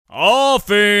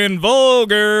Often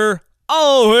vulgar,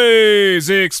 always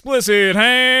explicit,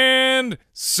 and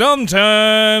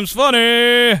sometimes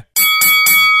funny.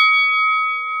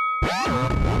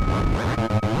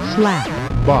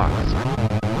 Slap Box.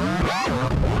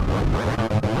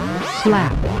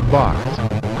 slap Box.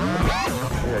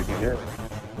 Yeah, I can hear it.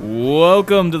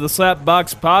 Welcome to the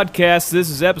Slapbox Podcast. This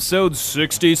is episode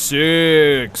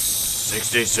 66.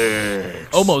 66.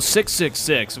 Almost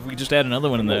 666 if we just add another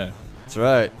one in there. That's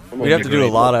right. Almost We'd have to do a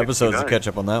lot of episodes to 69. catch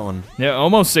up on that one. Yeah,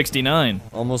 almost 69.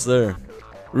 Almost there.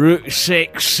 Route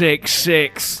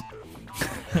 666.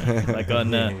 Like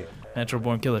on Natural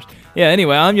Born Killers. Yeah,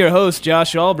 anyway, I'm your host,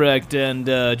 Josh Albrecht, and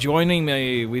joining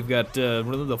me, we've got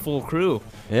really the full crew.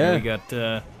 Yeah. We got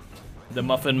the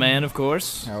Muffin Man, of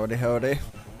course. Howdy, howdy.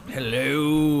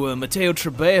 Hello, Mateo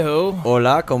Trebejo,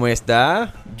 Hola, ¿cómo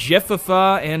está?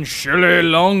 Jeffifa, and Shirley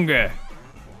Longer.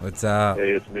 What's up?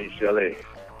 Hey, it's me, Shelly.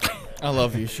 I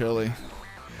love you, Shirley.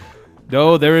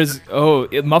 Oh,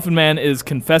 Muffin Man is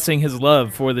confessing his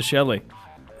love for the Shelley.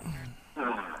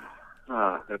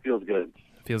 That feels good.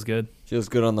 Feels good. Feels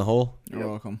good on the whole. You're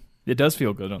welcome. It does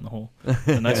feel good on the whole.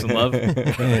 Nice and love.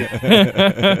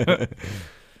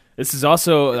 This is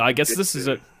also, I guess this is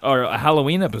a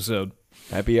Halloween episode.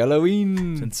 Happy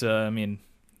Halloween. Since,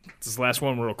 this is the last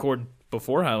one we'll record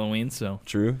before Halloween, so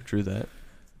True that.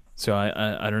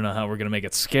 I don't know how we're going to make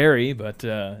it scary, but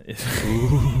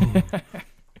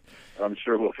I'm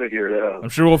sure we'll figure it out. I'm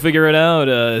sure we'll figure it out.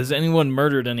 Has anyone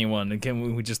murdered anyone? And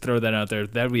can we just throw that out there?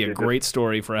 That would be a great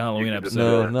story for a Halloween episode.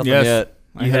 No, nothing Yes. yet.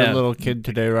 I had Yeah. a little kid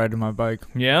today riding my bike.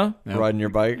 Yeah? Yep. Riding your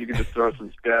bike. You can just throw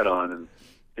some scat on and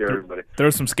hear everybody. Throw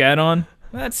some scat on?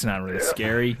 That's not really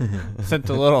scary. Sent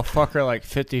the little fucker like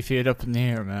 50 feet up in the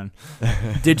air, man.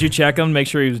 Did you check him, make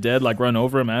sure he was dead, like run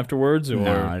over him afterwards? Or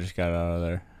No, I just got out of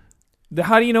there.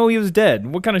 How do you know he was dead?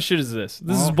 What kind of shit is this?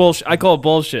 This is bullshit. I call it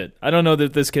bullshit. I don't know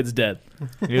that this kid's dead.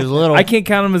 He was little. I can't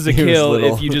count him as a He was kill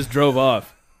little. if you just drove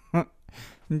off.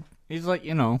 He's like,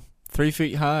 3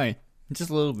 feet high. Just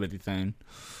a little bitty thing.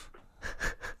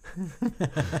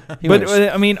 But,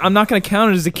 I mean, I'm not going to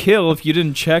count it as a kill if you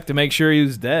didn't check to make sure he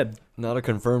was dead. Not a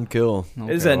confirmed kill. It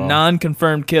is a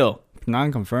non-confirmed kill.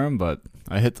 Non-confirmed, but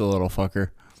I hit the little fucker.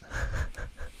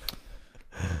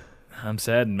 I'm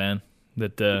saddened, man.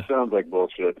 That It sounds like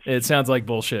bullshit. it sounds like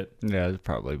bullshit. Yeah, it's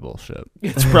probably bullshit.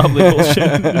 It's probably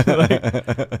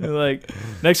bullshit. like,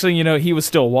 next thing you know, he was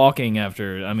still walking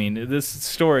after. I mean, this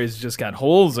story's just got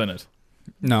holes in it.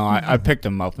 No, I picked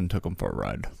him up and took him for a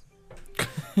ride.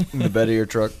 In the bed of your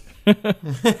truck.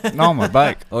 No, on my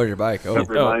bike. Oh, your bike. Oh. That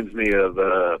reminds me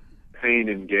of Pain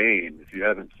and Gain. If you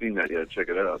haven't seen that yet, check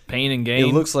it out. Pain and It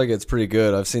gain. looks like it's pretty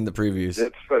good. I've seen the previews.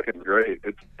 It's fucking great.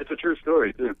 It's a true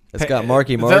story, too. It's got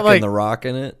Marky Is that Mark like- and The Rock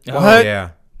in it. What?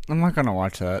 Yeah. I'm not gonna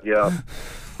watch that. Yeah.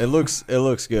 It looks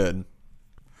good.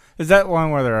 Is that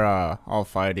one where they're all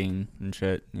fighting and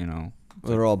shit?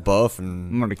 They're all buff I'm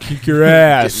and gonna kick your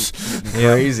ass.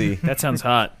 crazy. That sounds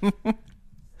hot.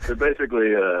 They're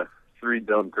basically three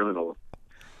dumb criminals.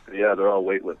 Yeah, they're all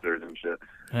weightlifters and shit.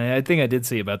 I think I did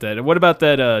see about that. What about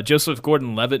that Joseph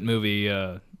Gordon-Levitt movie,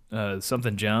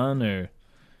 something John or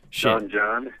shit?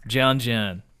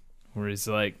 John. Where he's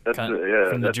like That's from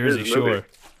the that's Jersey his Shore. movie.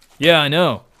 Yeah, I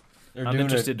know. They're I'm doing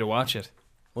interested to watch it.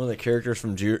 One of the characters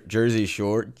from Jersey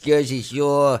Shore. Jersey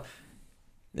Shore.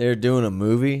 They're doing a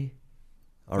movie.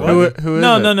 Who is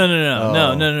No,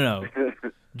 it? no.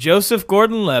 Joseph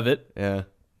Gordon-Levitt. Yeah.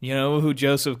 You know who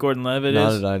Joseph Gordon-Levitt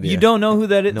Not is? an idea. You don't know who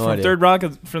that is No from idea. Third Rock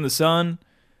from the Sun?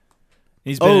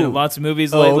 He's been in lots of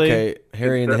movies Oh, lately. okay.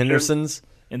 Harry and the Inception? Hendersons.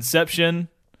 Inception.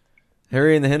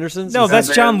 Harry and the Hendersons? No, Is that's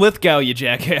man. John Lithgow, you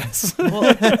jackass. that- well,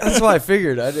 that's what I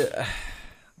figured.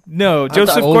 No,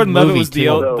 Joseph old Gordon-Levitt movie was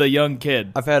too. the young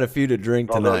kid. I've had a few to drink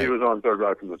Although tonight. he was on Third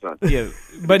Rock from the Sun. Yeah,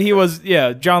 but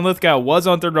John Lithgow was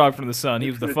on Third Rock from the Sun.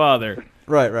 He was the father.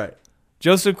 Right.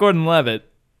 Joseph Gordon-Levitt,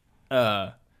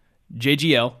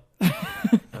 JGL.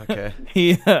 Okay.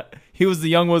 He was the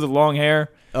young one with long hair.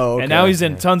 Oh, okay. And now he's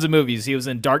in tons of movies. He was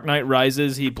in Dark Knight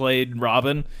Rises. He played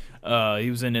Robin. He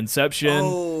was in Inception.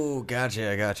 Oh,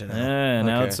 gotcha. I gotcha now.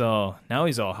 Now Okay. now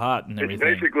he's all hot and It's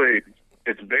everything.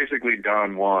 basically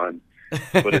Don Juan,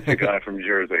 but it's a guy from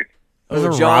Jersey. Was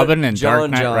it Robin in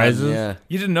Dark Knight John, Rises? Yeah.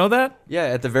 You didn't know that? Yeah,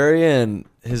 at the very end,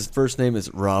 his first name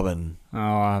is Robin. Oh,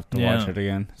 I'll have to Yeah. watch it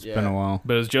again. It's Yeah. been a while.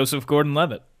 But it was Joseph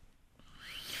Gordon-Levitt.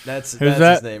 That's Who's his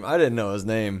that? name. I didn't know his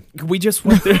name. We just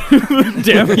went there.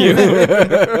 Damn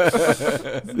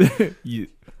you.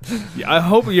 I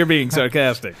hope you're being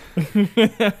sarcastic.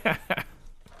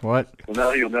 What? Well,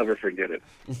 now you'll never forget it.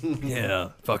 Yeah,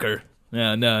 fucker.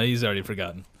 Yeah, no, he's already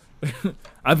forgotten.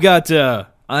 I've got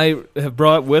I have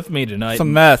brought with me tonight.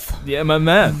 Some meth. Yeah, my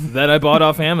meth that I bought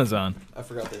off Amazon. I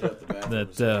forgot to hit the bathroom.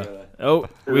 That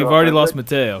we've already lost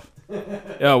Mateo.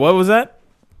 Yeah, what was that?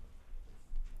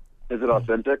 Is it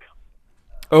authentic?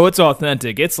 Oh, it's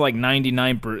authentic. It's like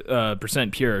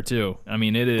 99% pure too. I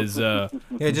mean, it is Yeah,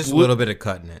 just a little bit of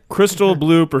cut in it. crystal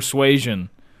blue persuasion.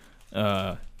 You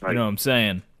know what I'm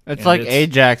saying? It's And like it's-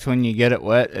 Ajax when you get it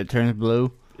wet, it turns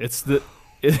blue. It's the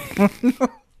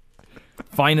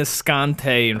finest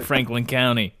Scante in Franklin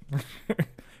County.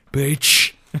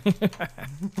 Bitch.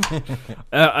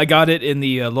 I got it in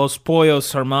the Los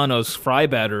Pollos Hermanos fry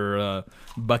batter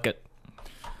bucket.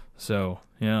 So,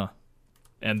 yeah.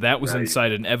 And that was Nice.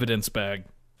 inside an evidence bag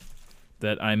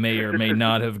that I may or may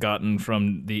not have gotten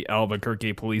from the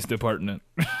Albuquerque Police Department.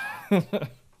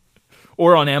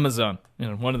 Or on Amazon. You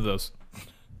know, one of those.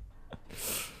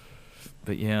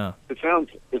 But yeah. It sounds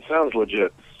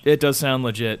legit. It does sound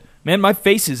legit. Man, my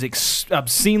face is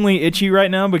obscenely itchy right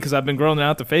now because I've been growing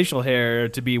out the facial hair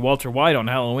to be Walter White on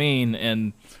Halloween,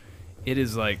 and it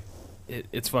is like,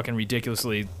 it's fucking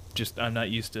ridiculously just, I'm not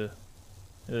used to,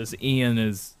 as Ian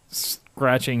is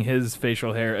scratching his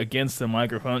facial hair against the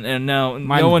microphone, and now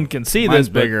no one can see Mine's this,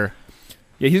 but bigger.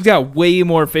 yeah, he's got way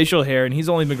more facial hair, and he's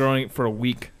only been growing it for a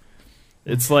week.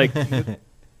 It's like,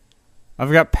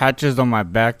 I've got patches on my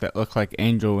back that look like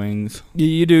angel wings.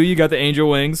 you do. You got the angel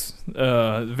wings.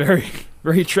 Very,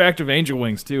 very attractive angel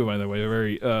wings too. By the way,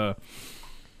 very.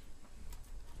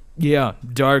 Yeah,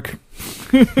 dark.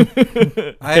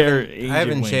 I hair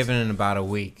haven't wings. shaven in about a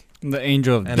week, The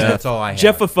angel of and death. that's all I have.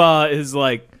 Jeffafa is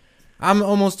like I'm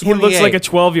almost he 28. looks like a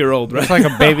 12-year-old, right? It's like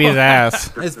a baby's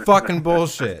ass. It's fucking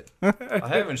bullshit. I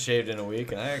haven't shaved in a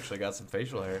week, and I actually got some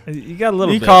facial hair. You got a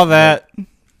little. You bit. call that?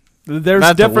 There's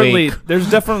That's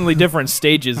a definitely different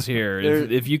stages here.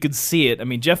 If you could see it, I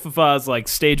mean, Jeffafa is like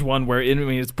stage 1, where I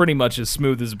mean it's pretty much as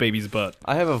smooth as a baby's butt.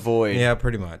 I have a void. Yeah,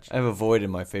 pretty much. I have a void in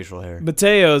my facial hair.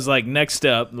 Mateo's like next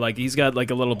up, like he's got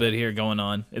like a little bit here going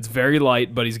on. It's very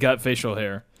light, but he's got facial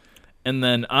hair. And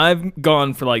then I've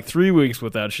gone for like 3 weeks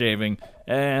without shaving,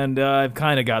 and I've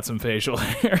kind of got some facial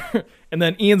hair. And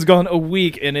then Ian's gone a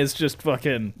week, and it's just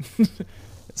fucking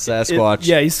Sasquatch.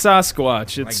 yeah, he's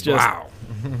Sasquatch. It's Like, just wow.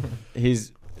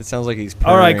 It sounds like he's.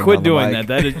 all right. purring Quit on the doing mic.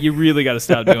 that. You really got to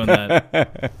stop doing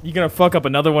that. You're gonna fuck up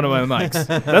another one of my mics.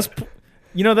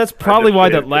 That's probably why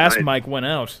that last mic went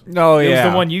out. Oh, It was yeah.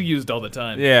 the one you used all the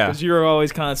time. Yeah. because you're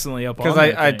always constantly up on. Because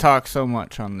that I thing. talk so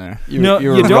much on there. You, No, you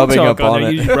were you don't rubbing talk up on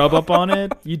it. You just rub up on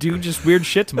it. You do just weird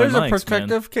shit to my There's mics, a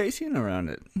protective casing around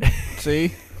it.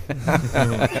 See?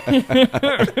 man.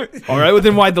 All right, well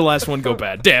then why'd the last one go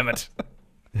bad? Damn it!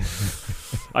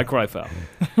 I cry foul.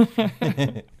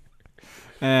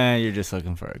 You're just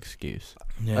looking for an excuse.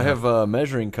 I have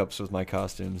measuring cups with my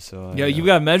costumes, so Yeah, you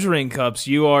got measuring cups.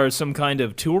 You are some kind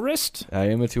of tourist. I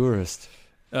am a tourist.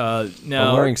 Now,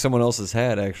 I'm wearing someone else's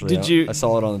hat. Actually, Did you- I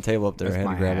saw it on the table up there. I had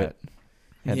to grab it.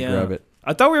 Had Yeah. to grab it.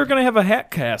 I thought we were gonna have a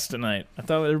hat cast tonight. I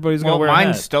thought everybody was gonna Well, wear a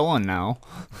mine's hat. stolen now.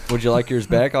 Would you like yours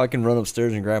back? I can run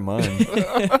upstairs and grab mine.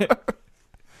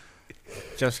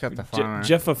 Just got the farmer.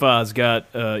 Jeffafa's got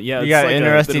yeah. You it's got like an a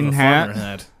interesting bit of a hat?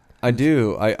 farmer I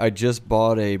do. I just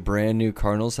bought a brand new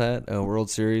Cardinals hat, a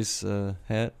World Series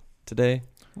hat today.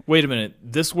 Wait a minute.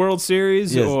 This World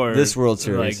Series Yes, or this World Like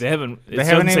Series. they haven't. It They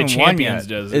haven't doesn't say even won champions,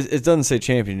 yet. does it? It doesn't say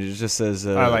champion. It just says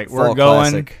like, Fall we're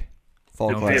going. Classic. Fall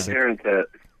Don't The Classic. appearance hat.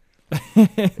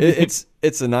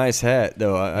 It's a nice hat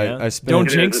though. Yeah? I spent. Don't It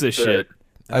is, jinx it's this a- shit.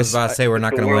 I was about to say we're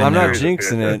not going to win. I'm not now.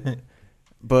 jinxing it,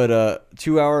 but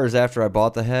 2 hours after I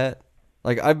bought the hat,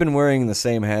 like I've been wearing the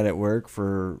same hat at work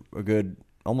for a good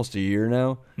almost a year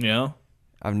now. Yeah.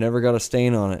 I've never got a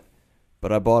stain on it,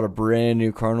 but I bought a brand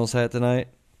new Cardinals hat tonight,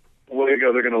 Way to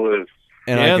go, they're gonna lose.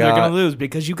 and yeah, I they're got gonna lose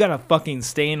because you got a fucking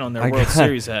stain on their I World got-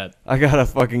 Series hat. I got a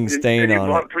fucking stain you on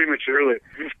bought it. prematurely.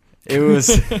 It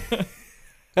was.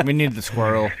 We need the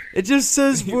squirrel. It just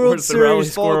says Where's World the Rally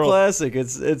Series Fall Squirrel? Classic.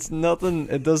 It's nothing.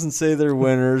 It doesn't say they're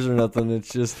winners or nothing. It's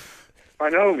just I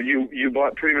know you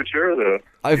bought premature though.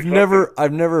 I've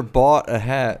never bought a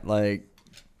hat like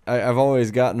I've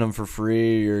always gotten them for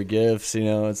free or gifts. You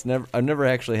know, I've never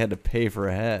actually had to pay for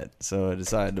a hat, so I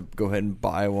decided to go ahead and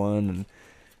buy one. And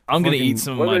I'm gonna Fucking- eat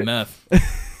some of my Whether- meth.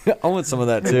 I want some of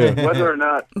that too. Whether or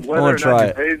not try you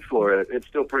it. paid for it, it's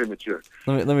still premature.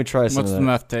 Let me try some What's of the that.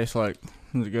 meth taste like?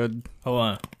 Is it good? Hold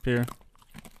on. Beer?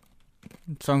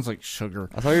 It sounds like sugar.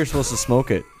 I thought you were supposed to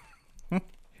smoke it.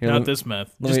 Here, Not let me- this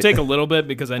meth. let Just me- take a little bit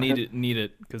because I need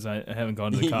it because I haven't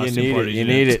gone to the You costume need it. parties You yet.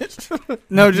 need it.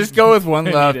 No, just go with one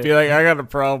I need left. it. Be like, I got a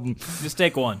problem. Just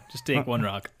take one. Just take one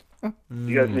rock. You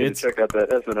guys need It's- to check out that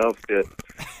SNL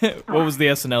skit. What was the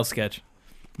SNL sketch?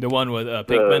 The one with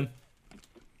Pinkman?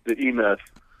 The E-meth.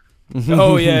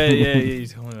 Oh yeah, you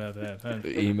told me about that. Huh?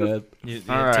 E-meth.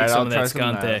 All right, take some I'll of try that some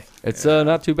Scante. meth. It's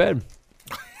not too bad.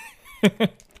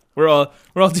 We're all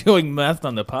doing meth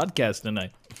on the podcast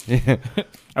tonight.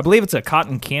 I believe it's a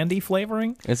cotton candy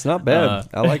flavoring. It's not bad.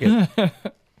 I like it.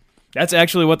 That's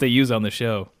actually what they use on the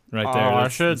show, right there. Oh, I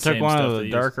That's should have the took same one stuff of they the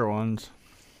use. darker ones.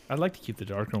 I'd like to keep the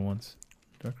darker ones.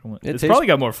 It It's tastes- probably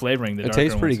got more flavoring. The It darker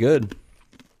tastes pretty ones. good.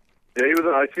 Yeah,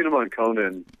 I seen him on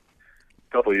Conan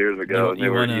a couple years ago, and they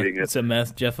were eating it. It's a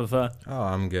meth, Jeff. Oh,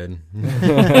 I'm good.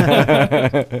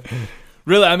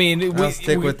 Really, I mean, I'll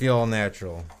stick with the all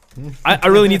natural. I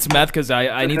really need some meth because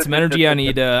I need some energy. I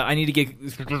need to get.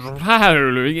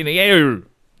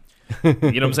 You know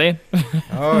what I'm saying?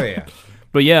 Oh yeah.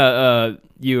 But yeah,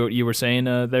 you were saying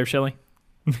there, Shelley?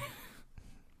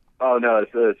 Oh no, I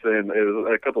was saying it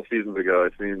was a couple seasons ago.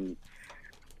 I seen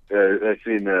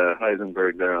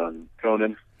Heisenberg there on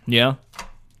Conan, Yeah,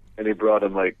 and he brought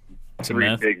him like some 3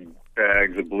 meth. big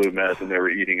bags of blue meth, and they were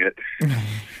eating it.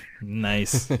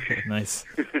 Nice, nice.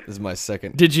 This is my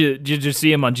second. Did you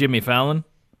see him on Jimmy Fallon?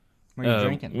 What are you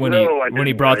drinking? When No, I when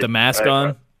he didn't. brought the mask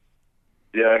on?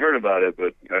 Yeah, I heard about it,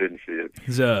 but I didn't see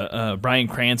it. Bryan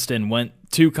Cranston went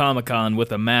to Comic-Con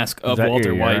with a mask of that Walter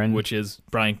your White, urine? which is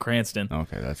Bryan Cranston,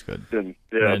 Okay, that's good. And,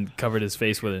 yeah, and covered his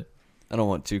face with it. I don't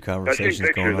want two I've seen conversations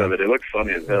going pictures of on. it. It looks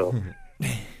funny as hell.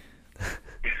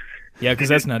 Yeah, because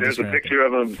that's not There's a distracting. picture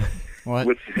of him What?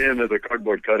 with him as a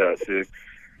cardboard cutout, too.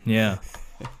 Yeah.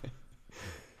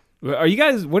 What are you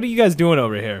guys doing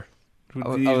over here?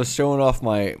 I was showing off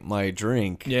my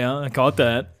drink, Yeah, I caught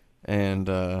that. and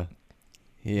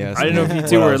he asked I didn't know me if you what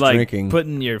two I were was like drinking.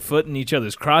 putting your foot in each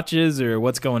other's crotches or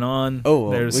what's going on. Oh,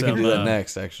 well, There's we can some, do that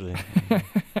next, actually.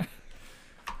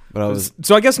 But I was.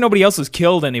 So I guess nobody else has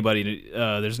killed anybody.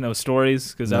 There's no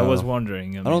stories because I No. was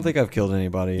wondering. I don't think I've killed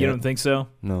anybody yet. you don't think so.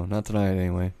 No, not tonight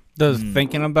anyway. Does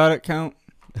thinking about it count?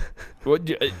 What?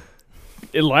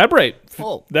 Elaborate.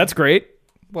 Oh, That's great.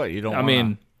 what you don't? I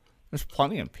mean, there's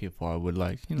plenty of people I would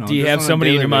like. You know, do you just have on a somebody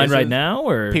in daily your mind right basis. now,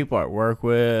 or People I work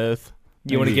with.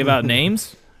 you want to give out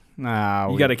names? Nah,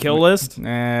 You got a kill list?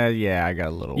 Yeah, I got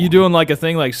a little. You one. doing like a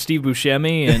thing like Steve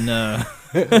Buscemi and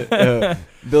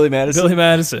Billy Madison. Billy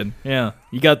Madison? Yeah,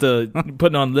 you got the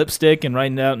putting on lipstick and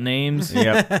writing out names.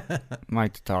 Yep.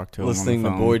 Might to talk to him. listening on to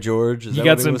the phone. Boy George. Is You that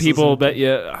got what he some was people listening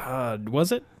that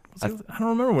was it? I don't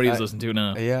remember what he was I- listening to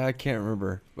now. to? Yeah, I can't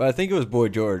remember, but I think it was Boy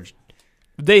George.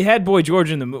 They had Boy George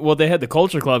in the they had the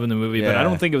Culture Club in the movie, but I Yeah.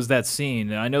 don't think it was that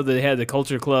scene. I know they had the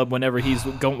Culture Club whenever he's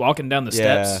walking down the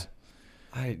Yeah. steps.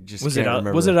 I just Was can't it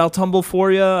remember. was it I'll tumble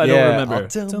for you? I Yeah, don't remember. I'll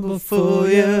tumble for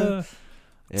ya.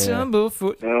 Yeah. Tumble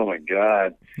for. Oh, my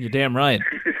God. You're damn right.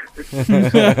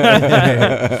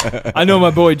 I know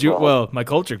my boy my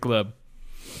Culture Club.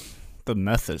 The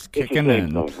meth is It's the kicking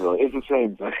same in. thing, really. It's the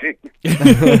same thing.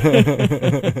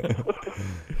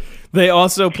 They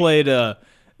also played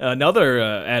another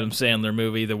Adam Sandler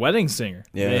movie, The Wedding Singer.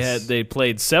 Yes. They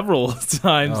played several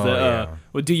times. Oh, the yeah.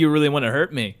 well, Do You Really Want to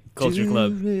Hurt Me? Culture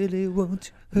Club. Really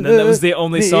want And then that was the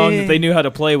only song that they me. knew how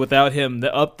to play without him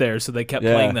up there, so they kept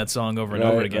Yeah. playing that song over and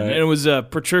over Right, again. right. And it was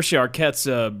Patricia Arquette's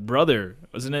brother,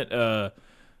 wasn't it? Yeah.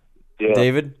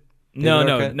 David. No,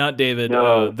 Arquette? not David.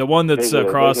 No. The one that's There's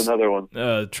across another one.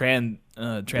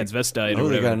 transvestite or Oh,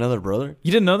 they got whatever. another brother.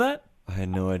 You didn't know that? I had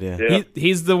no idea. Yeah.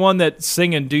 He's the one that's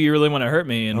singing "Do You Really Want to Hurt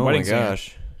Me" in Oh Wedding my Singer.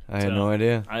 gosh, I had So, no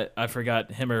idea. I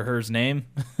forgot him or her's name.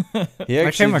 He I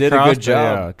actually came did a across good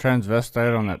job. a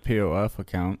transvestite on that POF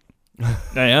account. Oh,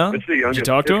 yeah? It's the Did youngest. you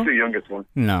talk to it's him? the youngest one.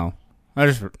 No, I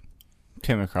just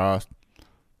came across.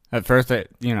 At first, I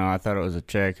thought it was a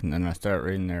chick, and then I started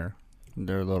reading their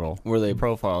little Were they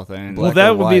profile thing. Well, black that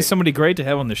or would be white? somebody great to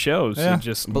have on the show. So Yeah.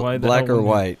 just why the black hell or wouldn't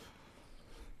you?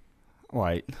 white?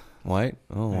 White. White.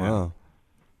 Oh Yeah. wow.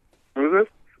 Who's this?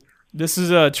 This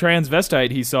is a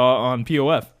transvestite he saw on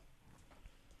POF.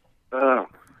 Oh.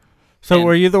 So, And-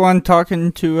 were you the one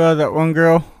talking to that one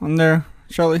girl on there,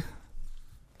 Shelly?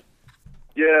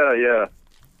 Yeah.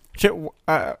 She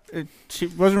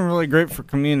wasn't really great for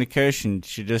communication.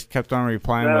 She just kept on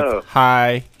replying No. with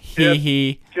 "hi," Yeah.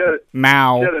 "he," She had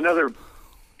 "mow." She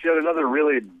had another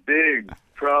really big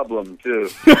problem, too.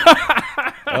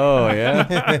 Oh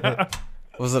yeah.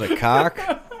 Was it a cock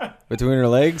between her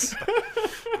legs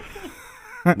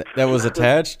that was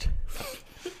attached?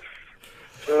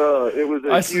 It was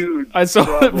a huge I saw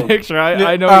problem. the picture.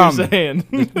 I know what you're saying.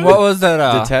 What was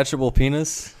that? Detachable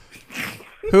penis.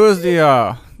 Who was the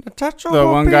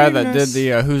one guy that did penis.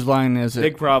 the Whose Line Is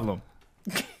Big It? problem.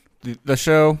 The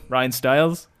show, Ryan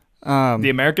Stiles, the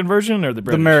American version or the the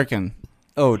British? American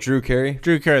Oh, Drew Carey.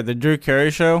 Drew Carey, the Drew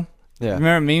Carey show. Yeah.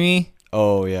 Remember Mimi?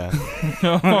 Oh yeah, That's It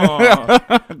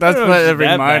what it wasn't that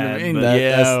reminded bad, me. but-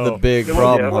 that's the big It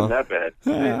problem. wasn't Huh? that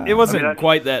bad. It wasn't I mean,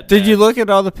 quite that. Did you bad. look at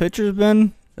all the pictures,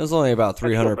 Ben? It was only about I'd still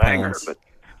 300 bang her, pounds. but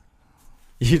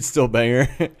You'd still bang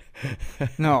her?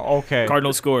 No. Okay.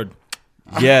 Cardinals scored.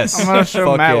 Yes. I'm gonna show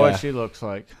Fuck Matt yeah. what she looks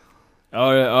like.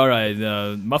 All right.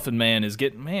 Muffin Man is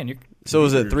getting You're, So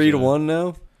is it computer's, 3-1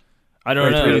 now? I Or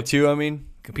don't know. 3-2? I mean.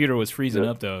 Computer was freezing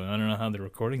up though. I don't know how the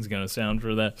recording's gonna sound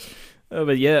for that.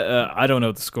 But yeah, I don't know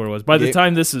what the score was. By the Yeah.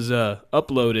 time this is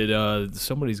uploaded,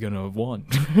 somebody's gonna have won.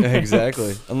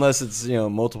 Exactly. Unless it's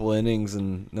multiple innings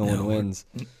and no one wins.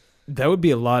 That would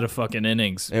be a lot of fucking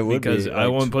innings. It would be, because I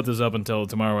like- won't put this up until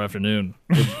tomorrow afternoon.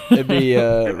 It'd be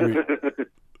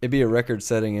it'd be a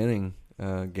record-setting inning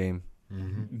game.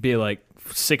 Be like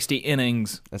 60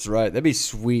 innings. That's right. That'd be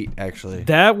sweet, actually.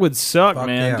 That would suck, Fuck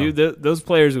man, yeah. dude. Those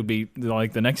players would be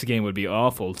like the next game would be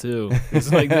awful too.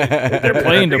 It's like they're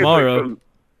playing tomorrow.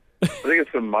 I think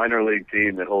it's some minor league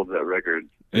team that holds that record.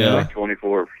 Yeah. Like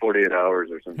 24, 48 hours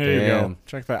or something. Here you Damn. go.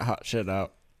 Check that hot shit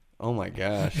out. Oh my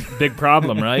gosh. Big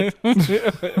problem, right?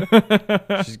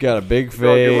 She's got a big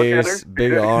So, you look at face, her?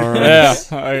 big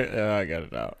arms. I got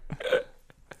it out.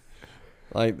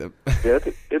 Like the, Yeah,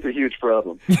 it's a huge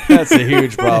problem. that's a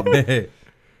huge problem.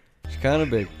 She's kind of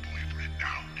big.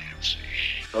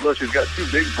 Although she's got two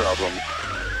big problems.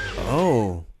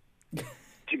 Oh.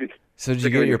 She could So did you Stick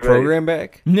it get in your your face. program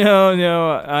back? No,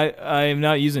 I am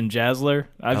not using Jazzler.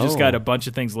 I've just Oh. got a bunch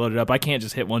of things loaded up. I can't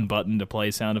just hit one button to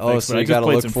play sound Oh, effects. so but I you just gotta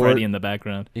played look some for Freddy it? in the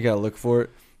background. You gotta look for it.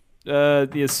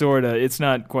 Yeah, sorta. It's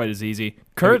not quite as easy.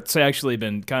 Kurt's actually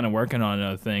been kind of working on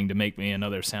a thing to make me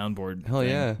another soundboard. Hell thing,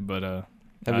 yeah. But Have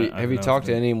I you don't have you know talked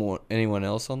if to anyone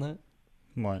else on that?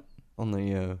 What? On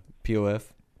the POF,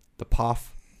 the POF.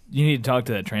 you need to talk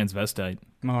to that transvestite.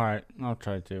 All right. I'll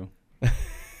try to.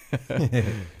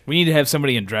 We need to have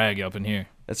somebody in drag up in here.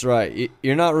 That's right.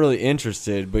 You're not really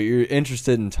interested, but you're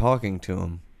interested in talking to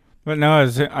him. But no,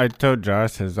 as I told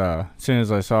Josh, as soon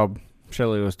as I saw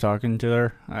Shelly was talking to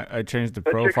her, I changed the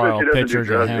that chick said profile she doesn't picture do to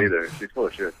drugs him. either. She's full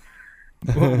of shit.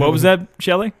 What was that,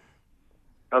 Shelly?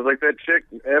 I was like, that chick,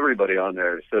 everybody on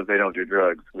there says they don't do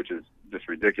drugs, which is just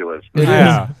ridiculous. It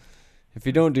Yeah. If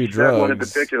you don't do That one in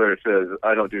drugs, particular says,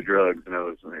 I don't do drugs. And I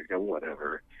was like, oh,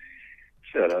 whatever.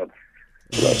 Shut up.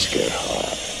 Let's get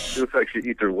high. It looks like she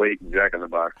eats her weight in Jack in the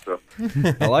Box. So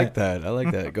I like that. I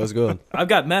like that. It goes good. I've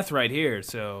got meth right here,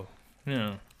 so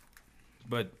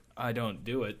but I don't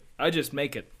do it. I just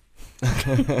make it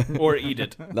or eat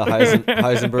it. The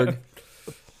Heisenberg.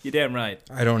 You're damn right.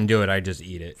 I don't do it. I just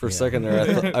eat it. For a second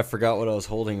there, I forgot what I was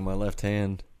holding in my left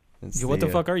hand. It's What the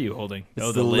fuck are you holding? it's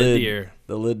Oh, the the lid lid. to your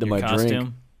The lid to your my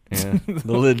costume. drink. Yeah,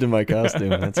 the lid to my costume.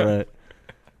 That's right.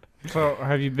 So,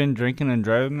 have you been drinking and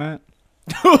driving, Matt?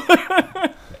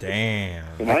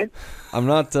 Damn. tonight, I'm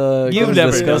not You've going to never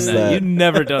done discuss that. that. You've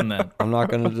never done that. I'm not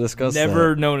going to discuss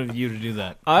Never known of you to do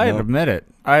that. I No. admit it.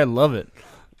 I love it.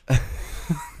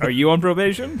 Are you on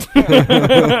probation?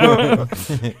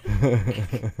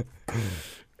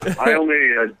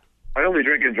 I only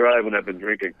drink and drive when I've been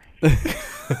drinking.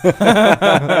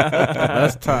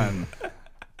 Last time. that.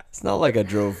 It's not like I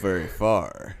drove very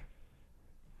far.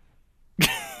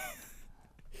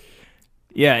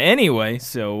 Yeah. Anyway,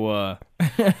 so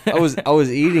I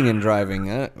was eating and driving.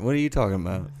 What are you talking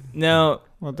about? now,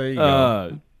 Well, there you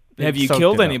go. have you soaked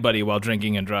killed it up. anybody while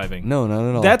drinking and driving? No, not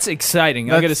at all. That's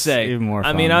exciting. I gotta That's say. even more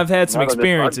I mean, fun. I've had some Not on this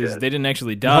experiences. podcast. They didn't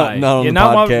actually die. Not on the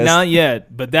not podcast. not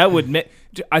yet. But that would.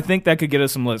 I think that could get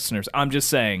us some listeners. I'm just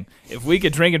saying, if we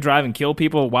could drink and drive and kill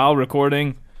people while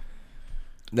recording,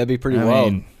 That'd be pretty I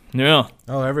wild. mean, yeah,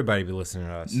 Oh, everybody be listening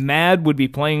to us. Mad would be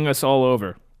playing us all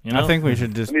over. You know? I think we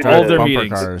should just I mean, drive all their bumper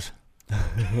meetings. cars.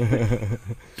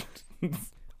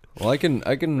 Well, I can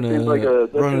seems like a- that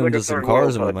run seems like into a some third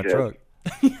cars world with my podcast.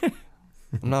 truck.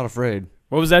 I'm not afraid.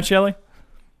 What was that, Shelley?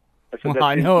 I, said Well, that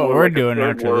I seems know what more we're like a doing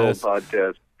third after world this.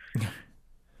 podcast.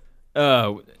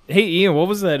 Hey Ian, what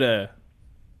was that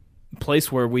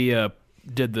place where we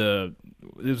did the?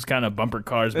 It was kind of bumper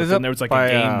cars, but Is then it there was like by,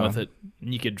 a game with it,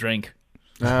 and you could drink.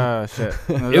 Shit.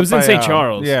 It was in St.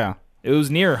 Charles. Yeah. It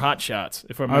was near Hot Shots,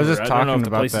 if I I remember. was just don't know talking if the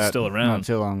about place that is still not around.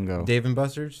 too long ago. Dave and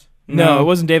Buster's? No, it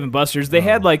wasn't Dave and Buster's. They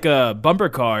had like bumper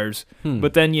cars,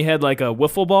 but then you had like a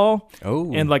wiffle ball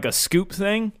Oh, and like a scoop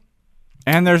thing.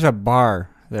 And there's a bar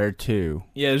there too.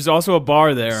 Yeah, there's also a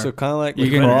bar there. so kind of like You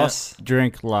the can cross.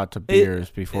 drink lots of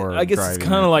beers before I guess driving. it's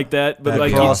kind of like that, but That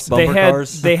like cross they bumper had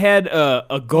cars? they had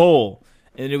a goal,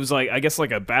 and it was like I guess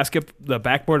like the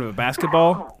backboard of a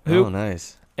basketball hoop, Oh,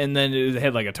 nice. and then it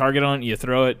had like a target on it. You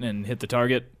throw it and hit the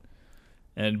target,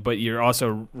 but you're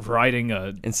also riding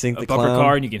a And Sync the bumper Clown.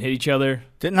 car, and you can hit each other.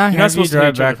 Didn't I You're not have you supposed to hit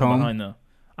drive each other back from home? behind though.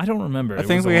 I don't remember. I It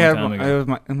think was a we long had time it ago.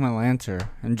 was in my Lancer,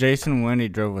 and Jason and Wendy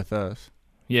drove with us.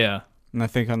 Yeah. And I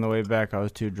think on the way back I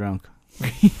was too drunk.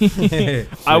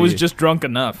 I was just drunk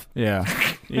enough. Yeah,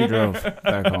 you drove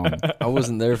back home. I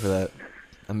wasn't there for that.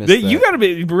 I missed You that. got to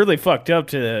be really fucked up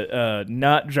to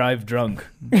not drive drunk.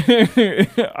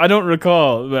 I don't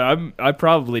recall, but I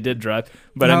probably did drive.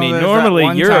 But I No, mean, there's that normally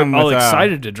one you're time all with,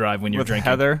 excited to drive when you're With drinking.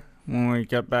 Heather, when we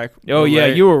got back. Oh yeah,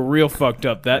 late. you were real fucked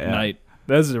up that Yeah. night.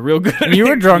 That's a real good. And you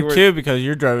were drunk too because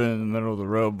you're driving in the middle of the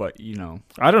road, but you know.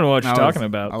 I don't know what you're that was talking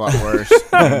about. A lot worse.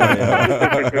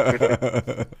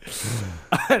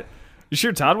 You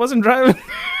sure Todd wasn't driving?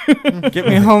 Get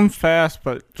me home fast,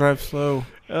 but drive slow.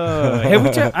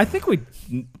 I think we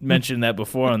mentioned that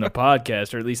before on the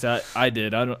podcast, or at least I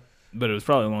did. I don't, but it was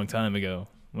probably a long time ago.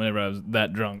 Whenever I was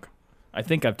that drunk, I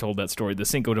think I've told that story. The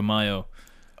Cinco de Mayo.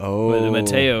 Oh, With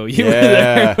Mateo, you were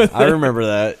yeah, there. I remember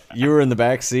that. You were in the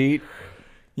back seat.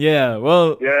 Yeah,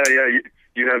 well, Yeah,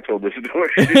 you have told this story.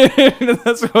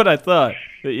 that's what I thought.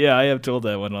 But yeah, I have told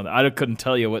that one on. I couldn't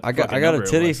tell you what. I got fucking a number it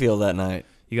titty was. feel that night.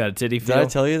 You got a titty Did feel? I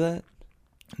tell you that?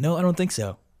 No, I don't think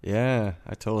so. Yeah,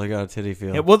 I totally got a titty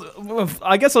feel. Yeah, well,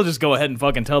 I guess I'll just go ahead and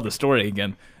fucking tell the story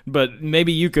again. But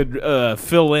maybe you could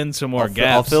fill in some more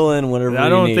gaps. I'll fill in whatever. I you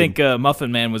don't need. think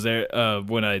Muffin Man was there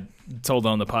when I told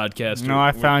on the podcast. No,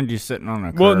 I found you sitting on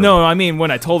a curb. Well, no, I mean when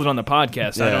I told it on the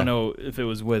podcast. I Yeah. don't know if it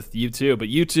was with you two, but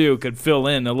you two could fill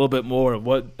in a little bit more of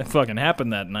what fucking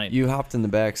happened that night. You hopped in the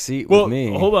back seat well, with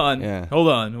me. hold on, Yeah. hold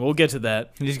on. We'll get to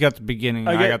that. He's got the beginning,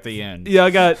 I I get- got the end. Yeah, I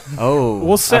got. Oh,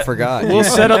 We'll set. I forgot. We'll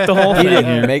set up the whole He thing.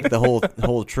 didn't make the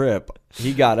whole trip.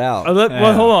 He got out. Well,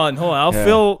 Yeah. hold on. I'll Yeah.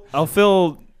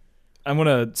 fill. I'm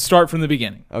gonna start from the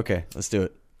beginning. Okay, let's do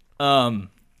it.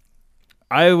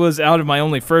 I was out of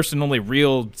my first and only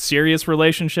real serious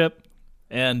relationship,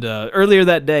 and earlier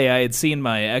that day I had seen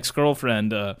my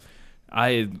ex-girlfriend.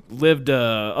 I lived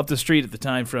up the street at the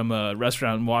time from a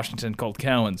restaurant in Washington called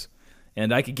Cowan's,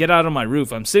 and I could get out on my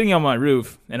roof. I'm sitting on my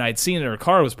roof, and I'd seen her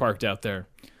car was parked out there,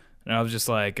 and I was just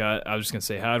like, I was just gonna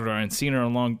say hi to her. I hadn't seen her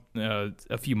in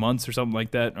a few months or something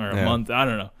like that, or a Yeah. month. I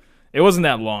don't know. It wasn't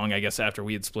that long, I guess, after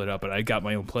we had split up, but I got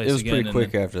my own place. It was again, pretty and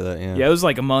quick then- after that. Yeah. yeah, it was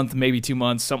like a month, maybe 2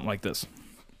 months, something like this.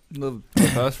 Lived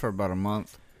with us for about a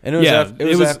month. And it was, Yeah, it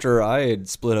was it was- after I had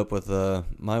split up with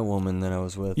my woman that I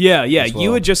was with. Yeah. as You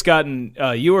well. had just gotten.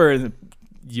 You were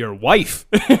your wife.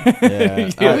 Yeah. Yeah. I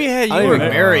don't even-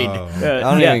 married. I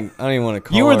don't even want to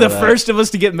call You were her the that. first of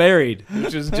us to get married,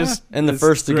 which is just and the it's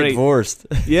first to get great. divorced.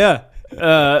 Yeah.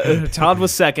 Todd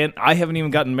was second. I haven't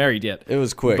even gotten married yet. It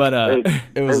was quick. But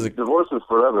it was divorce is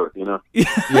forever, you know.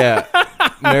 yeah.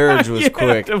 Marriage was yeah,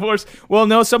 quick. divorce. Well,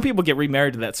 no, some people get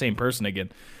remarried to that same person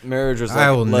again. Marriage was like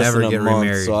I will less never than a get month,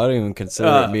 remarried. so I don't even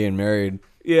consider it being married.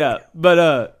 Yeah,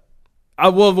 but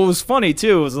what was funny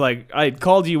too was like I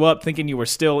called you up thinking you were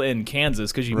still in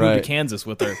Kansas because you moved Right. to Kansas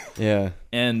with her. Yeah.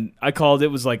 And I called. It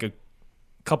was like a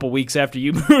couple weeks after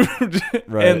you moved,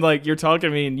 Right. and like you're talking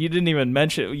to me, and you didn't even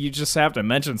mention. You just have to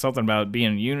mention something about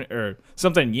being unit or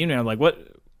something in union. I'm like, what?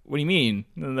 What do you mean?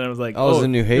 And then I was like, I was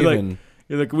in New you're like- Haven.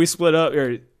 You're like, we split up.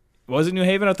 Or was it New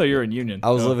Haven? I thought you were in Union.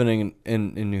 I was Oh. living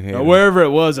in New Haven. Wherever it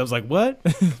was. I was like, what?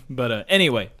 But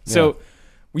anyway, so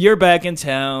you're back in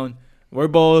town. We're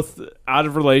both out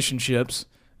of relationships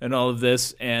and all of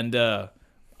this, and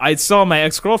I saw my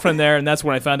ex-girlfriend there, and that's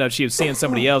when I found out she was seeing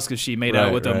somebody else because she made out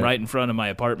Right, with him right. right in front of my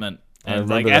apartment. I And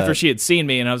like remember after that. she had seen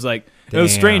me, and I was like, it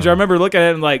was Damn. strange. I remember looking at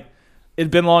it and like it'd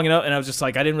been long enough, and I was just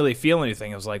like, I didn't really feel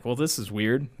anything. I was like, well, this is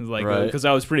weird. It was like Right. because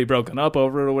I was pretty broken up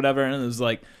over it or whatever, and it was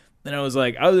like. Then I was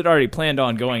like, I had already planned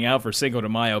on going out for Cinco de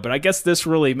Mayo, but I guess this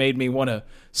really made me want to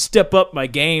step up my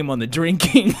game on the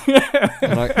drinking.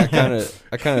 And I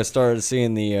kind of started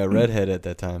seeing the redhead at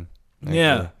that time.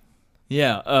 actually.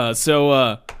 Yeah.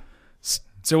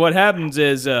 So what happens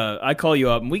is I call you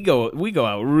up and we go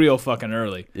out real fucking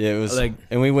early. Yeah, it was Like-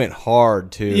 and we went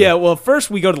hard too. Yeah. Well, first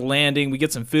we go to the landing. We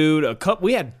get some food.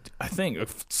 We had I think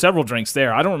several drinks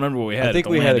there. I don't remember what we had. I think at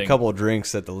the we had a landing. couple of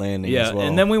drinks at the landing Yeah, as well.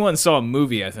 and then we went and saw a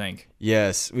movie. I think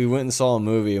yes, we went and saw a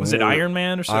movie. and was we it were- Iron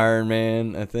Man or something? Iron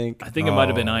Man, I think. I think it might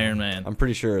have been Iron Man. I'm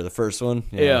pretty sure the first one.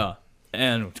 Yeah.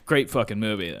 And great fucking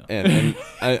movie though. And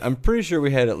I'm pretty sure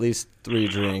we had at least 3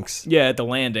 drinks. Yeah, at the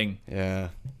landing. Yeah.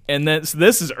 And so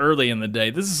this is early in the day.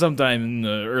 This is sometime in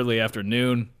the early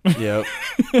afternoon. Yep.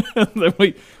 Then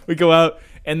we go out,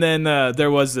 and then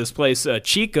there was this place,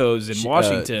 Chico's in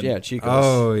Washington. Yeah, Chico's.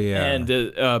 Oh yeah. And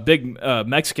a big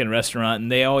Mexican restaurant,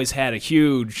 and they always had a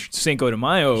huge Cinco de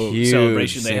Mayo Huge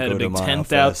celebration. They had a Cinco de big Mayo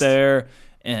tent out fest. there,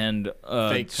 and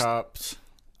Fake cops.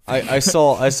 I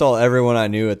saw everyone I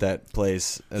knew at that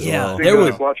place as Yeah. well. There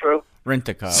was- Quattro. Rent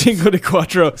a Cubs. Cinco de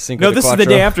Cuatro. Cinco No, de this is the Cuatro.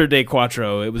 day after Day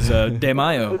Cuatro. It was De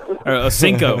Mayo. Or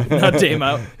Cinco, not De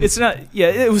Mayo. It's not, yeah,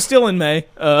 it was still in May.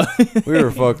 We were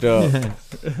fucked up.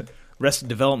 Arrested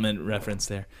Development reference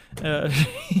there.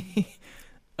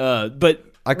 But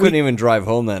I couldn't even drive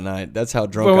home that night. That's how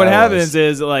drunk Well, what I happens was.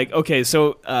 is, like, okay,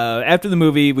 so after the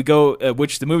movie, we go,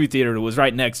 which the movie theater was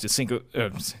right next to Cinco,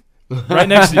 right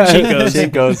next to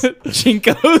Chico's.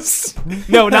 Chico's.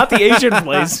 No, not the Asian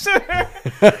place.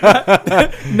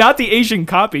 Not the Asian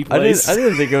copy I place.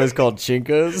 didn't think it was called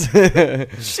Chinkos.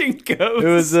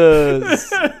 Chico's. It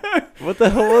was what the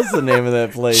hell was the name of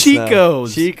that place? now?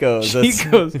 Chico's. Chico's. That's-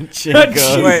 Chico's.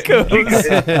 Chico's. Wait. Chico's.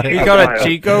 You got a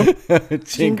Chico?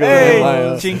 Chinkos. Hey,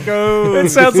 Ohio. Chico. It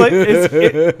sounds like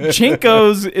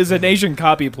Chinko's is an Asian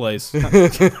copy place.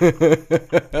 That's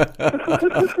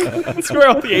where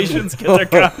all the Asians get their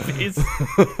copies.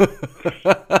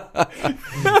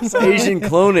 It's Asian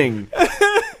cloning.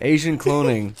 Asian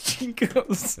cloning.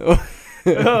 Chinko's.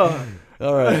 Oh.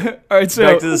 All right. All right, so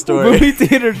Back to the story. movie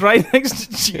theater's right next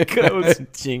to Chico's.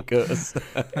 Chinkos.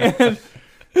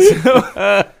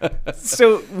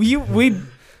 So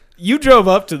you drove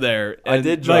up to there. I and,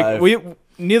 did like, drive.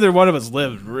 neither one of us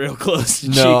lived real close to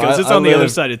No, Chico's. It's on the other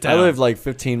side of town. I lived like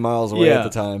 15 miles away Yeah. at the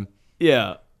time.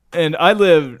 Yeah, and I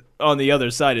lived on the other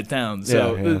side of town.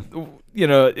 So, Yeah. you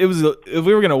know, it was if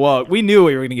we were gonna walk, we knew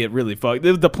we were gonna get really fucked.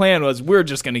 The plan was we're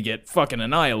just gonna get fucking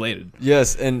annihilated.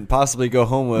 Yes, and possibly go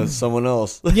home with someone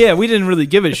else. Yeah, we didn't really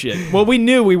give a shit. Well, we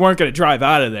knew we weren't gonna drive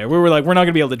out of there. We were like, we're not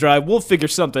gonna be able to drive. We'll figure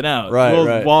something out. Right, We'll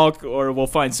right. walk or we'll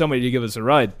find somebody to give us a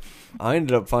ride. I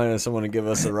ended up finding someone to give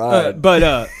us a ride.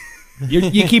 But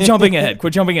you keep jumping ahead.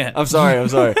 Quit jumping ahead. I'm sorry.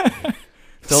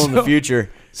 Tell them the future.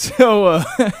 So,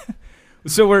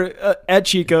 so we're at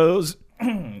Chico's,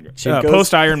 Chico's?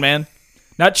 post Iron Man,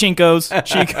 not Chico's,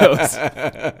 Chico's,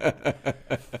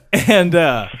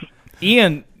 and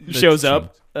Ian shows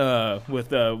up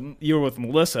with you were with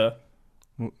Melissa.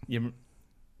 You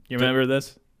remember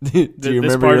this? Do you this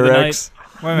remember part of your the ex?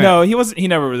 Wait a minute. No, he wasn't. He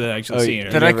never was actually Oh, seen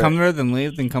her. Did I never- come there, then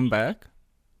leave, then come back?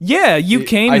 Yeah, you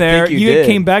came I there. think you You did.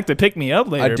 came back to pick me up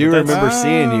later. I do but that's- remember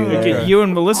seeing you Okay, there. you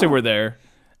and Melissa were there,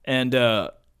 and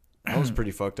I was pretty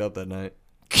fucked up that night.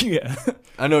 yeah.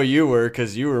 I know you were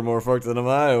because you were more fucked than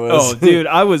I was. Oh, dude,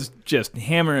 I was just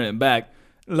hammering it back.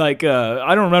 Like,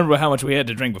 I don't remember how much we had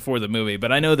to drink before the movie,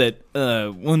 but I know that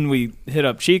when we hit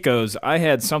up Chico's, I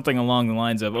had something along the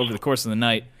lines of over the course of the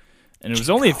night, and it was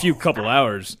only a few couple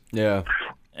hours, Yeah.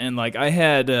 and like I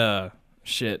had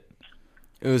shit.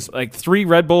 It was. Like 3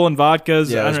 Red Bull and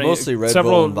vodkas. Yeah, it I was don't know, mostly Red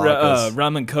several Bull and vodkas.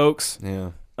 rum and cokes. Yeah.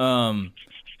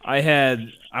 I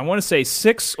had, I want to say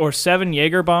 6 or 7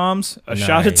 Jaeger bombs, a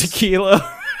shot of Nice.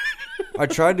 tequila. I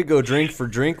tried to go drink for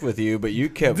drink with you, but you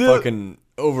kept fucking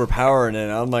overpowering it.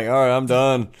 I'm like, all right, I'm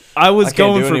done. I was I can't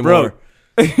going do for anymore. broke.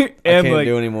 I and can't like,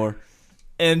 do anymore.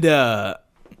 and I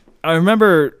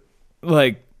remember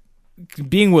like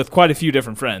being with quite a few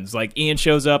different friends. Like Ian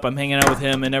shows up, I'm hanging out with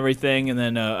him and everything, and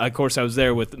then of course I was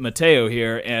there with Mateo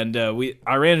here, and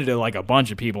I ran into like a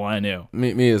bunch of people I knew.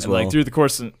 Me as And, well. like through the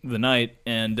course of the night,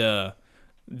 and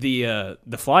the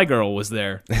Fly Girl was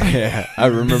there. Yeah, I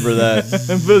remember that.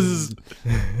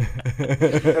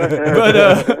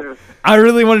 But I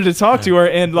really wanted to talk to her,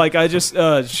 and like I just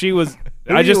she was.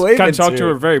 Who I are you just waving kind of talked to to?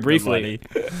 her very briefly.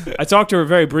 I talked to her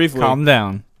very briefly, Calm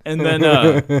down. and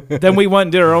then we went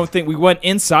and did our own thing. We went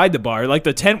inside the bar, like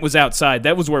the tent was outside.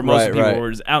 That was where most of the people Right.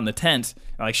 were out in the tent.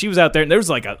 Like she was out there, and there was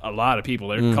like a lot of people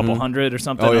there, a couple hundred or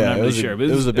something. Oh, I'm yeah, not it really was a- sure. it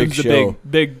was a big it was show.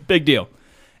 big deal.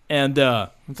 And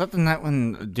Was that the night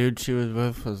when the dude she was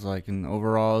with was like in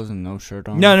overalls and no shirt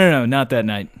on? no, not that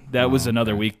night. That was Oh,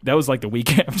 another okay. week. That was like the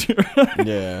week after.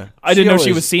 Yeah. I didn't know she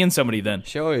always- was seeing somebody then.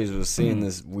 She always was seeing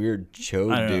this weird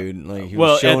chode I don't know. dude. Like he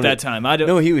Well, was showing at that it- time, I don't.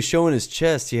 No, he was showing his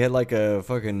chest. He had like a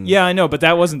fucking Yeah, I know, but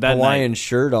that wasn't that Hawaiian night.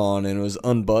 shirt on and it was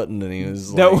unbuttoned and he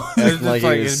was That like was- acting like he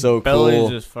was his so belly cool.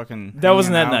 just fucking That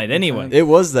wasn't hanging that out night and anyway. shit. It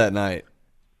was that night.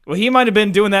 Well, he might have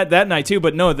been doing that night too,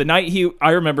 but no, the night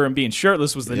I remember him being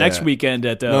shirtless was the next Yeah. weekend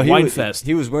at No, he Wine was, Fest.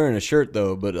 He was wearing a shirt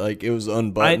though, but like it was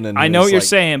unbuttoned. and I he know was, what you're like,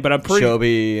 saying, but I'm pretty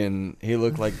chubby and he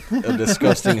looked like a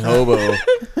disgusting hobo.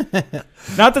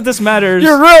 not that this matters.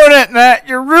 You're ruining it, Matt.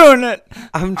 You're ruining it.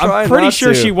 I'm trying. I'm pretty not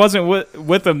sure to. she wasn't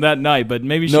with him that night, but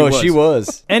maybe she No, was. she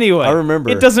was. Anyway, I remember.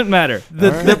 It doesn't matter.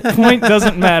 The point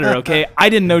doesn't matter. Okay, I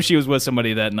didn't know she was with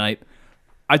somebody that night.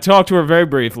 I talked to her very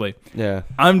briefly. Yeah.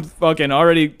 I'm fucking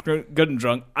already good and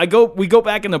drunk. We go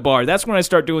back in the bar. That's when I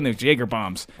start doing the Jaeger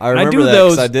bombs. I And remember do that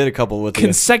because those I did a couple with you.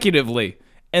 consecutively.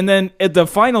 And then at the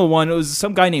final one, it was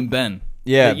some guy named Ben.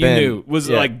 Yeah, that you Ben. knew was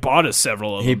Yeah. like bought us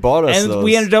several of them. He bought us and those.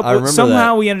 we ended up I with, remember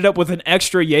somehow that. we ended up with an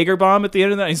extra Jaeger bomb at the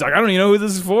end of that. He's like, I don't even know who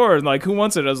this is for, and like, who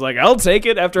wants it? I was like, I'll take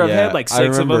it after I've Yeah, had like I 6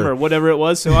 of them remember. or whatever it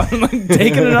was. So I'm like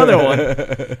taking another one.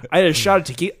 I had a shot of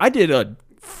tequila. I did a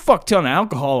fuck ton of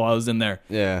alcohol while I was in there.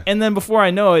 Yeah. And then before I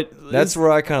know it, That's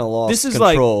where I kind of lost this is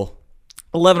like- control.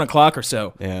 11 o'clock or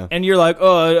so. Yeah. And you're like,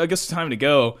 oh, I guess it's time to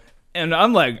go. And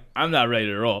I'm like, I'm not ready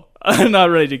to roll. I'm not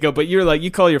ready to go. But you're like, you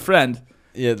call your friend,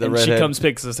 Yeah, the and redhead. she comes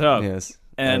picks us up. Yes.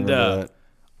 I And remember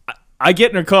that. I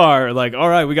get in her car, like, all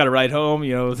right, we got to ride home.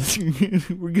 You know,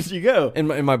 we're good to go. And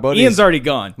my buddy's Ian's already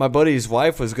gone. my buddy's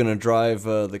wife was gonna drive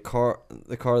the car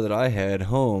that I had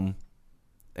home,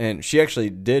 and she actually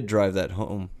did drive that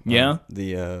home. Yeah?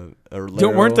 The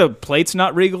Weren't the plates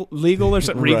not legal or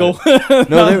something? Right. Regal? No,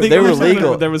 Not they or were something?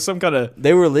 legal. There was some kind of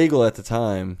they were legal at the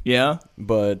time, yeah.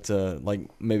 but like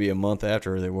maybe a month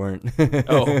after they weren't.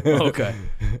 Oh, okay.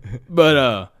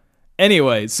 But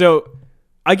anyway, so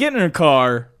I get in her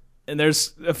car, and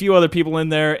there's a few other people in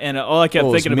there, and all I kept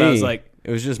Well, it was thinking about me. is like,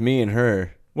 It was just me and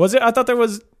her. was it? I thought there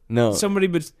was No, somebody,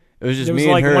 but it was just there was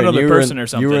me like and her. one and other you were person in, or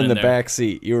something You were in in the there. back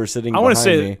seat. You were sitting I want behind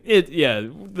to me. say it. Yeah,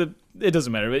 it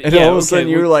doesn't matter. But And yeah, all of a okay, sudden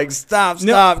you were like, "Stop!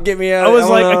 Get me out!" I was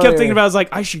like, I wanna kept out thinking here." about. I was like,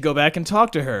 I should go back and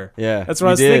talk to her. Yeah, that's what you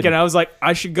I was did. thinking. I was like,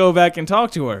 I should go back and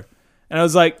talk to her. And I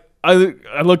was like, I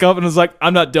look up and was like,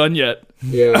 I'm not done yet.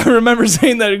 Yeah. I remember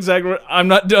saying that exact word. I'm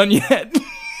not done yet.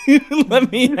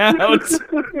 Let me out.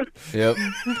 Yep.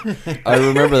 I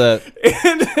remember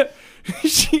that.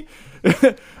 And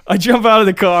I jump out of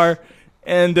the car,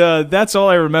 and that's all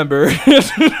I remember.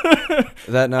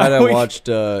 That night I We- watched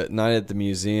Night at the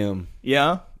Museum,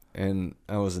 Yeah. and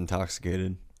I was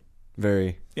intoxicated.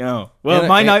 Very. Yeah. Well, And-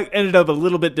 my and- night ended up a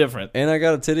little bit different. And I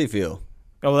got a titty feel.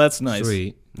 Oh, that's nice.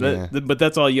 Sweet. But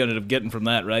that's all you ended up getting from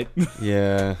that, right?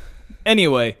 Yeah.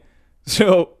 Anyway,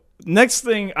 so next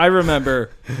thing I remember,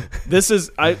 that's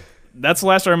the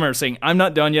last I remember saying, I'm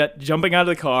not done yet, jumping out of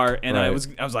the car, and I Right.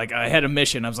 was like, I had a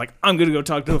mission. I was like, I'm gonna go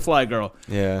talk to the fly girl.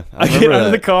 Yeah. I get remember out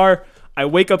of the that. car, I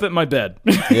wake up at my bed.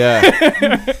 Yeah.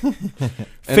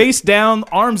 Face down,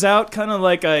 arms out, kind of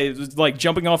like I was like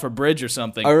jumping off a bridge or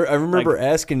something. I remember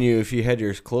asking you if you had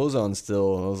your clothes on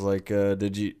still. I was like,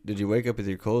 did you wake up with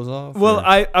your clothes off? Well, or-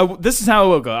 I this is how I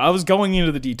woke up. I was going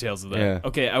into the details of that. Yeah.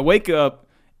 Okay, I wake up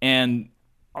and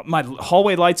my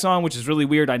hallway light's on, which is really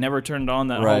weird. I never turned on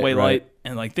that Right, hallway right. light,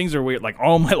 and like things are weird. Like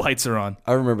all my lights are on,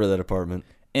 I remember that apartment.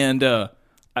 and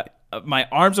my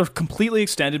arms are completely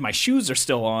extended. My shoes are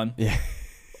still on. Yeah.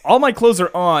 All my clothes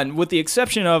are on, with the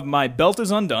exception of my belt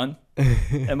is undone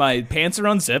and my pants are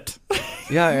unzipped.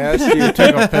 Yeah, I asked you.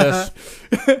 Take a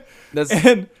piss. That's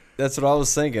And that's what I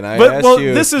was thinking. I but asked well,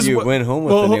 you this if is you what- went home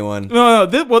with well, anyone. No.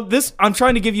 This I'm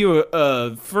trying to give you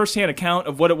a first-hand account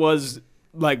of what it was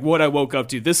like, what I woke up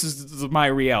to. This is my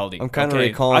reality. I'm kind of okay?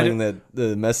 recalling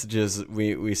the messages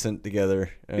we sent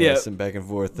together. Yeah. Sent back and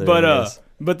forth. There,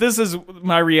 But this is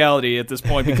my reality at this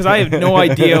point, because I have no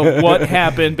idea what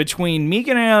happened between me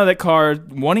getting out of that car,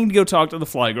 wanting to go talk to the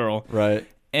fly girl, right.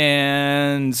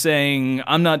 and saying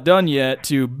I'm not done yet,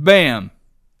 to bam,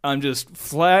 I'm just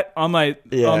flat on my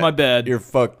bed. You're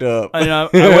fucked up. And I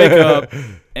wake up,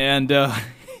 and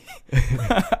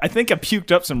I think I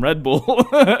puked up some Red Bull.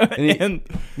 and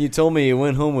You told me you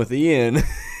went home with Ian.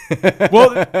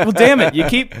 well, damn it! You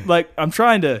keep like I'm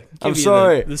trying to. Give I'm you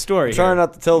sorry. The story. I'm trying here.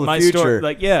 not to tell the My future. story.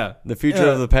 Like yeah, The future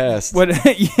of the past. What?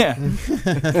 Yeah.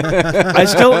 I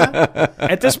still,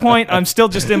 at this point, I'm still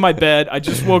just in my bed. I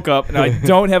just woke up, and I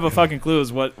don't have a fucking clue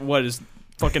as what is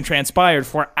fucking transpired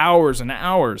for hours and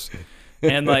hours.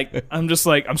 And like I'm just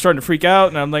like I'm starting to freak out,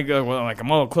 and I'm like,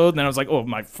 I'm all clothed, and then I was like, oh,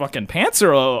 my fucking pants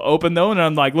are all open though, and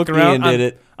I'm like looking around. Ian did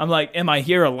it. I'm like, am I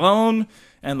here alone?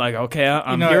 And like, okay,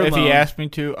 I'm here if alone. he asked me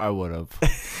to, I would have.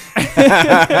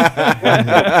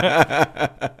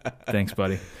 Thanks,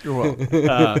 buddy. You're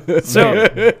welcome. So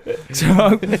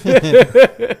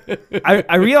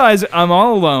I realize I'm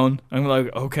all alone. I'm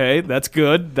like, okay, that's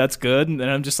good. And then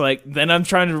I'm just like, then I'm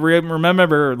trying to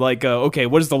remember, like, okay,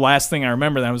 what is the last thing I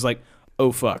remember? Then I was like,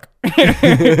 oh, fuck.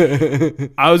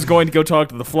 I was going to go talk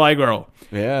to the fly girl.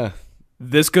 Yeah.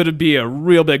 This could be a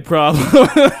real big problem.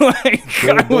 Like,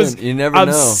 Could've been. You never know.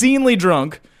 obscenely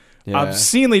drunk. Yeah.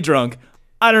 Obscenely drunk.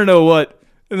 I don't know what.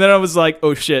 And then I was like,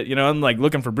 oh shit, I'm like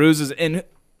looking for bruises. And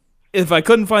if I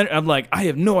couldn't find it, I'm like, I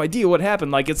have no idea what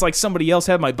happened. Like, it's like somebody else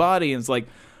had my body, and it's like,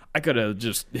 I could have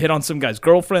just hit on some guy's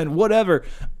girlfriend, whatever.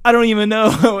 I don't even know.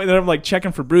 And then I'm like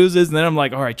checking for bruises, and then I'm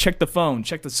like, all right, check the phone.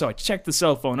 So I checked the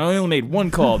cell phone. I only made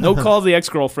one call. No call to the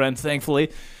ex-girlfriend,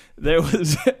 thankfully. There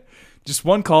was just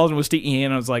one call, and it was to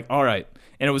Ian. I was like, all right.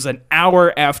 And it was an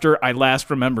hour after I last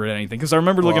remembered anything, because I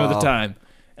remember looking at the Wow. time.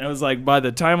 And it was like, by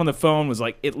the time on the phone was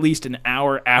like at least an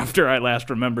hour after I last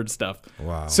remembered stuff.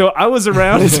 Wow. So I was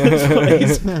around his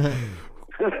place. There's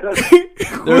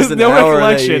with an no hour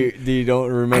recollection. that you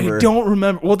don't remember. I don't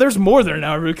remember. Well, there's more than an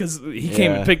hour because he came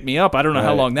Yeah. and picked me up. I don't know how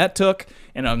Right. long that took.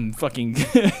 And I'm fucking...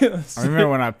 I remember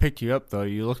when I picked you up, though,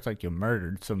 you looked like you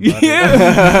murdered somebody. Yeah.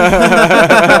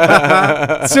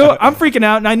 So I'm freaking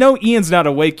out, and I know Ian's not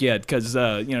awake yet because he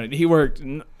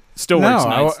still works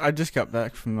nights. I just got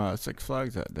back from Six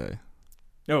Flags that day.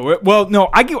 No, well, no,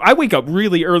 I wake up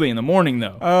really early in the morning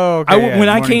though. Oh, okay. When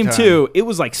I came to, it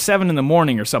was like 7 in the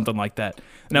morning or something like that,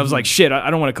 and I was like, shit, I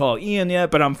don't want to call Ian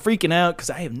yet, but I'm freaking out because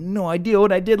I have no idea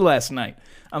what I did last night.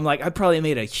 I'm like, I probably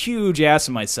made a huge ass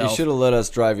of You myself. should have let us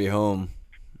drive you home.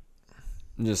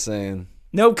 I'm just saying.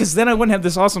 No, because then I wouldn't have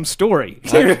this awesome story.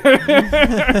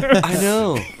 I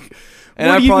know. And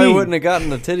What I do you probably mean? wouldn't have gotten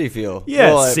the titty feel. Yeah,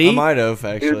 well, I see? might have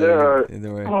actually. Dude, there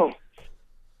Either way.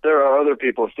 are other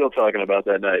people still talking about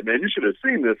that night. Man, you should have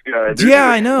seen this guy. Dude. Yeah,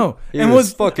 I know. He and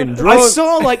was fucking drunk. I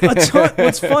saw like a ton.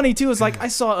 What's funny too is like I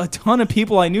saw a ton of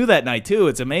people I knew that night too.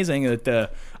 It's amazing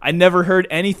that I never heard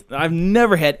any. I've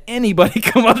never had anybody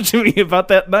come up to me about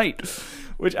that night,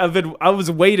 which I was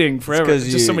waiting forever. Because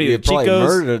Just somebody you the probably Chicos.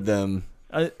 murdered them.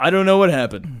 I don't know what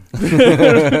happened.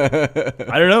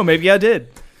 I don't know. Maybe I did.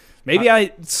 Maybe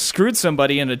I screwed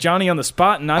somebody into Johnny on the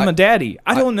spot, and I'm a daddy.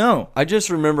 I don't know. I just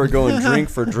remember going drink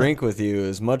for drink with you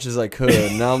as much as I could.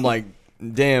 Now I'm like,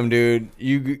 damn, dude,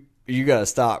 you gotta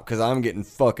stop because I'm getting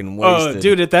fucking wasted.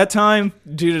 Dude, at that time,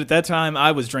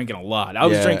 I was drinking a lot. I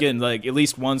was Yeah. drinking like at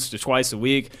least once to twice a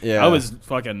week. Yeah. I was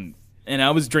fucking, and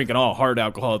I was drinking all hard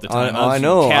alcohol at the time. I was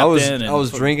know. I was Captain and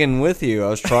fucking- drinking with you. I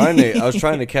was trying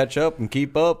to catch up and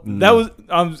keep up. And, That was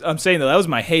I'm saying that was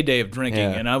my heyday of drinking,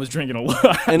 Yeah. and I was drinking a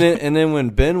lot. and then when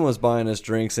Ben was buying us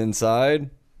drinks inside,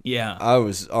 Yeah. I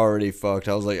was already fucked.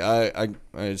 I was like,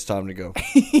 it's time to go.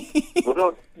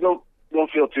 Well, don't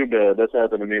feel too bad. That's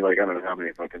happened to me like I don't know how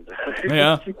many fucking times.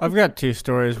 Yeah. I've got two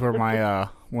stories where my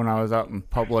when I was out in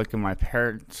public and my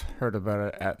parents heard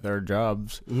about it at their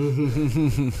jobs.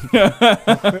 Nice.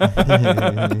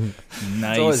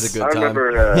 It's always a good I time.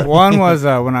 remember. One was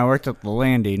when I worked at the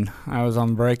landing. I was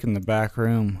on break in the back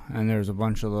room, and there was a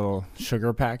bunch of little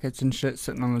sugar packets and shit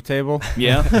sitting on the table.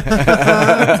 Yeah.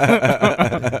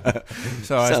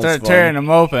 So I Sounds started fun. tearing them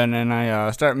open, and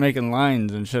I started making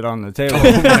lines and shit on the table.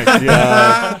 Oh my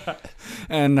god.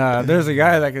 And there's a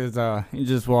guy that is he's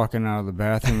just walking out of the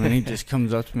bathroom, and he just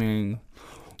comes up to me and,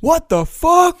 "What the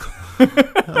fuck?"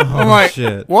 I'm like,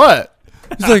 shit. "What?"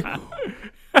 He's like,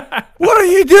 "What are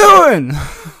you doing?"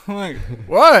 I'm like,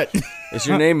 "What?" Is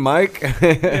your name Mike?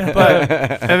 But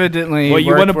evidently, What, you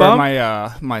worked want a where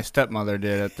bump? my stepmother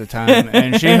did at the time,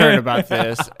 and she heard about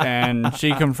this, and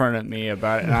she confronted me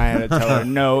about it, and I had to tell her,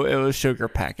 no, it was sugar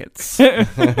packets.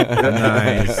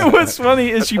 Nice. What's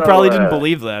funny is she probably didn't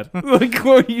believe that. Like,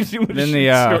 what are you doing? Then the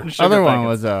snorting sugar other one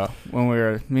packets? was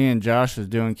when me and Josh was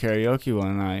doing karaoke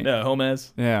one night. Yeah,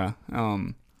 Homez. Yeah,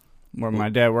 where my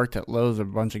dad worked at Lowe's, a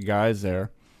bunch of guys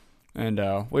there. And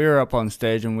we were up on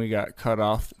stage, and we got cut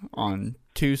off on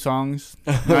 2 songs,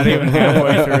 not even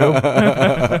halfway through.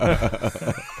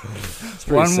 It's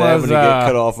pretty One sad was, when you get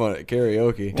cut off on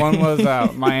karaoke. One was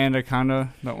My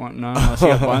Anaconda, Don't Want None Unless You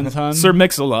Got Buns, Hun. Sir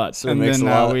Mix-a-Lot. Sir And then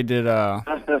Mix-a-Lot. we did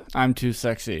I'm Too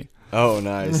Sexy. Oh,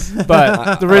 nice.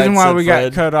 But the reason I why said we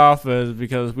Fred. got cut off is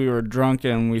because we were drunk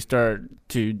and we started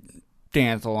to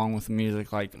dance along with the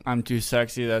music. Like, I'm Too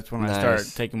Sexy, that's when I Nice.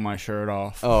 started taking my shirt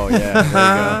off. Oh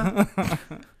yeah, there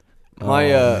you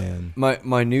go. Man.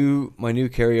 My new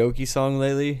karaoke song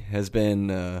lately has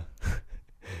been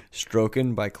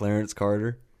 "Strokin'" by Clarence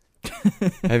Carter.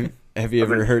 Have you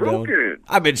ever heard that one? Stroking.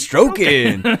 I've been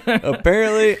stroking.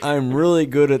 Apparently, I'm really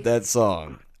good at that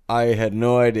song. I had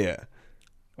no idea.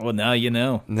 Well, now you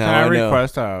know. Now Can I know.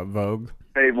 request Vogue?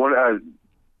 Hey, one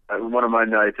of my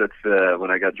nights. That's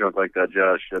when I got drunk like that,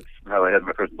 Josh. That's how I had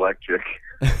my first black chick.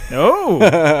 Oh,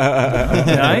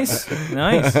 nice.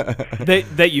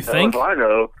 That you think? Well, I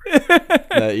know.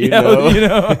 That you Yeah, know. you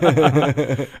know.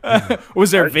 Was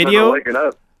there I just remember video? waking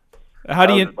up. How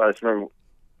do you? I just remember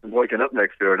waking up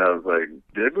next to her, and I was like,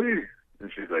 "Did we?"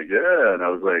 And she's like, "Yeah." And I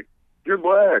was like, "You're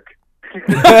black."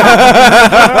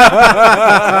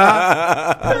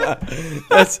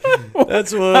 that's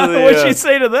one of the. What'd she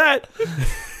say to that?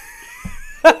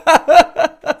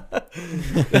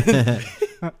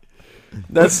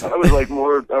 That's I was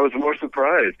more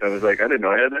surprised. I was like, I didn't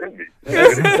know I had that in me.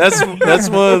 that's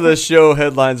one of the show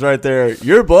headlines right there.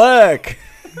 You're black.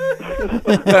 I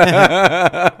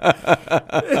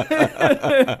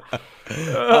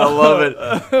love it.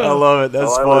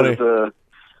 That's funny.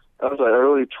 I was like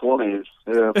early 20s.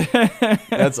 Yeah.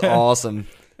 That's awesome.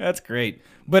 That's great.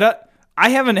 But I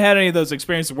haven't had any of those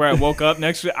experiences where I woke up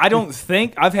next to. I don't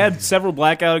think I've had several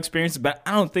blackout experiences, but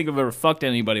I don't think I've ever fucked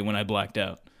anybody when I blacked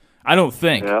out. I don't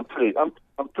think. Yeah,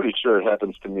 I'm pretty sure it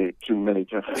happens to me too many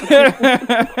times.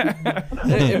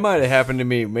 It might have happened to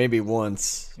me maybe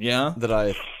once. Yeah. That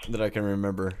I can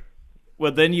remember.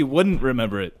 Well, then you wouldn't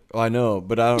remember it. Oh, I know,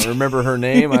 but I don't remember her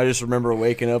name. I just remember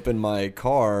waking up in my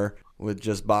car with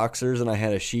just boxers, and I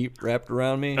had a sheet wrapped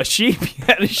around me. A sheep? You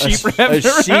had a sheep wrapped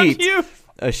around sheet. you?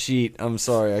 A sheet. I'm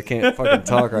sorry, I can't fucking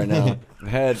talk right now.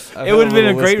 It would have been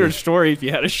a greater story if you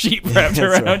had a sheep wrapped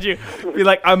around right. you. Be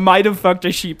like, I might have fucked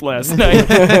a sheep last night.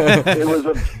 It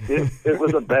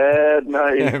was a bad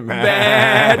night.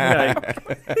 Bad night.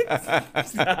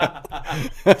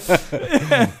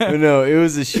 No, it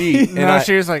was a sheet. And No,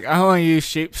 she was like, I want to use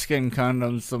sheepskin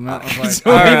condoms. So Matt was like,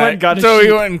 So all he went right. and got a so sheep.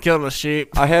 he went and killed a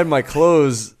sheep. I had my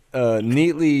clothes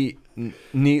neatly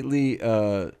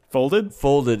Folded?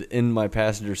 folded in my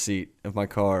passenger seat of my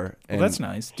car. Well, And that's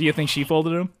nice. Do you think she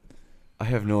folded them? I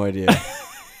have no idea.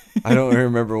 I don't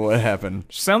remember what happened.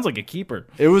 She sounds like a keeper.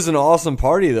 It was an awesome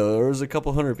party, though. There was a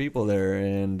couple hundred people there,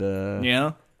 and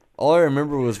Yeah? all I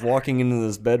remember was walking into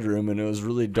this bedroom, and it was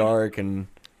really dark, and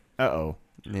Uh-oh.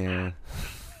 yeah.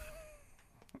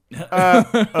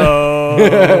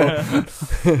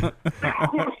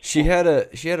 She had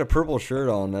a purple shirt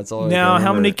on. That's all. Now, I can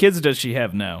how many remember. kids does she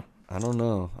have now? I don't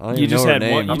know. I don't You even just know her had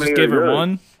name. one. You How just many gave are her yours?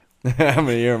 one. How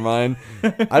many are mine?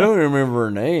 I don't remember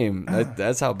her name.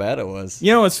 That's how bad it was.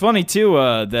 You know, it's funny too.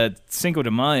 That Cinco de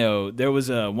Mayo, there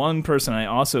was one person I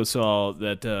also saw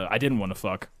that I didn't want to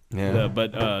fuck. Yeah.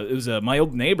 But it was my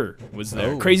old neighbor was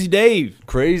there. Oh. Crazy Dave.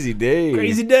 Crazy Dave.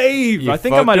 Crazy Dave. You I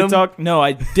think I fucked might have him? talked. No,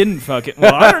 I didn't fuck it.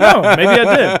 Well, I don't know. Maybe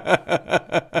I did.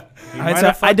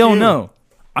 I don't know.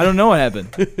 I don't know what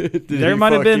happened. There he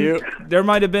might have fuck been you? there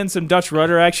might have been some Dutch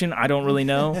rudder action. I don't really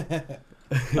know.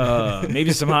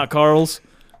 Maybe some hot Carls.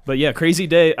 But yeah, Crazy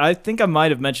Dave. I think I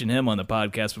might have mentioned him on the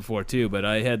podcast before too. But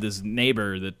I had this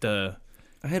neighbor that.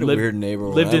 I had a lived- weird neighbor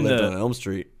when lived I in lived the- on Elm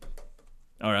Street.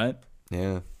 All right.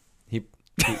 Yeah. He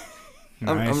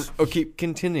Nice.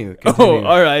 continue. Oh,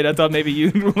 all right. I thought maybe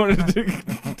you wanted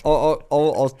to.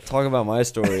 I'll talk about my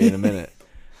story in a minute.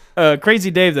 Crazy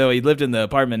Dave, though, he lived in the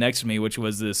apartment next to me, which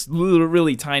was this little,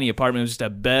 really tiny apartment. It was just a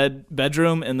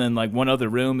bedroom, and then like one other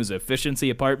room is an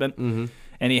efficiency apartment. Mm-hmm.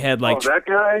 And he had like, Oh, that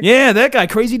guy? yeah, that guy,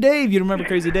 Crazy Dave. You remember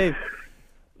Crazy Dave?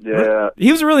 Yeah.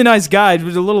 He was a really nice guy. He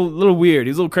was a little weird.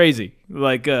 He was a little crazy,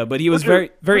 like, but he was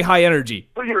very high energy.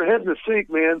 Put your head in the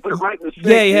sink, man. Put it right in the sink.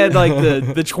 Yeah, he had man. like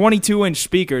the 22-inch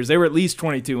speakers. They were at least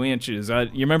 22 inches. You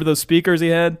remember those speakers he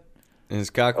had? And his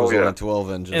cock was Oh, yeah. only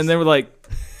 12 inches. And they were like,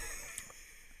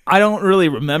 I don't really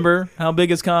remember how big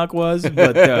his cock was,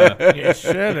 but You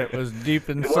said it was deep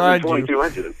It wasn't inside you. 22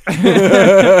 inches.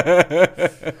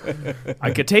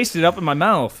 I could taste it up in my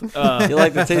mouth. you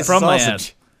like the taste from of my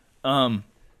sausage? ass.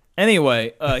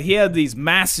 Anyway, he had these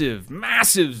massive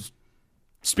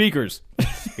speakers.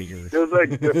 It was like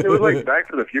Back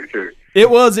to the Future. It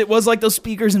was like those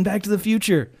speakers in Back to the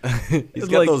Future. He's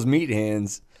got like- those meat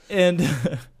hands. And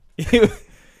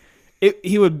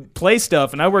he would play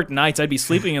stuff, and I worked nights. I'd be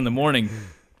sleeping in the morning,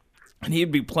 and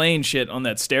he'd be playing shit on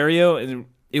that stereo, and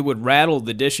it would rattle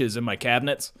the dishes in my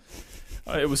cabinets.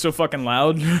 It was so fucking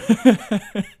loud.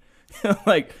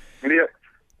 Like, And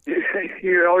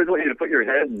he always want you to put your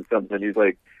head in something. He's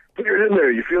like, put your head in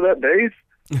there. You feel that bass?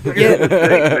 Put your head in the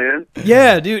sink, man.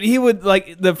 yeah, dude, he would,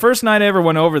 like, the first night I ever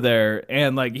went over there,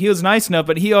 and, like, he was nice enough,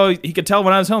 but he could tell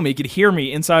when I was home. He could hear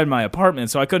me inside my apartment,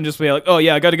 so I couldn't just be like, oh,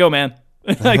 yeah, I got to go, man.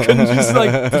 I couldn't just,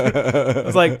 like, I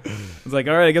was like,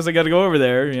 all right, I guess I got to go over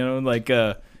there, you know, like,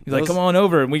 he's like, come on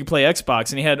over, and we can play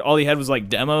Xbox, and all he had was, like,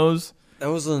 demos. That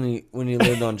was when you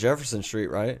lived on Jefferson Street,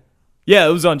 right? Yeah,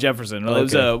 it was on Jefferson. It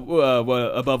was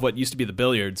Okay. above what used to be the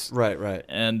billiards. Right.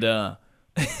 And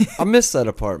I missed that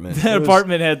apartment. that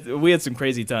apartment we had some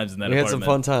crazy times in that We had apartment.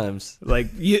 some fun times. Like,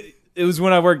 it was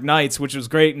when I worked nights, which was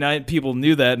great. Night people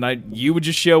knew that, and you would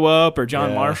just show up, or John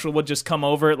Yeah. Marshall would just come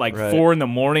over at like Right. 4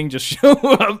 a.m, just show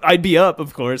up. I'd be up,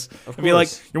 of course. I'd be like,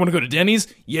 course. "You want to go to Denny's?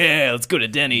 Yeah, let's go to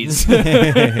Denny's." We'd be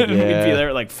there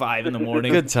at like 5 a.m.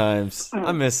 Good times.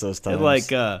 I miss those times. And like,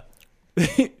 they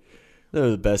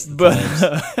were the best of but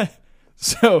times.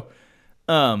 so,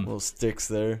 Little sticks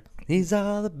there. These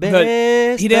are the but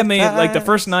best. he'd have of me like the times.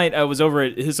 first night I was over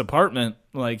at his apartment.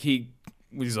 Like he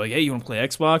was like, "Hey, you want to play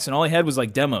Xbox?" And all he had was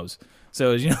like demos.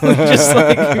 So you know, just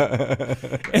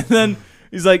like, and then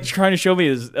he's like trying to show me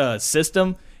his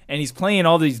system, and he's playing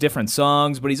all these different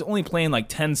songs, but he's only playing like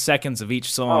 10 seconds of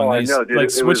each song. Oh, and I he's know, dude. like It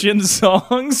was- switching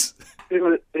songs.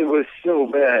 It was so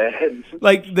bad.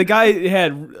 Like the guy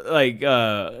had like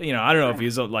I don't know if he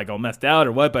was like all messed out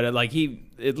or what, but like he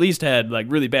at least had like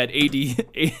really bad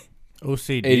OCD.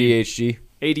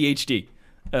 ADHD.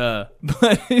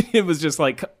 but it was just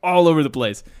like all over the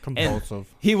place. Compulsive. And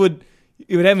he would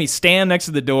have me stand next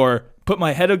to the door, put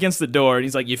my head against the door, and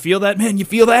he's like, "You feel that, man? You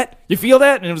feel that? You feel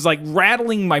that?" And it was like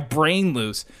rattling my brain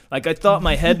loose. Like I thought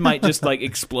my head might just like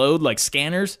explode like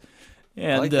scanners.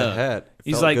 And I like the hat.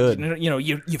 he's Felt like, good.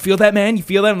 you feel that, man? You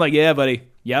feel that? I'm like, yeah, buddy.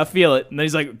 Yeah, I feel it. And then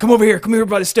he's like, come over here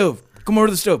by the stove. Come over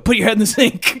to the stove. Put your head in the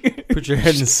sink. Put your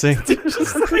head in the sink.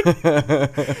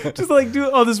 Just like do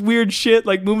all this weird shit,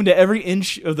 like moving to every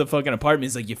inch of the fucking apartment.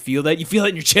 He's like, you feel that? You feel that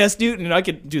in your chest, dude? And I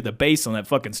could do the bass on that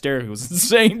fucking stair. It was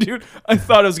insane, dude. I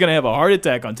thought I was gonna have a heart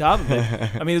attack on top of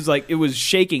it. I mean, it was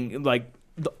shaking. Like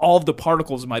all of the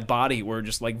particles in my body were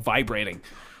just like vibrating.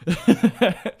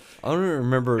 I don't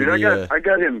remember. Dude, I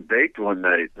got him baked one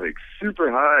night, like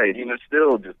super high, and he was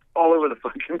still just all over the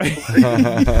fucking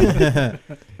place.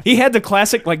 He had the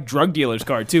classic like drug dealer's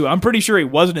card too. I'm pretty sure he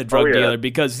wasn't a drug yeah. dealer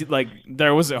because like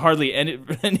there wasn't hardly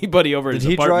anybody over Did his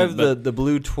he apartment. drive the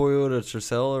blue Toyota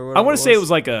Tercel or whatever? I want to say it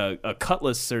was like a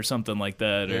Cutlass or something like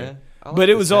that. Yeah, I like but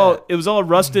it this was hat. all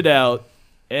rusted out,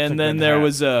 and a then good there hat.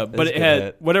 was but It's a it good had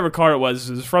hat. whatever car it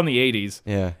was from the 80s.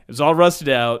 Yeah. It was all rusted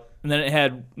out, and then it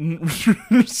had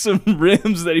some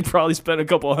rims that he probably spent a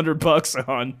couple $100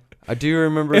 on. I do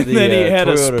remember And the then he had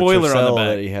a Toyota spoiler on the Tercel back.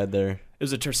 that he had there. It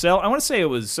was a Tercel. I want to say it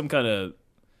was some kind of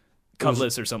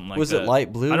Cutlass or something like was that. it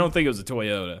light blue? I don't think it was a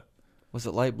Toyota. Was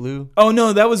it light blue? Oh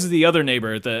no, that was the other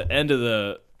neighbor at the end of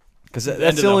the. Because end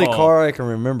that's of the the only hall. car I can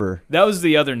remember. That was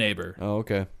the other neighbor. Oh,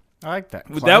 okay. I like that.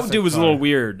 That classic dude was a car. little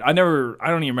weird. I don't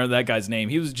even remember that guy's name.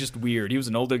 He was just weird. He was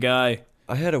an older guy.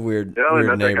 I had a weird, Yeah, I only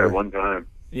weird met that guy neighbor. one time.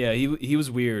 Yeah, he was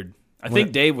weird. I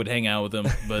think Dave would hang out with him,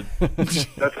 but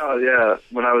That's how, yeah,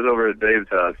 when I was over at Dave's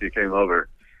house, he came over,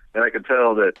 and I could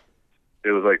tell that it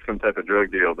was like some type of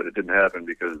drug deal, but it didn't happen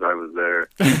because I was there.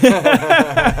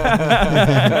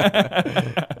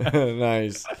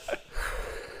 Nice.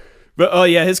 but oh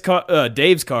yeah, his car,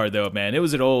 Dave's car though, man, it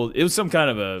was some kind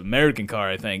of a American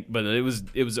car, I think, but it was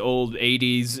old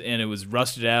 80s and it was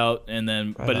rusted out, and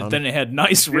then on. then it had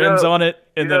nice You rims know- on it,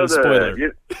 and then a spoiler.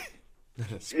 You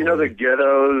know the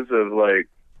ghettos of like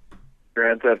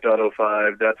Grand Theft Auto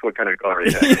 5? That's what kind of car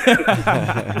he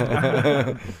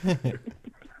had.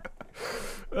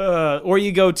 Or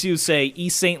you go to say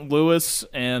East St. Louis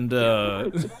and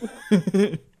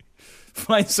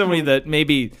find somebody that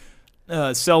maybe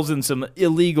sells in some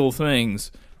illegal things,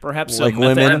 perhaps Like some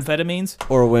women? methamphetamines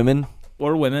Or women.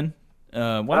 or women. Well,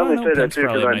 I I don't only know. say that Pink's too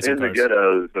probably because nice I'm in the cars.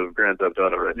 ghettos of Grand Theft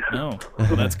Auto right now. Oh,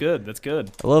 well, that's good. That's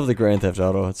good. I love the Grand Theft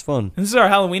Auto. It's fun. This is our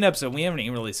Halloween episode. We haven't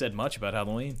even really said much about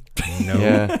Halloween. No.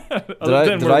 Yeah. Other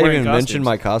than Did we're I wearing even mention costumes.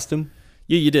 my costume?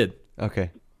 Yeah, you did.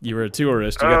 Okay. You were a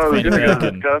tourist. You got the Oh, fanny you're pack. going to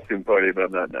And, the costume party, but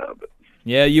I'm not now. But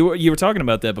yeah, you were talking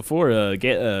about that before.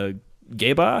 Gay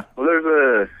bar? well, there's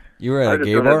a. You were I at a just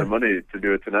gay don't have the bar? money to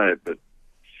do it tonight, but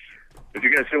if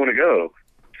you guys still want to go,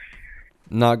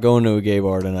 Not going to a gay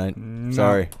bar tonight. No.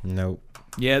 Sorry. Nope.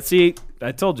 Yeah, see,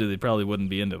 I told you they probably wouldn't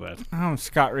be into that. Oh,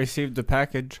 Scott received the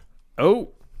package. Oh,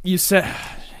 you said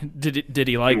did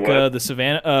he like What? the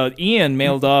Savannah? Ian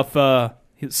mailed off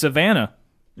Savannah.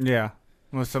 Yeah,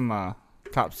 with some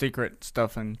top secret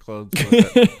stuff and clothes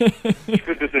with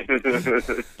it.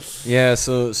 Yeah,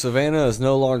 so Savannah is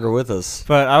no longer with us.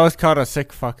 But I was called a sick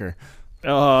fucker.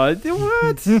 What?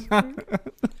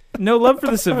 No love for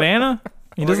the Savannah?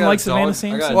 He doesn't like Savannah I got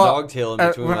Samson? a Well, dog tail in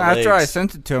between my after I legs.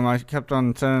 sent it to him, I kept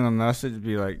on sending a message,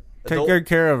 be like, "Take Adult- good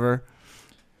care of her."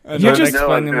 And You're then just-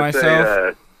 explaining No, I was gonna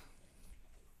myself. Say,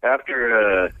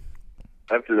 after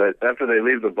they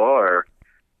leave the bar,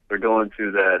 they're going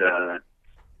to that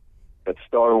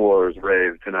Star Wars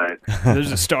rave tonight.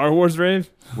 There's a Star Wars rave?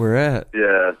 We're at.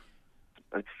 Yeah,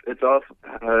 it's off.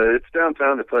 It's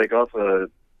downtown. It's like off of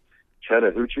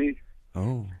Chattahoochee.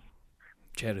 Oh.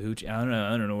 Chattahoochee. I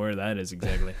don't know where that is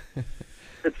exactly.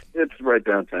 It's right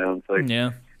downtown. It's like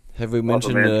Yeah. Have we off of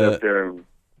mentioned Manchester and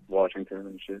Washington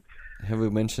and shit. have we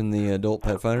mentioned the adult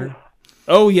pet finder?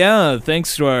 Oh yeah,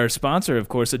 thanks to our sponsor, of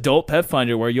course, Adult Pet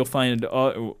Finder, where you'll find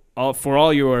all for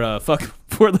all your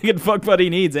four-legged fuck buddy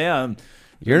needs. Yeah,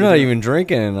 You're not even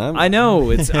drinking, and I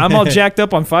know. I'm all jacked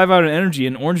up on 5 Hour Energy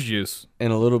and orange juice.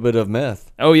 and a little bit of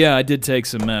meth. Oh yeah, I did take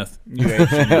some meth. You ate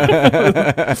some-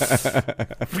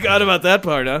 Forgot about that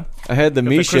part, huh? I had the Got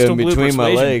Misha Crystal in Blue between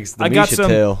my Persuasion. legs. The I got Misha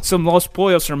tail. some Los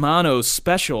Pollos Hermanos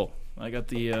special. I got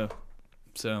the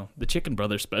Chicken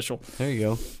Brothers special. There you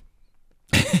go.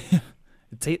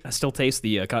 I still taste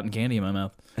the cotton candy in my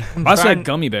mouth. I said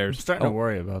gummy I'm bears. starting to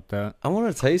worry about that. I want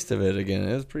a taste of it again.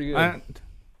 It was pretty good.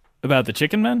 About the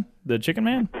chicken man? The chicken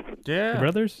man? Yeah. The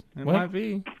brothers? It What? might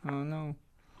be. I don't know.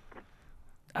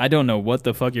 I don't know what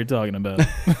the fuck you're talking about.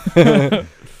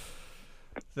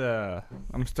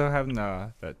 I'm still having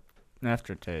that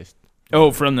aftertaste.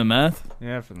 Oh, from the meth?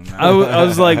 Yeah, from the I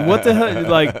was like, what the hell?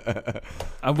 Like,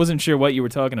 I wasn't sure what you were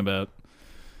talking about.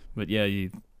 But yeah,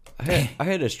 I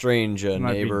had a strange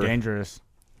might neighbor be dangerous.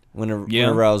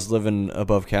 whenever I was living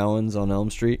above Cowan's on Elm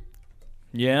Street.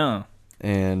 yeah.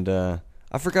 And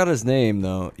I forgot his name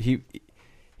though. He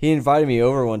invited me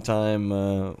over one time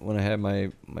when I had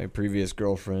my previous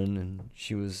girlfriend, and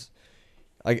she was,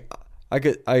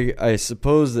 I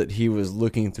suppose that he was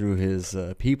looking through his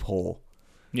peephole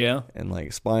Yeah. and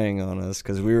like spying on us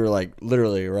because we were like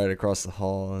literally right across the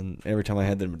hall, and every time I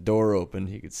had the door open,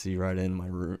 he could see right in my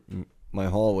room, my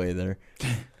hallway there.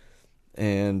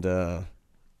 And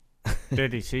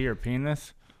Did he see your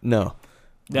penis? no,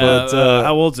 but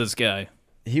How old's this guy?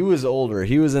 he was older.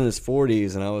 He was in his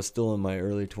 40s, and I was still in my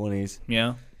early 20s.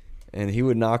 Yeah. And he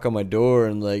would knock on my door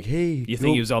and like, "Hey, You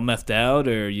think he was all methed out,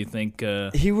 or you think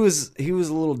He was a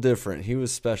little different. He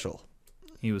was special.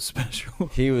 he was special?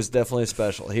 He was definitely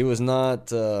special. He was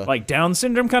not. Like Down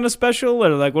syndrome kind of special, or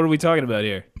like what are we talking about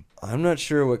here? I'm not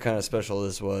sure what kind of special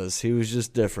this was. He was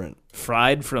just different,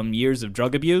 Fried from years of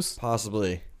drug abuse?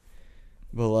 possibly.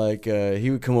 But like, he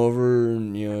would come over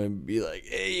and be like,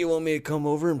 "Hey, you want me to come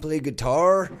over and play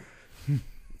guitar?"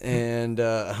 And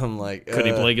I'm like, Could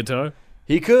he play guitar?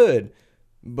 He could,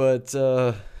 but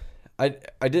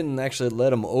I didn't actually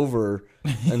let him over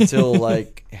until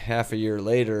like half a year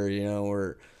later.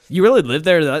 Where You really lived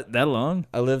there that long?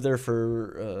 I lived there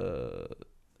for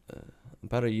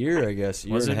about a year, I guess,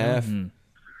 year Was and a it? half. Hmm.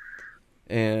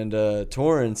 And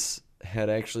Torrance had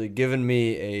actually given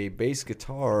me a bass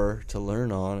guitar to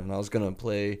learn on, and I was gonna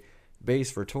play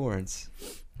bass for Torrance.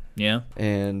 Yeah.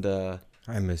 And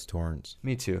I miss Torrance.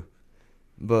 me too.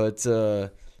 But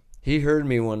he heard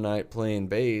me one night playing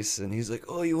bass, and he's like,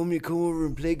 "Oh, you want me to come over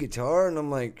and play guitar?" And I'm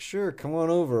like, "Sure, come on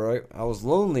over." I was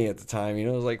lonely at the time,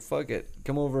 I was like, "Fuck it,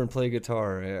 come over and play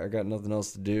guitar." I got nothing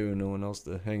else to do, no one else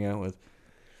to hang out with.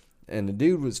 And the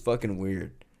dude was fucking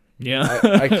weird. Yeah.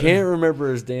 I can't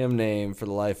remember his damn name for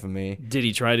the life of me. Did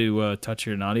he try to touch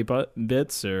your naughty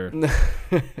bits, or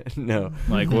No,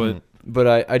 like what? but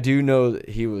I do know that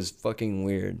he was fucking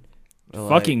weird. Like,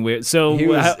 Fucking weird. So he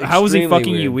was how was he extremely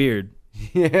fucking you weird?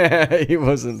 Yeah, he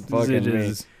wasn't It fucking me.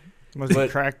 is- Was he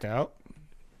But- cracked out?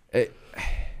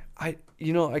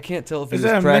 I can't tell if he Is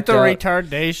was that a cracked mental out.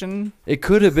 retardation? It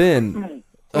could have been.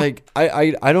 Like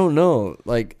I don't know.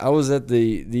 Like I was at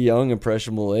the young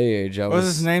impressionable age. What was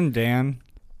his name? Dan?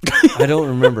 I don't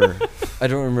remember. I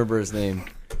don't remember his name.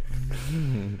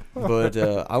 But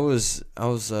I was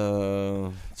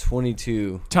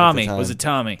 22. Tommy. At the time. Was it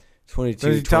Tommy? 22?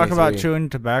 Does he talk about 23. chewing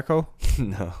tobacco?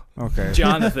 No. Okay.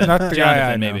 Jonathan. Not the guy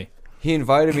Jonathan, I know. maybe. He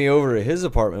invited me over to his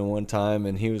apartment one time,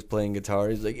 and he was playing guitar.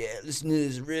 He's like, "Yeah, listen to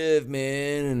this riff,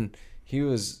 man." And he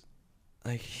was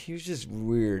just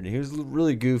weird. He was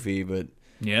really goofy, but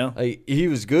Yeah. like he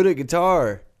was good at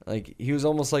guitar. Like he was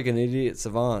almost like an idiot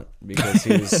savant because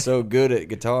he was so good at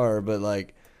guitar, but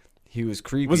like he was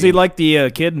creepy. Was he like the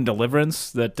kid in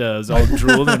Deliverance that is all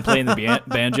drooling and playing the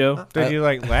banjo? Did he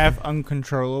laugh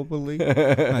uncontrollably?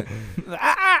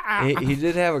 He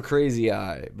did have a crazy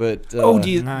eye, but Do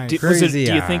you Nice. Crazy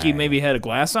do you think he eye. maybe had a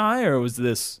glass eye, or was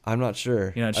this? I'm not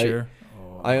sure. You're not sure.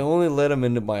 I only let him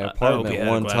into my I hope apartment he had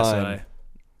a one glass time. eye.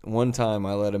 One time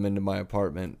I let him into my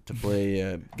apartment to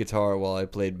play guitar while I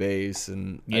played bass,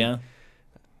 and Yeah.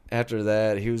 after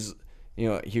that he was,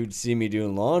 he would see me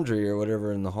doing laundry or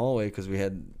whatever in the hallway because we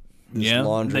had this Yeah.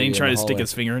 laundry. Then he in tried the to stick hallway.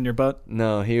 his finger in your butt.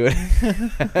 No, he would.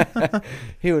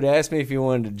 He would ask me if he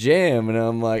wanted to jam, and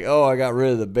I'm like, "Oh, I got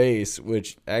rid of the bass,"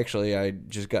 which actually I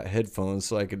just got headphones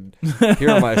so I could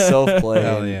hear myself play.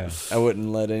 Hell and yeah. I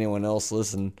wouldn't let anyone else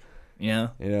listen, Yeah.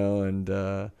 And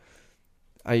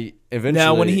I eventually.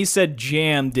 Now, when he said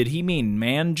jam, did he mean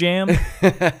man jam?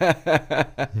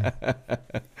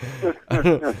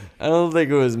 I don't think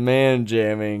it was man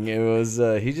jamming. It was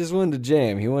he just wanted to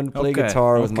jam. He wanted to play Okay,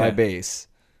 guitar with my okay. bass.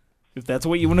 If that's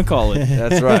what you want to call it.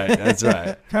 That's right. That's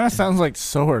right. Kind of sounds like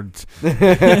swords. We're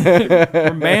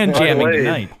man By the jamming way,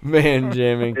 tonight. Man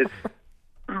jamming.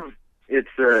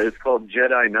 It's called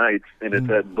Jedi Knights, and it's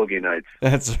at Boogie Nights.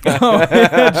 That's right.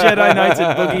 Jedi Knights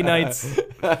and Boogie Nights.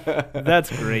 That's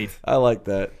great. I like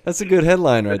that. That's a good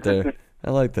headline right there.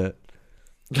 I like that.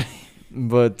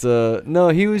 But no,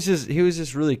 he was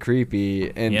just really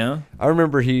creepy, and Yeah? I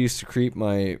remember he used to creep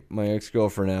my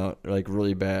ex-girlfriend out like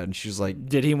really bad, and she was like,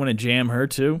 Did he want to jam her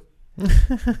too?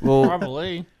 Well,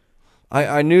 Probably.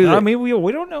 I knew that I mean,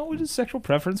 we don't know what his sexual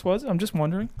preference was. I'm just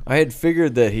wondering. I had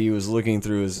figured that he was looking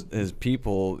through his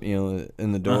people,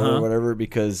 in the door Uh-huh. or whatever,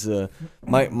 because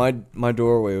my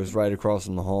doorway was right across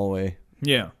from the hallway,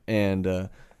 Yeah. and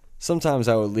sometimes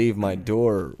I would leave my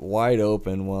door wide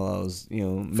open while I was,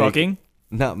 Fucking.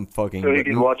 not fucking. So he but-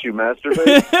 can watch you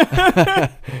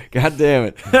masturbate. God damn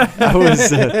it! I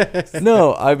was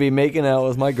no, I'd be making out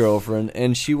with my girlfriend,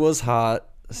 and she was hot,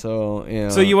 so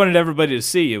So you wanted everybody to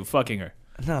see you fucking her.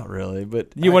 not really, but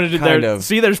You I wanted to kind there. of.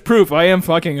 See, there's proof. I am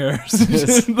fucking her.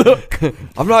 Look.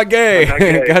 I'm not gay. I'm not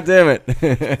gay. God damn it!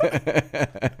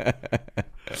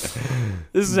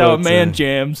 This is how a But, man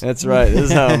jams. That's right. This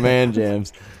is how a man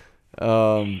jams.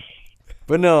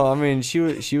 But no, I mean she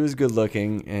was good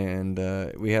looking, and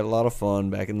we had a lot of fun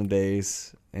back in the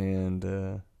days,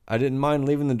 and I didn't mind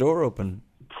leaving the door open.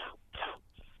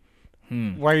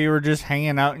 While you were just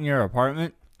hanging out in your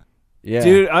apartment? Yeah,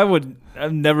 Dude,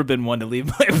 I've never been one to leave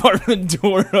my apartment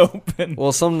door open.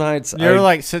 Well, some nights You ever I,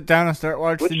 like sit down and start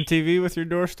watching TV with your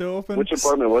door still open? Which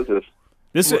apartment was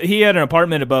this? He had an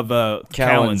apartment above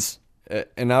Cowan's.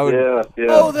 and I would Yeah, yeah.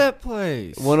 Oh, that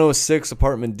place. 106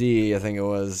 apartment D, I think it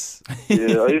was.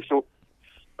 Yeah,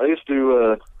 I used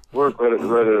to work right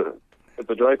at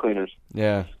the dry cleaners.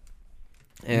 Yeah,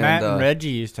 and Matt and Reggie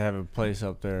used to have a place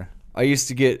up there. I used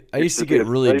to get I used to be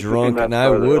really drunk, Matt's and I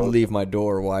brother would also. leave my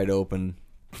door wide open.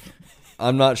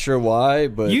 I'm not sure why,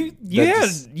 but You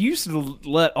used to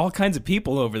let all kinds of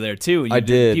people over there too. I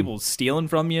did. People stealing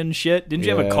from you and shit. Didn't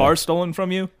you have a Yeah. car stolen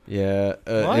from you? yeah,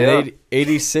 What? an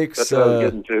 86 That's what I was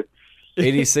getting to.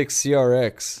 86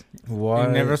 CRX. What?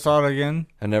 You never saw it again?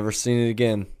 I never seen it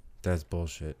again. That's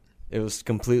bullshit. It was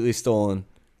completely stolen.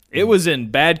 It was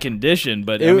in bad condition,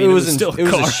 but It, I mean, it was was still it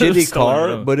was a car. shitty stolen car,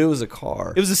 from. but it was a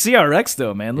car. It was a CRX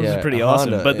though, man. Those Yeah, are pretty a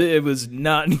awesome, Honda. but it was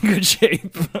not in good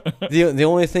shape. the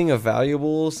only thing of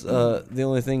valuables, or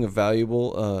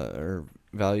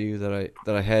value that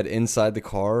I had inside the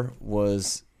car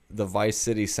was the Vice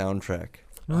City soundtrack.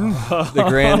 The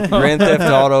Grand Theft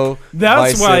Auto.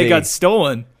 That's Vice why City it got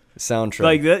stolen. soundtrack.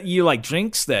 Like that, you like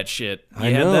jinxed that shit. You I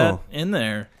had know. that in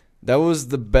there. That was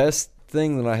the best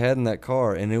thing that I had in that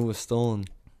car, and it was stolen.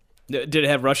 Did it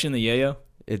have Rush in the Yayo?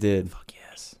 It did. Fuck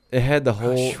yes. It had the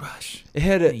whole. Rush. It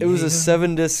had. It was a Yeah.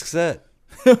 7-disc set.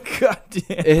 God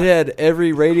damn. It had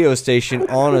every radio station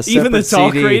on a separate Even the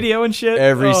talk CD. radio and shit.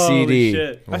 Every Holy CD.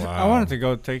 Shit. I wanted to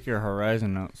go take your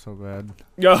Horizon out so bad.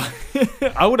 Yo,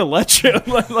 I would have let you.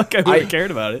 Like I would have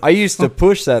cared about it. I used to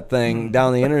push that thing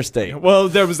down the interstate. Well,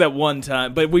 there was that one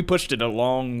time, but we pushed it a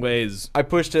long ways. I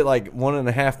pushed it like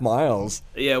 1.5 miles.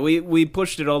 Yeah, we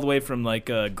pushed it all the way from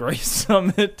like Gray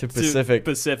Summit To Pacific.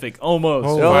 Pacific, almost.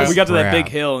 Oh, Well, wow. we got to that crap. big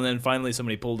hill, and then finally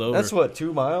somebody pulled over. That's what,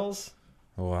 2 miles?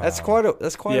 Wow. That's quite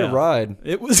Yeah. a ride.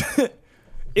 It was. It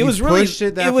You was really. pushed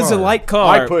it that It was a far? light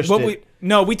car. I pushed but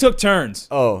it. we took turns.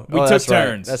 Oh, We took that's right.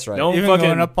 turns. That's right. Don't Even fucking.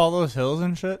 going up all those hills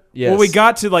and shit? Yes. Well, we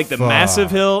got to like the Fuck.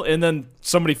 massive hill, and then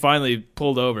somebody finally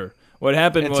pulled over. What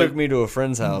happened It was, took me to a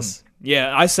friend's house.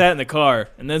 yeah, I sat in the car,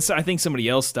 and then I think somebody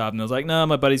else stopped, and I was like, "Nah,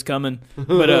 my buddy's coming."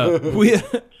 But we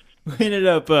ended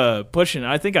up pushing.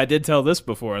 I think I did tell this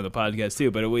before on the podcast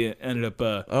too, but we ended up.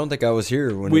 I don't think I was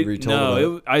here when you retold no,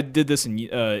 about it. I did this in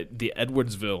the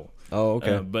Edwardsville. Oh,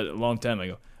 okay. But a long time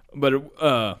ago. But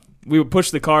we would push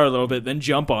the car a little bit, then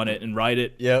jump on it and ride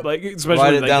it. Yep. Like especially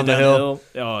Ride it like, down the hill.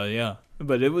 Oh yeah.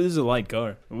 But it was a light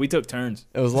car. We took turns.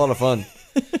 It was a lot of fun.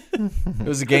 It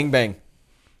was a gangbang. It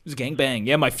was gangbang.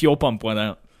 Yeah, my fuel pump went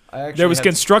out. I actually There was had-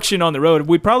 construction on the road.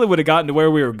 We probably would have gotten to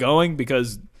where we were going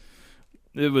because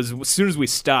it was as soon as we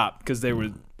stopped because it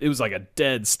was like a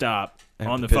dead stop I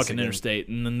have on to the piss fucking again. interstate,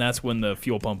 and then that's when the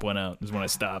fuel pump went out. Is when I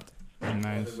stopped.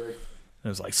 Nice. It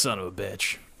was like son of a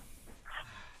bitch.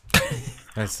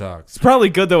 That sucks. It's probably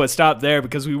good though it stopped there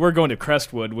because we were going to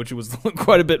Crestwood, which was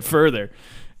quite a bit further,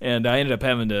 and I ended up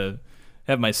having to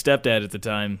have my stepdad at the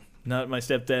time, not my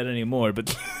stepdad anymore,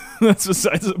 but that's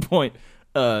besides the point.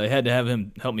 I had to have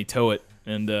him help me tow it,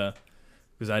 and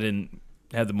because I didn't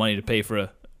have the money to pay for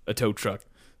a tow truck,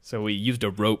 so we used a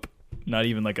rope, not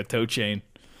even like a tow chain.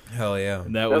 Hell yeah.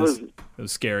 And that That was was- it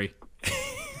was scary.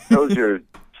 That was your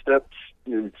steps.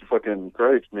 You fucking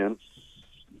Christ, man.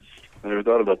 I never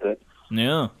thought about that.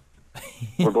 Yeah,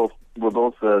 We're both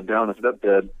down a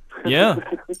stepdad. yeah. You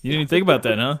didn't even think about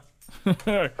that,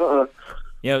 huh? Uh-uh.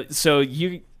 Yeah. So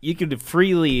you could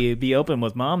freely be open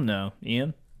with mom now,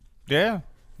 Ian. Yeah.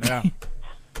 Yeah.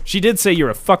 She did say you're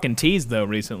a fucking tease though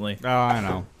recently. Oh, I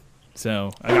know.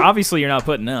 So obviously you're not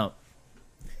putting out.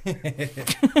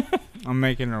 I'm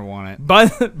making her want it.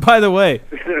 By the way,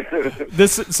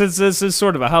 since this is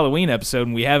sort of a Halloween episode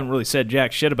and we haven't really said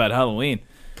jack shit about Halloween,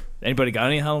 Anybody got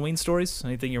any Halloween stories?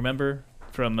 Anything you remember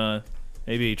from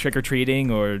maybe trick or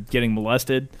treating or getting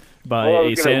molested by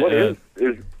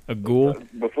a ghoul?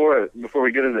 Before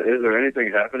we get into, is there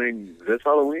anything happening this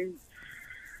Halloween?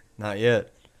 Not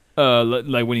yet.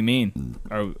 Like what do you mean?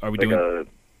 Are we Like doing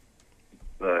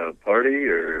a party,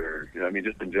 or I mean,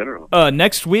 just in general?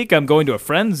 next week? I'm going to a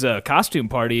friend's costume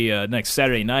party next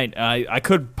Saturday night. I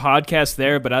could podcast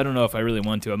there, but I don't know if I really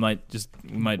want to. We might.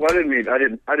 Well, I didn't mean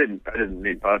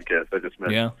podcast. I just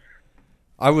meant Yeah.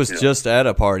 I was just at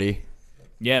a party.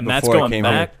 Yeah, Matt's Before I going came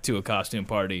back to a costume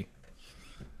party.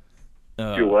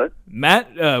 You what?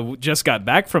 Matt just got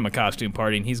back from a costume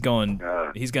party, and he's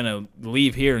gonna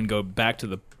leave here and go back to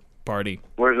the party.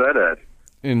 Where's that at?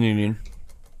 In Union.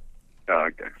 Oh,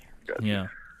 okay. Gotcha. Yeah.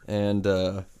 And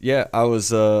I was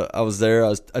there.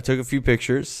 I took a few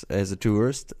pictures as a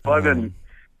tourist. Well,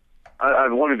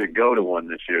 I've wanted to go to one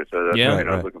this year, so that's Yeah. right.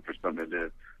 I was Right. looking for something to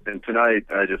do. And tonight,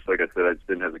 like I said, I just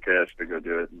didn't have the cash to go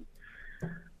do it.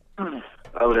 And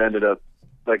I would have ended up,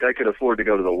 like, I could afford to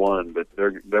go to the one, but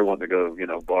they're wanting to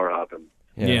go, bar hopping.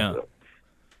 Yeah.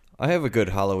 I have a good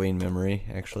Halloween memory,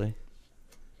 actually.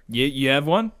 You have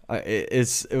one?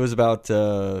 It was about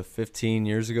 15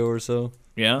 years ago or so.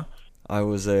 Yeah. I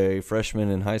was a freshman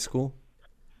in high school,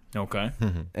 Okay.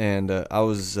 and I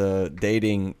was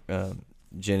dating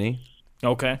Jenny.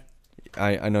 Okay.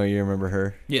 I know you remember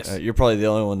her. Yes. You're probably the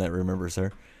only one that remembers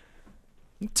her.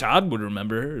 Todd would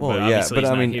remember her. Well, but yeah, obviously but he's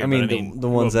I not mean, here, the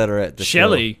ones that are at the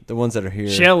Shelley. show, the ones that are here.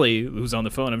 Shelly, who's on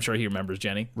the phone, I'm sure he remembers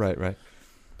Jenny. Right.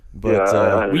 But Yeah,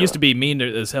 I We used to be mean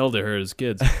as hell to her as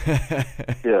kids.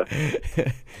 Yeah.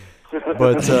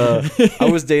 But I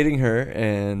was dating her,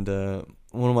 and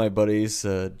one of my buddies,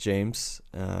 James,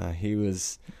 he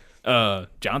was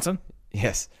Johnson?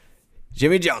 yes,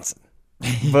 Jimmy Johnson,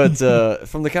 but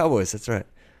from the Cowboys. That's right.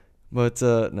 But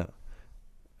no,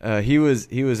 he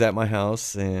was at my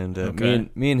house, and Okay.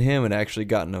 me and him had actually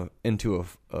gotten into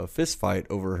a fist fight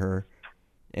over her,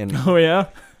 and Oh, yeah?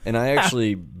 and I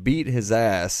actually beat his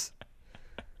ass.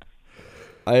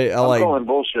 I'm I'm calling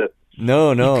bullshit.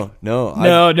 No. No,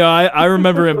 I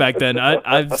remember him back then.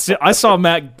 I saw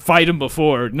Matt fight him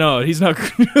before. No, he's not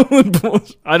doing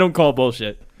bullshit. I don't call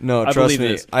bullshit. No, I trust believe me.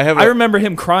 this. I remember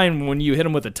him crying when you hit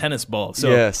him with a tennis ball. So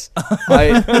Yes,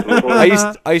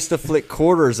 I used to flick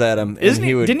quarters at him, and Isn't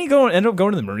he would. didn't he end up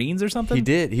going to the Marines or something? He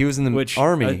did. He was in the Which,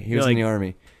 army. He was in like- the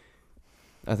army.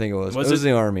 I think it was. Was it was it?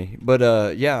 the army.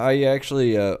 But yeah, I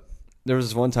actually there was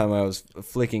this one time I was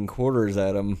flicking quarters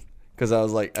at him because I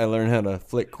was like, I learned how to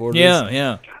flick quarters.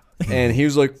 Yeah. And he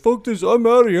was like, "Fuck this! I'm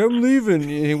out of here. I'm leaving." And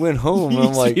he went home. And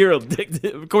I'm like, You're a dick.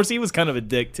 Of course, he was kind of a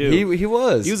dick too. he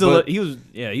was. He was but he was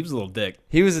a little dick.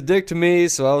 he was a dick to me,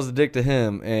 so I was a dick to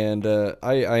him, and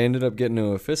I ended up getting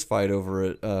into a fist fight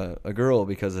over a girl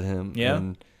because of him. Yeah?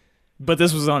 And But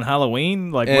this was on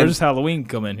Halloween. Like, And- where does Halloween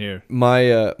come in here?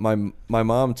 my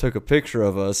mom took a picture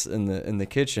of us in the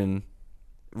kitchen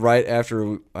right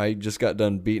after I just got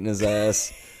done beating his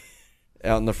ass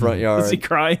out in the front yard. Was he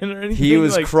crying or anything? He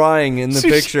was Like, crying in the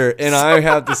picture, and I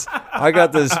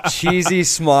got this cheesy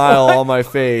smile on my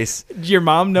face. Did your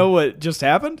mom know what just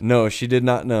happened? No, she did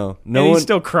not know. And No he's one.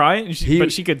 still crying, he-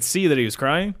 but she could see that he was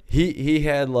crying. He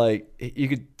had like you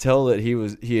could tell that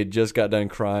he had just got done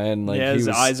crying. Like Yeah, he his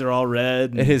was, eyes are all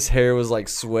red. and his hair was like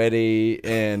sweaty,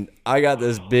 and I got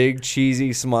this big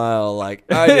cheesy smile,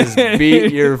 like I just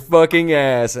beat your fucking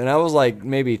ass, and I was like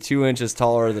maybe 2 inches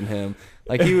taller than him.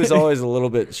 Like he was always a little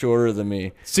bit shorter than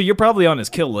me, So you're probably on his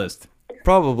kill list.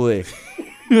 probably.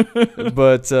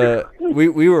 But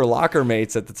we were locker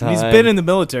mates at the time. He's been in the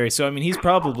military, so I mean, he's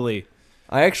probably.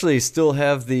 I actually still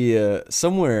have the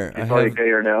somewhere. I He's probably have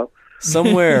gayer now.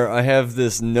 somewhere. I have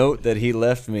this note that he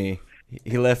left me.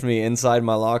 He left me inside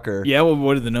my locker. Yeah, well,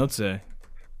 what did the note say?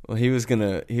 Well, he was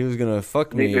gonna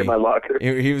fuck Meet me. me in my locker.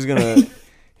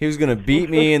 He was gonna beat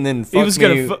me and then fuck He was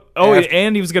gonna. me.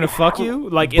 And he was gonna fuck you,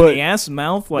 like in But- the ass,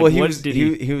 mouth. Like, well, he what was did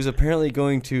he? he was apparently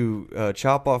going to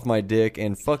chop off my dick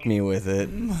and fuck me with it.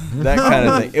 That kind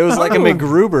of thing. It was like a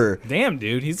MacGruber. Damn,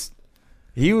 dude, he's.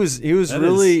 He was That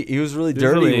really is- dirty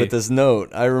really- with this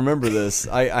note. I remember this.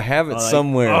 I have it like,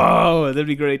 somewhere. Oh, that'd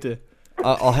be great to.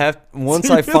 I'll have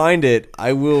once I find it.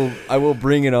 I will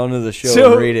bring it onto the show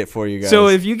So- and read it for you guys. So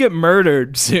if you get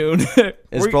murdered soon,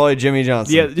 it's probably Jimmy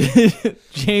Johnson. yeah,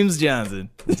 James Johnson.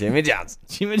 Jimmy Johnson.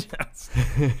 Jimmy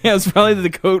Johnson. Yeah, it's probably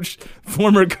the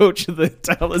former coach of the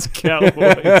Dallas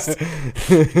Cowboys.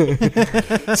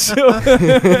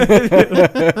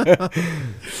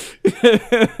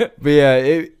 But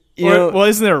yeah, well,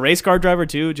 isn't there a race car driver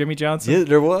too, Jimmy Johnson? yeah,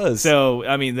 there was. So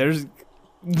I mean,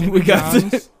 we got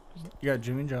Johns? You got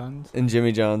Jimmy John's. And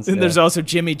Jimmy John's. And yeah. there's also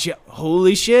Jimmy John.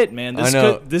 Holy shit, man! I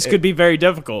know. This could be very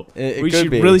difficult. It We could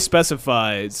should be. really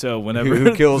specify so whenever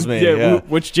Who kills me, yeah.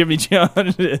 which Jimmy John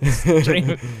it is.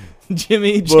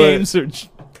 Jimmy James or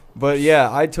But yeah,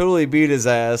 I totally beat his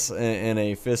ass in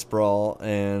a fist brawl,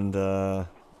 and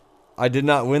I did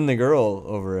not win the girl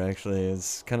over. Actually,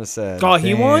 it's kind of sad. oh,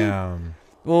 he won. Damn.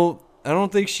 Well, I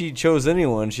don't think she chose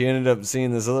anyone. She ended up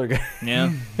seeing this other guy.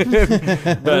 Yeah,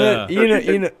 but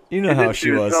you know how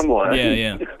she was. Somewhat.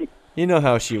 yeah. You know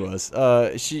how she was.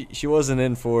 She wasn't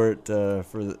in for it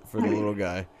for the little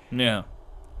guy. Yeah.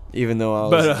 Even though I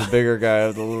was But, the bigger guy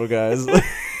of the little guys.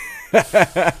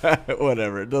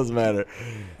 Whatever, it doesn't matter.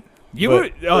 You But-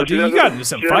 were dude, you doesn't- got into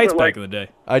some she fights doesn't back like- in the day.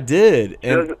 I did,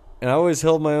 and doesn't- I always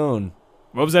held my own.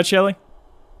 What was that, Shelly?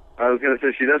 I was gonna say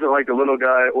she doesn't like the little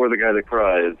guy or the guy that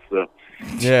cries. So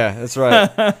Yeah, that's right.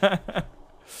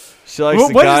 She likes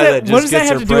the What guy does that just what does that gets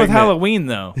have her to do with pregnant. Halloween,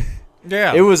 though?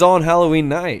 Yeah. It was on Halloween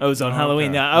night. Oh, it was on Halloween.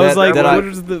 okay. Now I was That- like, that what I-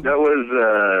 was the? that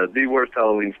was the worst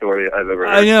Halloween story I've ever heard.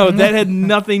 I know that had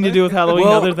nothing to do with Halloween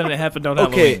Well, other than it happened on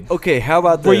Okay, Halloween. okay. How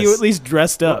about this? Were you at least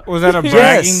dressed up? Was that a bragging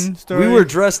Yes, story? we were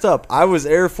dressed up. I was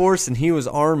Air Force and he was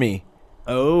Army,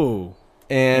 Oh,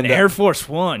 and Air Force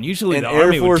One. Usually and the Air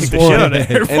Army Force would kick One, the shit out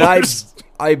of Air and Force.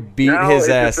 I beat now his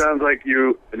it ass. just sounds like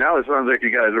you. Now it sounds like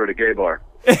you guys were at a gay bar.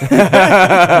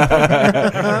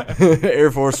 Air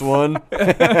Force One.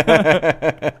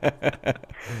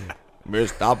 We're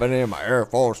stopping in my Air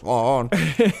Force One.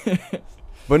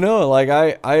 But no, like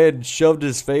I had shoved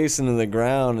his face into the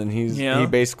ground, and he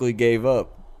basically gave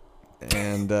up.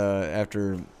 And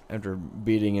after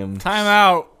beating him, Time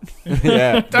out.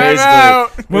 yeah, Time basically. out.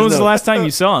 When was the last time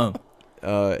you saw him?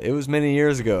 It was many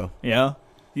years ago. Yeah.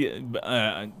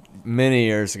 Many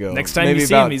years ago. Next time maybe you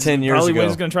see about him, he's 10 years probably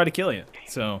ago. going to try to kill you.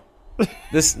 So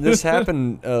This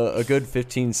happened a good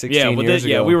 15, 16 yeah, well, years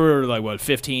ago. we were like what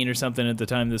 15 or something at the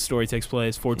time this story takes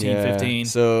place. 14, 15.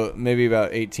 So maybe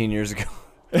about 18 years ago.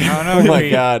 I don't know. Oh my maybe,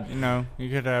 God. You know, you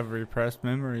could have repressed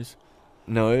memories.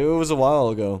 No, it was a while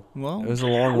ago. Well, It was a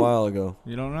long while ago.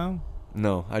 you don't know.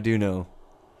 No, I do know.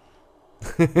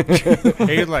 He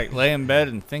could like lay in bed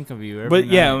and think of you every But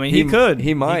yeah, I night. mean, he could.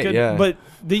 he might, could, yeah. But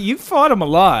you fought him a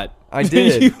lot. I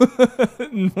did.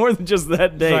 You- more than just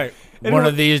that It's day. like, And one it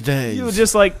of these days. You were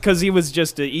just like because he was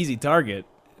just an easy target.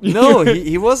 No,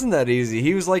 he wasn't that easy.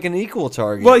 He was like an equal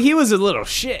target. Well, he was a little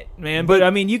shit, man. But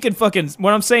I mean, you could fucking.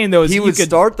 What I'm saying though is he you would could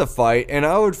start the fight, and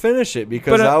I would finish it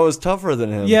because But, I was tougher than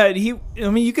him. Yeah, I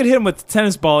mean, you could hit him with the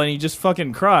tennis ball and he just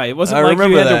fucking cry. It wasn't I like you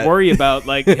remember had that. to worry about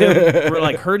like him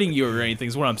like hurting you or anything.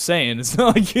 Is what I'm saying. It's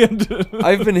not like you had to.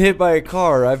 I've been hit by a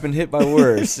car. I've been hit by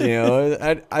worse. You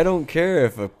know, I don't care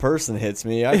if a person hits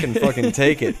me. I can fucking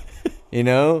take it. You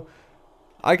know,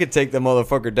 I could take the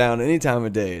motherfucker down any time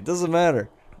of day. It doesn't matter.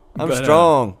 I'm But,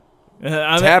 strong.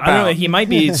 I Tap don't know. out. He might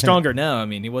be stronger now. I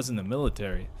mean, he was in the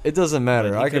military. It doesn't matter.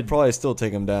 but he I could could- probably still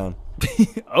take him down.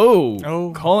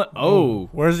 Oh. Call it. Oh,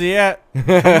 Where's he at?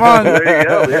 Come on. There you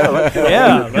go. Yeah, let's go.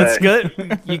 yeah, that's Okay.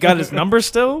 good. You got his number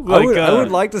still? I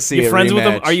would like to see You a friends with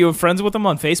him? rematch. Are you friends with him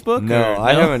on Facebook? No, or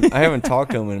I haven't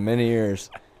talked to him in many years.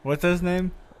 What's his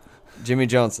name? Jimmy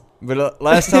Johnson. But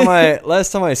last time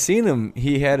I seen him,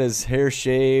 he had his hair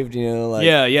shaved. You know, like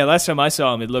Yeah. Last time I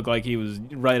saw him, it looked like he was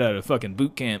right out of fucking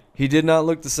boot camp. he did not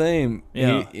look the same.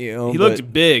 Yeah, he he but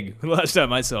looked big last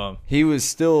time I saw him. He was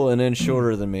still an inch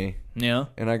shorter than me, Yeah.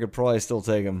 and I could probably still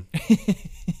take him.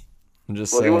 I'm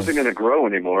just Well, he saying. wasn't going to grow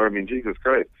anymore. I mean, Jesus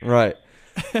Christ. Right.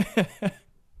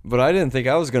 But I didn't think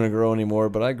I was going to grow anymore,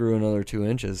 but I grew another 2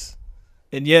 inches.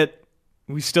 And yet,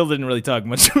 we still didn't really talk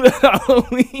much about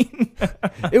Halloween.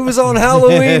 It was on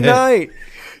Halloween night.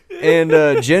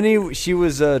 And Jenny, she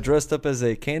was dressed up as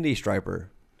a candy striper.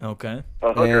 Okay.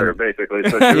 A hooker, And- basically.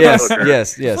 So she was a Yes, hooker.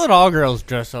 yes, That's what yes. all girls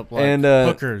dress up like. And,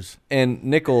 hookers. And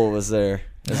Nickel was there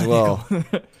as well.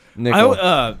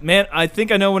 Nickel. Man, I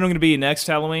think I know when I'm going to be next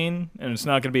Halloween, and it's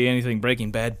not going to be anything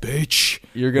Breaking Bad, bitch.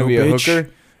 You're going to No, be a bitch.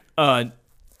 hooker?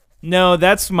 No,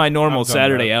 that's my normal I've done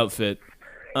Saturday that. outfit.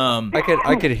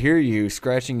 I could hear you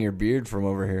scratching your beard from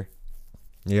over here.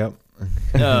 Yep.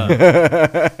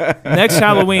 Next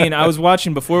Halloween, I was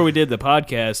watching before we did the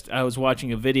podcast. I was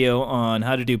watching a video on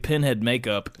how to do pinhead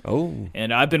makeup, Oh.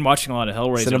 and I've been watching a lot of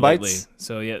Hellraiser Cenobites? lately.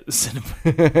 So yeah,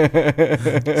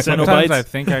 Sometimes I Cenobites.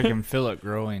 think I can feel it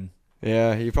growing.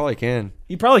 Yeah, you probably can.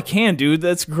 You probably can, dude.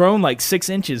 That's grown like 6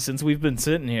 inches since we've been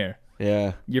sitting here.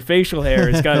 Yeah. Your facial hair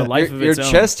has got a life your of its your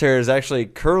own. chest hair is actually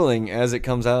curling as it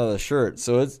comes out of the shirt.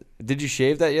 So it's. Did you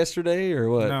shave that yesterday or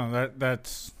what? No,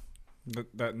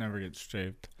 that never gets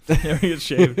shaved. Never gets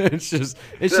shaved. it's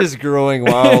just growing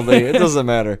wildly. It doesn't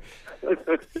matter.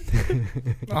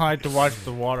 I like to watch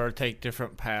the water take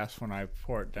different paths when I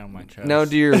pour it down my chest. Now,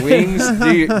 do your wings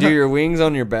do your wings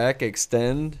on your back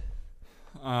extend?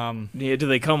 Yeah, do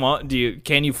they come on?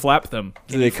 Can you flap them?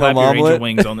 Do Can they you flap come your angel omelet?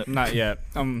 wings on it? Not yet.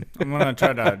 I'm gonna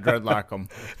try to dreadlock them.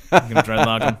 You can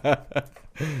dreadlock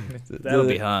them. That'll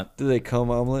be hot. Do they come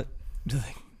omelet?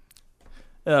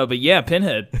 But yeah,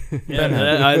 Pinhead. Yeah,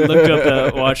 I looked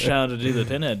up watched how to do the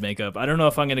Pinhead makeup. I don't know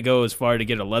if I'm gonna go as far to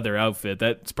get a leather outfit.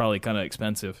 That's probably kind of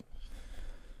expensive.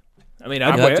 I mean,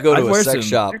 I'd have to go to a sex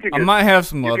shop. You could I get- might have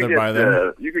some you could leather get, by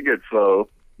then. You could get faux.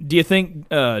 Do you think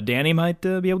Danny might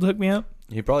be able to hook me up?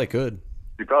 You probably could.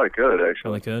 You probably could actually.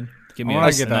 Probably could. Give me I a wanna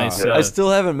nice, get, nice Yeah. I still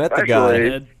haven't met the guy. Actually-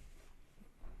 Pinhead.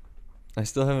 I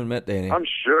still haven't met Danny. I'm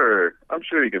sure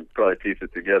you could probably piece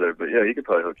it together, but yeah, he could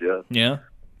probably hook you up. Yeah.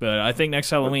 But I think next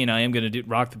Halloween I am going to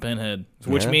rock the Pinhead,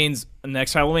 which Yeah? means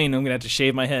next Halloween I'm going to have to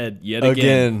shave my head yet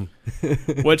again.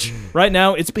 Again. Which right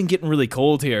now it's been getting really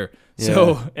cold here.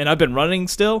 So, and I've been running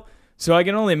still. So I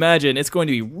can only imagine it's going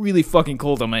to be really fucking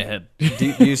cold on my head.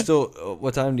 do you still?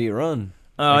 What time do you run?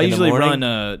 I Like in the usually morning?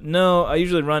 run. No, I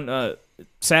usually run.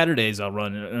 Saturdays I'll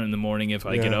run in the morning if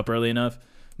I get Yeah. up early enough.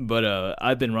 But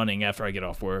I've been running after I get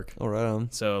off work. Oh, right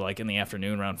on. So like in the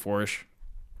afternoon around 4ish.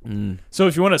 Mm. So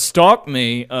if you want to stalk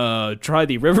me, try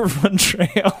the Riverfront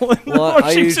Trail in Well, I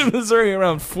Washington, usually- Missouri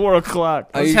around 4 o'clock.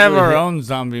 I Let's have usually our hit- own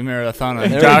zombie marathon.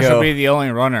 And There we Josh go. will be the only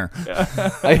runner.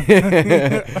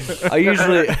 I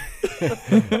usually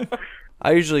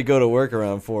I usually go to work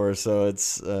around 4, so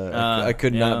it's I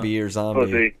could yeah. not be your zombie.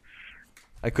 Pussy.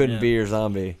 I couldn't Yeah. be your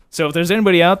zombie. So if there's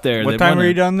anybody out there What that time wanna- are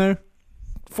you down there?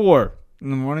 4 In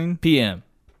the morning? p.m.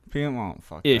 PM? Oh,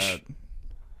 fuck Ish. that.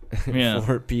 Yeah.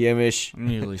 4 p.m. ish. I'm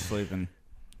usually sleeping.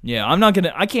 Yeah,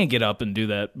 I can't get up and do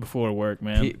that before work,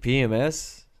 man.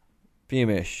 PMS?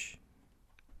 PM-ish.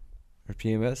 Or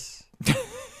PMS?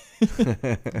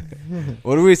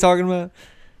 What are we talking about?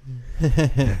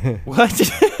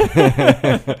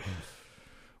 What?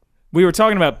 We were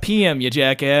talking about PM, you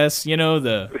jackass. You know,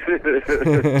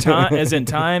 the time, as in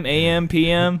time, AM,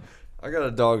 PM. I got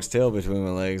a dog's tail between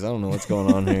my legs. I don't know what's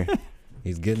going on here.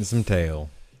 He's getting some tail.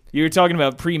 You were talking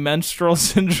about premenstrual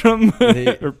syndrome.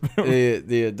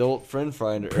 The adult friend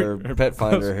finder or pet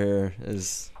finder here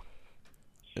is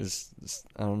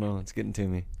I don't know. It's getting to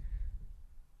me.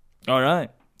 All right,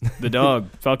 the dog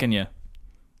fucking you.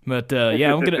 But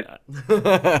yeah, I'm gonna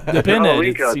the pinhead.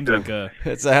 Halloween It seems costume. like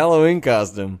It's a Halloween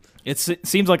costume. it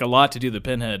seems like a lot to do the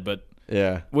pinhead, but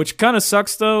Yeah. which kind of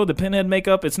sucks though. The pinhead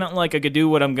makeup. It's not like I could do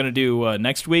what I'm gonna do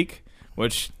next week,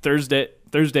 which Thursday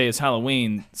is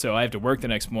Halloween, so I have to work the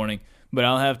next morning. But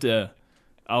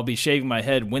I'll be shaving my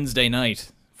head Wednesday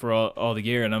night for all the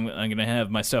gear, and I'm gonna have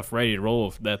my stuff ready to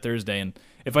roll that Thursday. And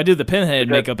if I do the pinhead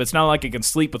makeup, it's not like I can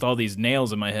sleep with all these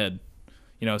nails in my head,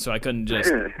 so I couldn't just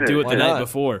do it Why the night not?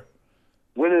 before.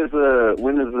 When is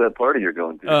that party you're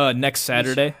going to? Next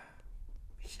Saturday.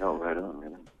 Oh, right on.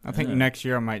 Man. I think next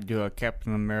year I might do a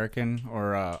Captain American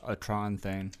or a Tron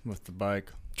thing with the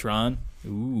bike. Tron.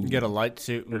 Ooh. Get a light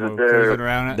suit and Is go it there? cruising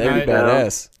around at That'd be night.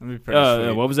 badass. That'd be pretty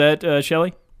sweet. What was that,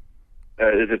 Shelly?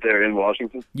 Is it there in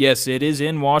Washington? Yes, it is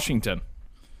in Washington.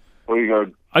 Or you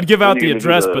go? I'd give out When are the you gonna do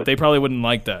address, the- but they probably wouldn't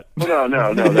like that. Well,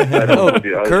 no. That's, I don't Oh, know if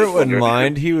you- I was Kurt just wouldn't wondering.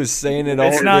 mind. He was saying it all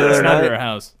It's the not other at night. our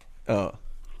house. Oh.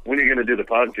 When are you going to do the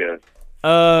podcast?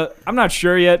 I'm not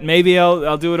sure yet. Maybe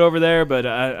I'll do it over there, but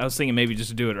I was thinking maybe just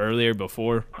to do it earlier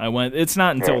before I went. It's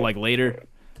not until like later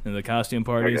in the costume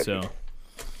party, Okay. so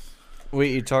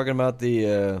Wait, you talking about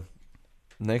the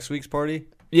next week's party?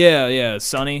 yeah,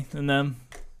 Sonny and them.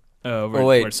 Oh,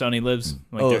 wait. Where Sonny lives,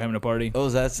 like Oh. they're having a party. Oh,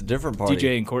 that's a different party.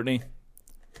 DJ and Courtney.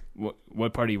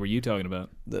 What party were you talking about?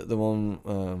 The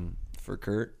one for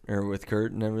Kurt or with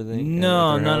Kurt and everything.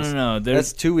 No, at their house? no.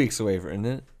 That's 2 weeks away, isn't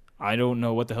it? I don't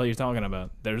know what the hell you're talking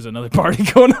about. There's another party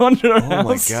going on at our Oh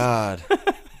my house. god.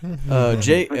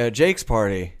 Jake's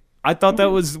party. I thought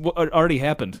that was what already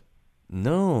happened.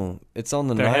 No, it's on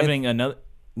the They're 9th, having another.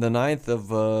 the 9th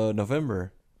of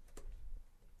November.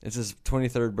 It's his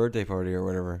 23rd birthday party or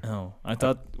whatever. Oh, I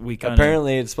thought we kind of.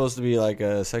 Apparently, it's supposed to be like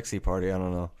a sexy party. I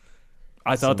don't know.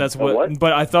 I thought that's Oh, what, what?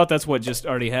 but I thought that's what just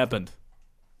already happened.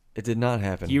 It did not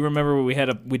happen. You remember we did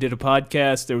a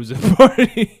podcast. There was a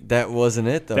party. That wasn't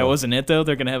it, though. That wasn't it though.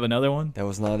 They're gonna have another one. That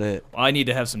was not it. I need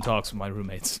to have some talks with my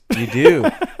roommates. You do,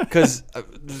 because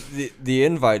the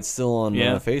invite's still on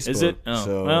Yeah, Facebook. is it? Oh,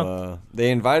 so well.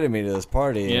 they invited me to this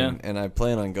party, Yeah. and I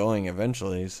plan on going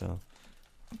eventually. So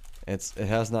it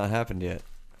has not happened yet.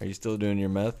 Are you still doing your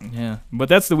meth? Yeah, but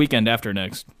that's the weekend after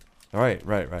next. Right.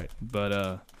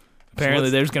 But apparently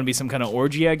what's- there's gonna be some kind of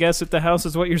orgy, I guess, at the house.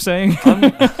 Is what you're saying?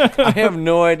 I have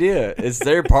no idea. It's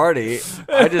their party.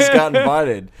 I just got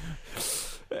invited.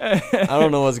 I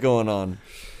don't know what's going on.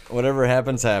 Whatever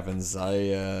happens, happens.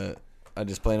 I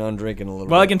just plan on drinking a little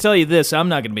Well, I bit. can tell you this: I'm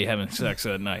not going to be having sex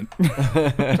that night.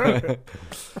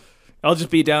 I'll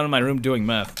just be down in my room doing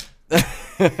meth.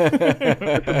 It's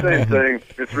the same thing.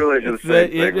 It's really just the same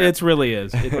thing. man. It really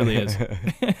is. It really is.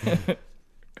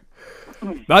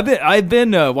 I've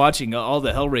been watching all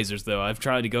the Hellraisers though. I've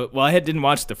tried to go. Well, I didn't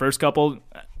watch the first couple.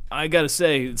 I gotta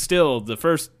say, still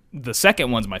the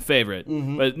second one's my favorite.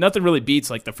 Mm-hmm. But nothing really beats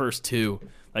like the first two.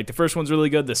 Like the first one's really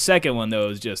good. The second one though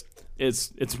is just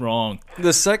it's wrong.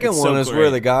 The second It's one so is great. where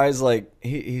the guy's like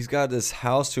he's got this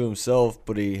house to himself,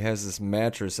 but he has this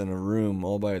mattress in a room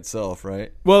all by itself,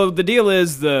 right? Well, the deal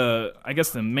is I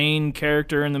guess the main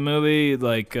character in the movie,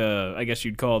 like I guess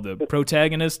you'd call the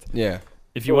protagonist, Yeah.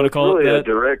 if you want to call it's really it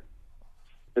that.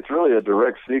 It's really a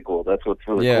direct sequel. That's what's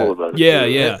really Yeah. cool about it. Yeah,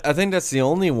 too. yeah. I think that's the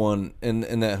only one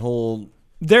in that whole.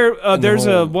 There's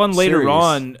whole one later series.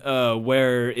 on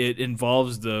where it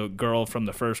involves the girl from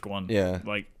the first one. Yeah.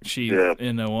 like she Yeah.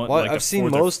 in a one. Well, like I've the seen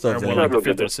fourth or- most of or them. what, like the Not real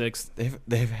fifth or good. sixth.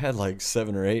 They've had like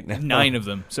 7 or 8 now. 9 of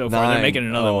them so far. They're making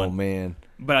another oh, one, man.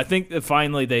 but I think that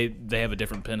finally they have a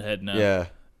different Pinhead now. Yeah.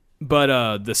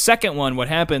 But the second one, what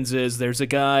happens is there's a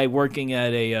guy working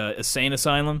at a insane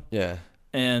asylum, Yeah.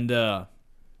 and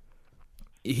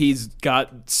he's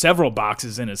got several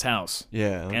boxes in his house.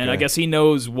 Yeah. And I okay. guess he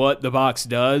knows what the box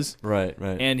does. Right.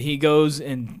 And he goes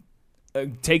and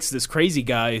takes this crazy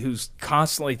guy who's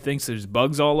constantly thinks there's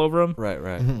bugs all over him. Right.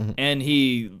 And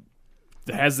he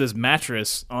has this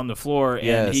mattress on the floor, and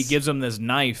Yes. he gives him this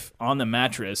knife on the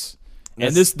mattress.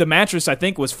 That's- And the mattress, I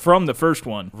think, was from the first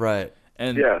one. Right.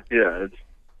 And Yeah. It's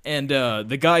And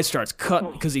the guy starts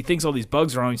cutting because he thinks all these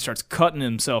bugs are on him. He starts cutting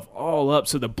himself all up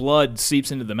so the blood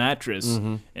seeps into the mattress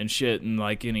and shit. And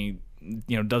he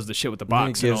does the shit with the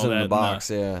box He and gives all him that. the box,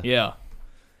 yeah. Yeah.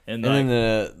 And, And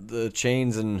then the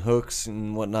chains and hooks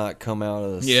and whatnot come out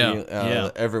of the Yeah, out yeah.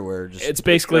 of everywhere. Just it's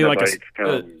basically like Cenobites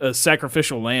come. a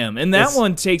sacrificial lamb. And that It's-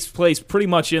 one takes place pretty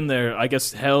much in there, I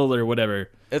guess, hell or whatever.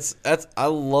 I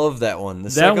love that one. The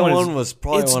That second one one was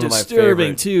probably it's one of my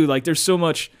disturbing favorite. too. Like there's so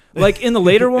much. Like in the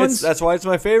later ones, That's why it's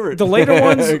my favorite. the later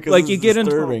ones, 'Cause like it's you get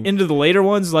disturbing. into the later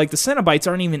ones, like the Cenobites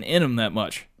aren't even in them that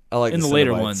much. I like in the the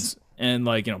later Cenobites. ones, and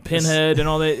Pinhead and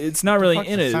all that. It's not really Fuck's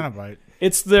in a it. Cenobite?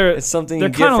 It's their. It's something they're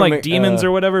you get kind of from like a- demons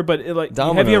or whatever. But have you ever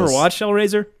Dominoes. watched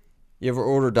Hellraiser? You ever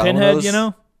order Domino's? Pinhead, you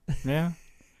know? Yeah.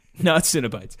 No, it's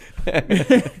Cenobites.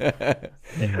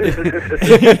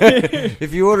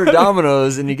 If you order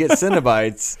Domino's and you get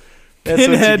Cenobites, that's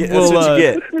Pinhead what you get. That's will, what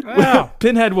you get. Wow.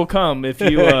 Pinhead will come if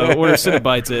you order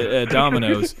Cenobites at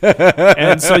Domino's,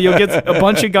 and so you'll get a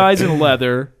bunch of guys in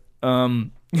leather,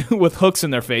 with hooks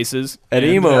in their faces. At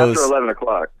and- Emo's, after 11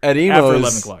 o'clock. at Emo's, After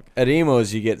 11 o'clock. At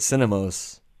Emo's, you get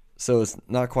Cinnamos, so it's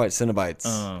not quite Cenobites.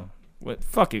 Oh,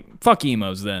 fuck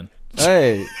emos then.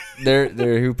 Hey, they're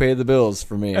who paid the bills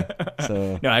for me.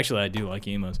 So No, actually, I do like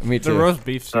emos. me The too. roast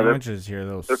beef No, they're- sandwiches here,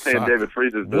 those They're paying suck. David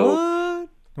Freeze's bill. What?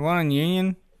 The one in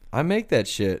Union? I make that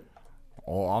shit.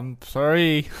 Oh, I'm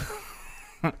sorry.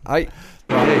 Hey,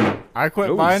 I quit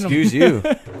oh, buying them. excuse you.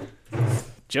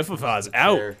 Jeffafa's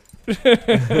out.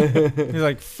 He's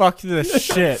like, fuck this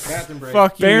shit.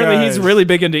 Fuck you Apparently, he's guys. really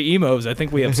big into emos. I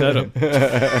think we upset him.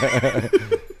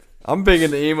 I'm big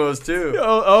into emos too.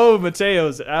 oh,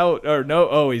 Mateo's out. Or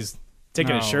no, he's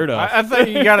taking his No. shirt off. I thought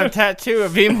you got a tattoo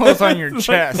of emos on your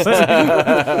chest.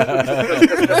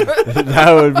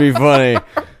 That would be funny.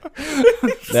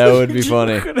 That would be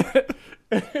funny.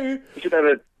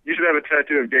 You should have a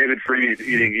tattoo of David Freeze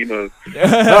eating emos.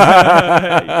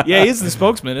 Yeah, he's the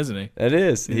spokesman, isn't he? That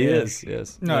is. He Yeah. is.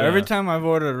 Yes. No, Yeah. every time I've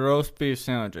ordered a roast beef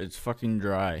sandwich, it's fucking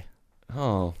dry.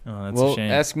 Oh. Oh, that's Well, a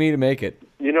shame. ask me to make it.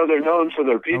 You know, they're known for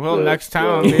their pizza. I will next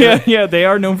time. so- yeah, they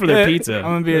are known for their pizza. I'm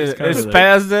gonna be Let's a, cover is that.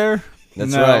 Spaz there?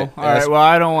 That's no. right. All right. Well,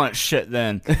 I don't want shit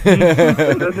then. it's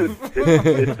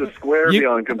the square You-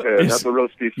 beyond compare, it's- not the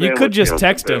roast beef You sandwich could just beyond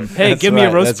text compare. him, hey, That's give me a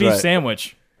right, roast that's beef right.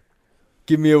 sandwich.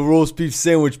 Give me a roast beef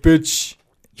sandwich, bitch.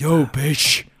 Yo,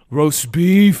 bitch, roast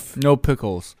beef. No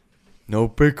pickles. No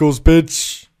pickles,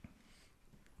 bitch.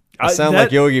 I sound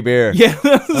like Yogi Bear. Yeah,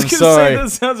 I was gonna sorry. say that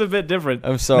sounds a bit different.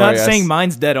 I'm sorry. Not I saying s-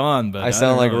 mine's dead on, but I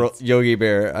sound don't like know. Yogi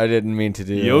Bear. I didn't mean to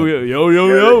do yo that. yo yo yo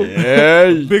yo.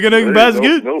 Hey, Big and egg Hey,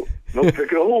 basket. No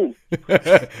pickles.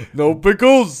 no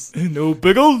pickles. No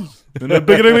pickles. And a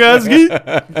big and egg basket.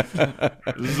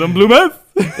 Some blue meth.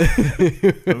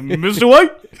 Mr.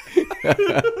 White.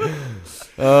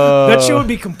 That show would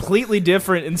be completely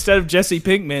different instead of Jesse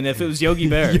Pinkman if it was Yogi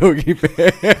Bear. Yogi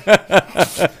Bear.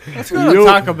 Let's go to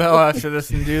Taco Bell after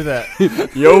this and do that.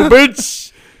 Yo,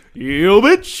 bitch. Yo,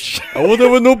 bitch. I want that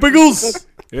with no pickles.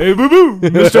 Hey, boo boo.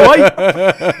 Mr. White.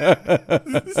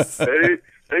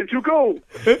 Hey, Tuco!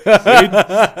 Hey,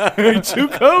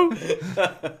 Tuco!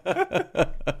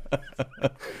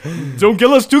 Don't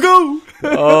kill us, Tuco!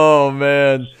 Oh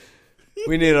man,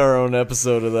 we need our own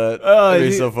episode of that. That'd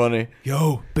be so funny.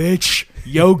 Yo, bitch,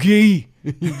 Yogi.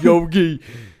 Yogi,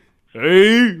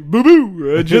 Hey, boo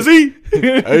boo, Jesse.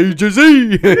 hey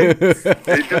Jesse, Hey,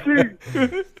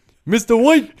 Jesse! Mr.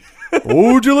 White,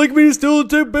 would you like me to steal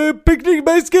a picnic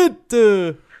basket?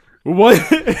 What?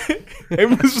 Hey,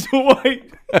 Mr. White.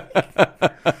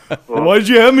 Why'd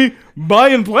you have me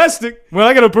buying plastic when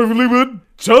I got a perfectly good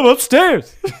tub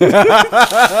upstairs?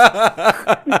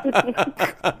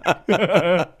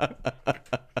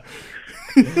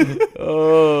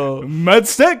 Oh, Mad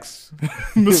Sticks,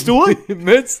 Mr. White.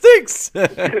 Med sticks. Why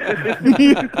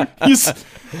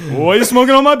are you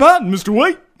smoking on my pot, Mr.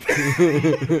 White?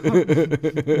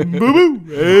 Boo boo,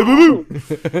 hey boo boo.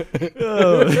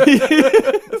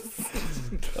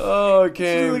 Oh, I can't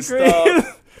even Really stop. great.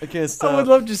 I can't I stop. would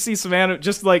love to see some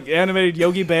just like animated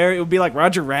Yogi Bear. It would be like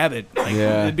Roger Rabbit. Like,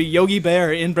 Yeah. it'd be Yogi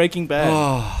Bear in Breaking Bad.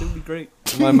 Oh, It would be great.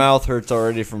 my mouth hurts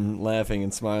already from laughing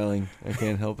and smiling. I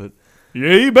can't help it.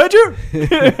 Yay, Badger!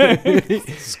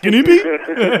 Skinny Pete!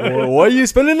 Well, why are you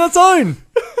spelling that sign?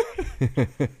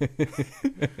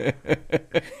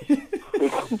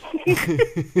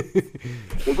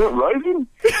 Is that rising?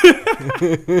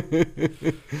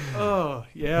 Oh,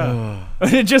 yeah.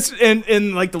 And just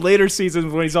in like the later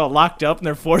seasons when he's all locked up and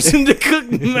they're forced him to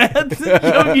cook meth,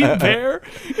 Yogi Bear.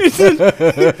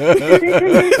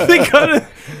 They kind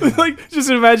of like just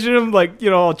imagine him like,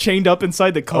 all chained up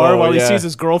inside the car Oh, while he yeah. sees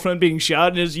his girlfriend being shot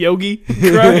and his Yogi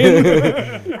crying.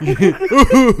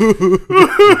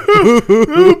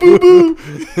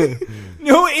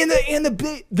 No, and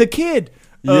the kid.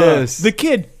 Yes. The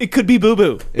kid. It could be Boo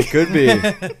Boo. It could be.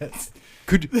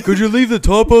 Could you leave the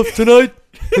top off tonight?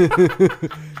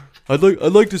 I'd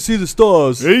like to see the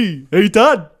stars. Hey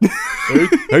Todd.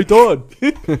 Hey Todd.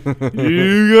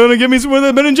 You gonna give me some of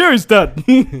that Ben and Jerry's, Todd?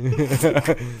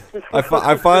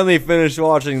 I finally finished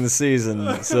watching the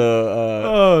season, so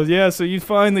Oh yeah, so you've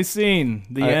finally seen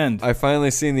the end. I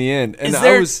finally seen the end, and Is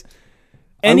there I was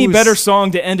Any was- better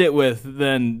song to end it with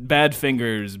than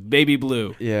Badfinger's Baby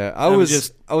Blue? yeah, I'm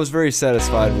I was very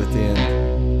satisfied with the end.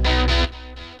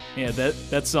 Yeah,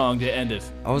 that song to end it.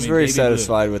 I was mean, very Baby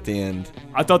satisfied with the end. Blue.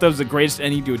 I thought that was the greatest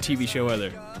ending to a TV show ever.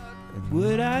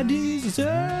 What I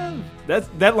deserve.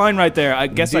 That line right there. I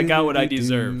guess I got what I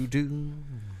deserve.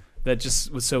 That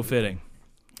just was so fitting.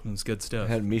 It was good I stuff.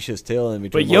 had Misha's tail in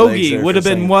between. But my legs Yogi there would for have a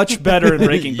been second. much better in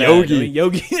Breaking Bad. Yogi. I mean,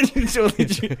 Yogi.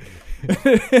 totally-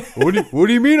 What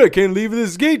do you mean I can't leave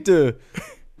this gate?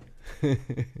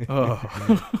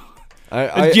 Oh.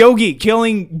 I Yogi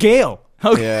killing Gale.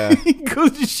 How Yeah. he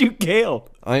goes to shoot Gale?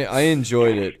 I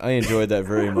enjoyed it. I enjoyed that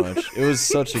very much. It was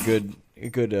such a good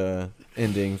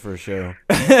ending for a show.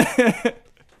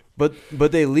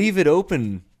 But they leave it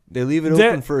open. They leave it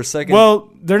open for a second. Well,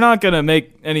 they're not gonna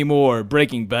make any more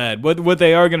Breaking Bad. What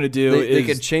they are gonna do they is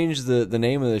could change the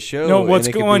name of the show. no. What's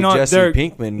and it could going be on? Jesse They're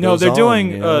Pinkman. no. goes They're on,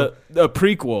 doing you know? a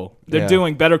prequel. They're Yeah.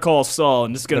 doing Better Call Saul,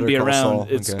 and it's gonna Better be Call around. Saul,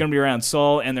 It's okay. gonna be around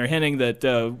Saul, and they're hinting that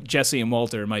Jesse and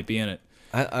Walter might be in it.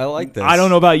 I like this. I don't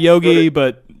know about Yogi,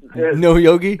 but No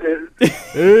Yogi. It-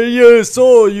 Hey, yeah,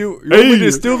 Saul, you want me Hey.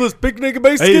 to steal this picnic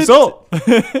basket? hey, Saul.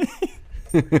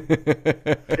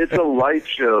 it's a light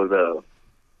show, though.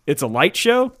 It's a light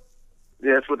show.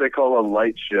 Yeah, that's what they call a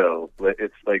light show.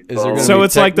 It's like Is there gonna bone- So be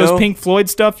it's like techno? those Pink Floyd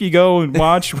stuff you go and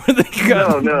watch where they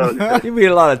got. no. You mean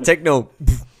a lot of techno.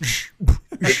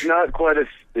 It's not quite a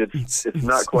it's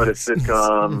not quite a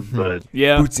sitcom, but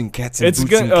Yeah, Boots and cats and it's boots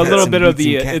good. and A cats little and bit of boots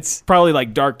and the. cats. It's probably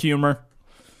like dark humor.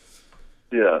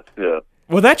 yeah.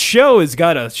 Well, that show has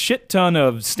got a shit ton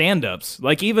of stand-ups.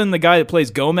 Like, even the guy that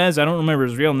plays Gomez, I don't remember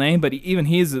his real name, but even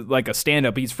he's like a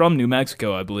stand-up. He's from New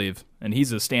Mexico, I believe, and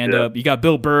he's a stand-up. Yeah. You got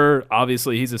Bill Burr,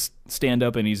 obviously, he's a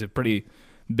stand-up, and he's a pretty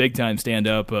big-time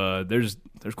stand-up. There's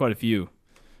quite a few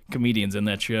comedians in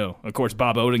that show. Of course,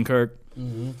 Bob Odenkirk.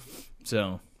 Mm-hmm.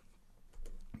 So,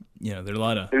 there are a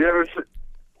lot of... Have you ever?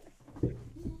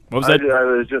 What was I that?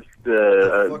 was just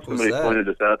fuck was somebody that? pointed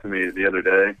this out to me the other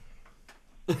day.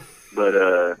 But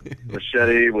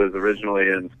Machete was originally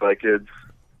in Spy Kids.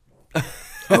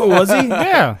 Oh, was he?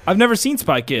 Yeah. I've never seen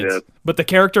Spy Kids. Yeah. But the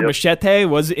character Yep. Machete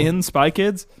was in Spy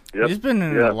Kids? Yep. He's been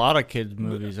in Yeah. a lot of kids'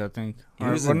 movies, I think. He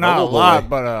Or, was well, in not a Bubble lot, Boy.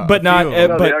 but But not, a few.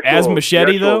 No, but the as actual-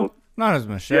 Machete, the though? actual- Not as Yes,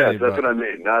 Machete, that's but what I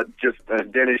mean. Not just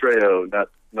Danny Trejo,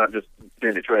 not just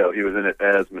Danny Trejo. He was in it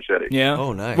as Machete. Yeah.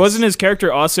 Oh, nice. Wasn't his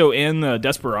character also in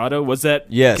Desperado? Was that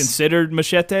Yes. considered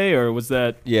Machete, or was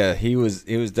that? Yeah, he was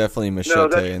definitely Machete No,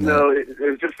 in that. it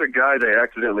was just a guy they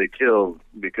accidentally killed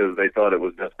because they thought it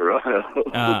was Desperado.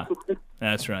 Ah,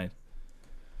 That's right.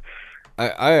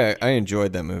 I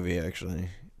enjoyed that movie actually.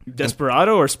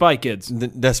 Desperado or Spy Kids?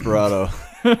 Desperado.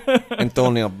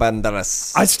 Antonio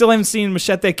Banderas. I still haven't seen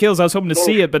Machete Kills. I was hoping to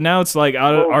see it, but now it's like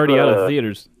already out of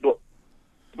theaters.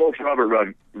 Both Robert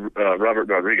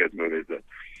Rodriguez movies.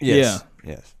 Yes.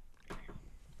 Yes.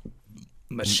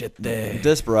 Machete.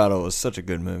 Desperado was such a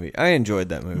good movie. I enjoyed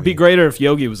that movie. It'd be greater if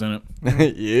Yogi was in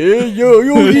it. Yeah,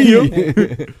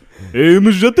 Yogi. Hey,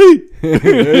 Machete.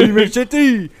 Hey,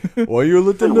 Machete. Why you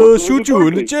letting shoot you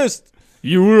in the chest?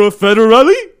 You were a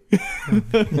federale?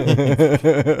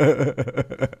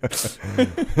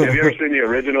 Have you ever seen the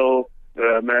original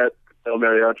Matt El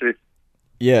Mariachi?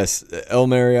 Yes, El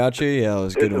Mariachi. Yeah, it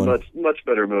was a good It's a one. much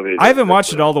better movie. I haven't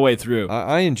watched it all the way through.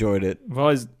 I enjoyed it. I've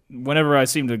always, whenever I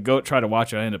seem to go try to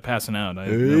watch it, I end up passing out.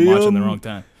 I'm watching the wrong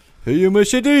time. Hey,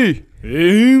 Machete.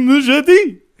 Hey,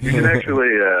 Machete. You can actually,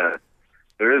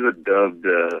 there is a dubbed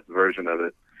version of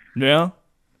it. Yeah.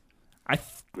 I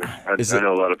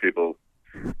know a lot of people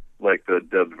like the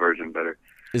dubbed version better.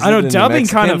 Is I it know in the dubbing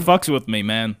kind of Mexican? fucks with me,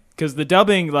 man. Because the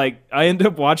dubbing, like, I end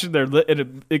up watching their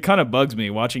it kind of bugs me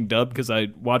watching dub because I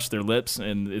watch their lips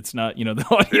and it's not, the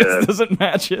audience doesn't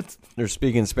match it. They're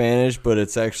speaking Spanish, but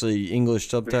it's actually English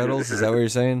subtitles. Is that what you're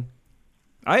saying?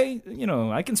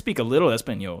 I can speak a little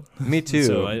Espanol. Me too.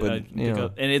 So but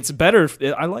and it's better.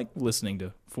 I like listening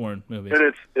to foreign movies.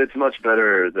 And it's much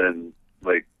better than,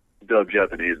 like, dubbed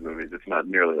Japanese movies. It's not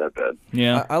nearly that bad.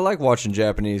 Yeah. I like watching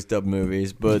Japanese dub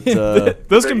movies, but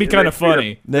Those can be kind of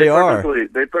funny. they are.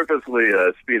 They purposely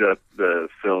speed up the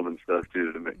film and stuff,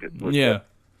 too, to make it look Yeah.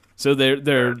 So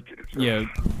they're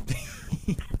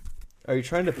Are you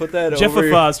trying to put that Jeff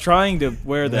over? Afa's trying to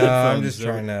wear the No, headphones. I'm just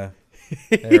trying to.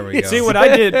 There we go. See what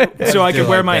I did so I do could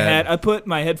wear like my that. hat. I put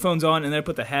my headphones on and then I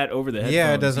put the hat over the headphones.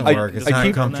 Yeah, it doesn't I- work. It's I not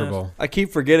keep- comfortable. I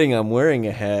keep forgetting I'm wearing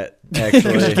a hat. You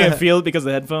Actually, can't feel it because of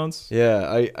the headphones.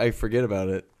 yeah, I forget about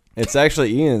it. It's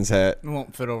actually Ian's hat. It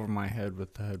won't fit over my head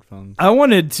with the headphones. I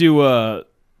wanted to.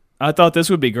 I thought this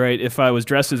would be great if I was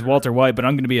dressed as Walter White, but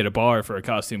I'm going to be at a bar for a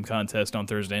costume contest on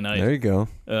Thursday night. There you go.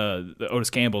 The Otis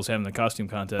Campbell's having the costume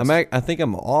contest. I think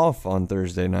I'm off on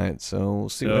Thursday night, so we'll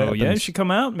see what So happens. yeah, you should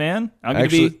come out, man. I'm going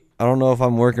to Actually, be. I don't know if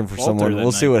I'm working for Walter someone. that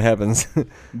We'll see night. what happens.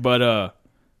 But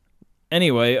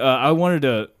anyway, I wanted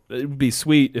to. It would be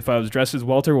sweet if I was dressed as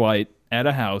Walter White at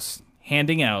a house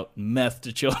handing out meth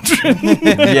to children.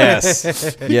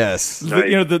 yes, yes.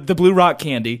 The Blue Rock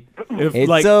candy. If, It's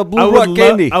like, a Blue I would Rock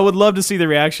candy. I would love to see the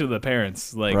reaction of the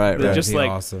parents. Like, Right, they're right. just That'd be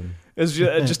like awesome. it's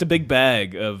just a big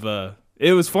bag of.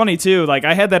 It was funny too. Like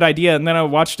I had that idea, and then I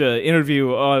watched an interview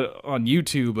on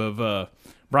YouTube of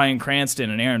Bryan Cranston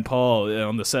and Aaron Paul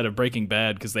on the set of Breaking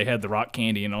Bad because they had the rock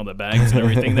candy and all the bags and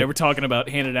everything. They were talking about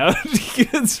handing out to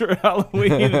kids for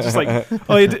Halloween. It's just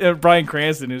like, Bryan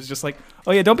Cranston is just like,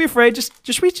 oh yeah, don't be afraid.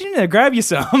 Just reach in there, grab you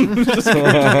some. Just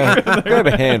Grab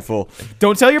a handful.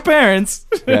 don't tell your parents.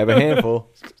 Grab a handful.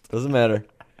 Doesn't matter.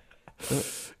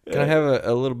 Can I have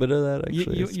a little bit of that?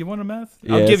 Actually, You want a meth?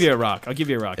 Yeah, I'll give it's- you a rock. I'll give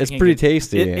you a rock. I it's can't pretty get-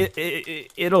 tasty.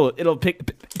 It'll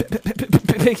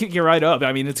pick you right up.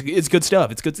 I mean, it's good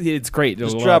stuff. It's good. It's great.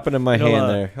 Just It'll, drop it in my it'll, hand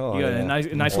there. Oh, you got yeah.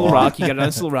 a nice little rock. You got a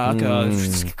nice little rock.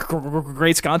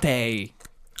 Great scante.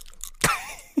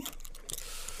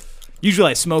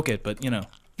 Usually I smoke it, but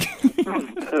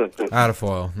Out of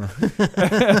foil.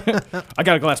 I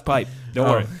got a glass pipe. Don't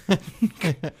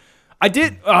worry. I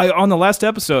did on the last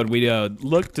episode. We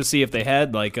looked to see if they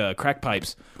had like crack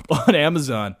pipes on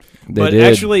Amazon, They but did.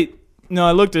 actually, no.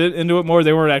 I looked into it more.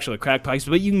 They weren't actually crack pipes,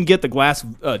 but you can get the glass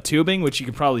tubing, which you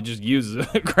could probably just use as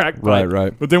a crack pipe. Right,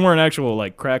 right. But they weren't actual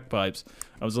like crack pipes.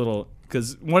 I was a little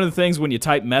because one of the things when you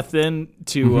type meth in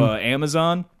to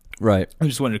Amazon. Right. I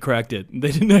just wanted to correct it.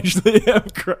 They didn't actually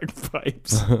have crack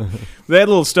pipes. They had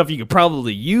little stuff you could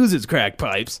probably use as crack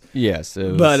pipes. Yes.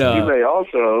 It was, But, You may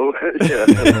also,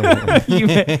 yeah. You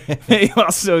may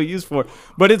also use for.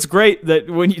 But it's great that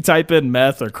when you type in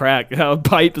meth or crack, how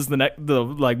pipe is the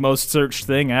like most searched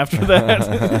thing after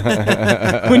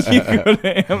that. When you go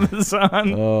to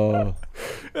Amazon. oh,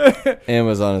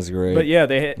 Amazon is great. But yeah,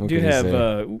 they What do can you have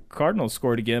say? Cardinals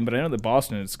scored again, but I know that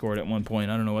Boston had scored at one point.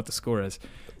 I don't know what the score is.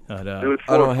 But, It was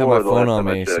 4-4 I don't have my the phone last on time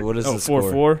I me. So checked. what is the 4-4.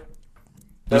 score? You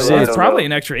That's see, right. it's I don't probably know.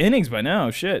 in extra innings by now.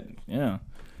 Shit, yeah.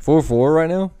 4-4 right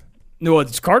now. No,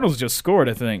 it's Cardinals just scored,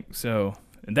 I think. So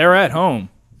they're at home.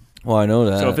 Well, I know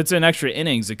that. So if it's in extra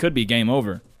innings, it could be game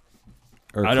over.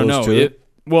 Or I don't know. close to it.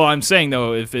 Well, I'm saying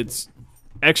though, if it's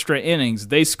extra innings,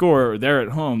 they score. They're at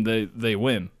home. They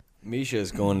win.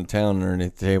 Misha's going to town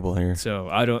underneath the table here. So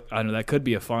I don't. That could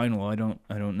be a final. I don't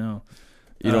know.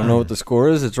 You don't know what the score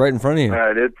is? It's right in front of you. All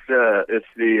right, it's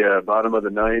the bottom of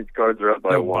the ninth. Cards are up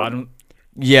by Oh, one. bottom.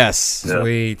 Yes. Yeah.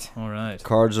 Sweet. All right.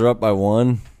 Cards are up by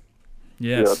 1.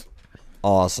 Yes.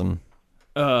 Awesome.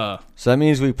 Uh, So that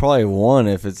means we probably won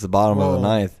if it's the bottom of the Whoa.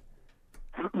 ninth.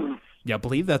 yeah, I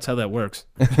believe that's how that works.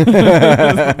 I'm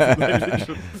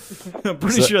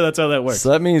pretty So- sure that's how that works. So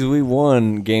that means we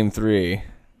won game 3.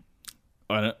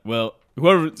 Well,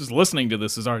 whoever is listening to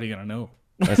this is already gonna know.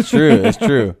 That's true. That's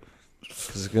true.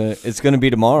 'Cause it's gonna be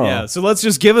tomorrow. Yeah, so let's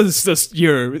just give us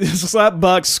your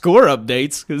Slapbox score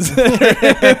updates. 'Cause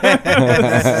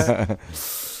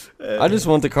I just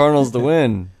want the Cardinals to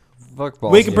win. Fuck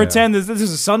balls. we can yeah. pretend that this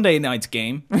is a Sunday night's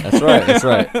game. That's right. That's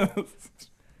right.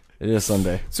 It is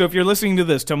Sunday. So if you're listening to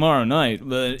this tomorrow night,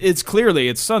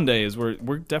 it's Sunday. As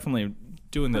we're definitely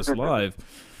doing this live.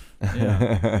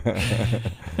 Yeah.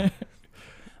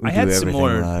 We I had do some everything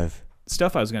more live.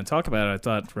 stuff I was going to talk about. I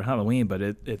thought for Halloween, but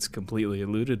it's completely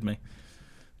eluded me.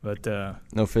 But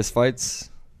No fist fights.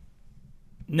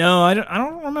 no, I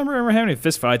don't remember ever having any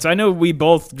fist fights. I know we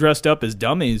both dressed up as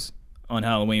dummies on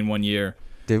Halloween one year.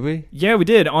 Did we? Yeah, we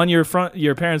did on your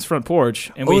parents' front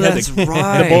porch, and we had that's the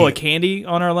right. bowl of candy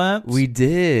on our laps. We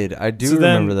did. I do So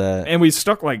then- remember that. And we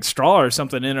stuck like straw or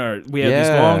something in our. We had these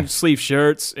Yeah. long sleeve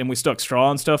shirts, and we stuck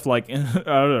straw and stuff like out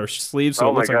of our sleeves, so Oh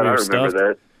it my looks god, like we I were remember stuffed.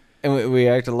 that. And we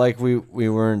acted like we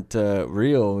weren't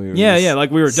real. We were Yeah, just yeah,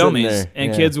 like we were sitting dummies, there. and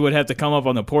Yeah. kids would have to come up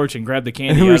on the porch and grab the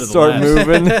candy And out we of the start laps.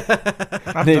 moving.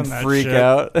 They'd done that freak shit.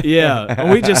 out. Yeah, and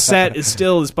we just sat as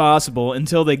still as possible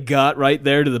until they got right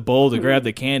there to the bowl to grab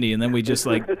the candy, and then we just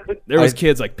like there was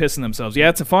kids like pissing themselves. Yeah,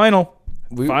 it's a final,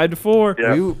 We, 5-4.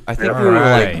 Yeah. I think Yeah. we were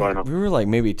Alright. like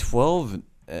maybe 12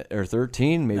 or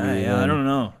 13, maybe. Yeah, I don't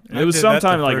know. I It was did that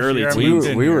sometime the like first early year I We teens. moved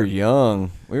were, in we were here.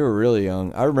 young. We were really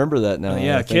young. I remember that now.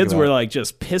 Yeah, I think kids about were it. like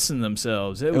just pissing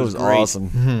themselves. It It was great. awesome.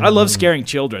 I love scaring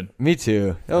children. Me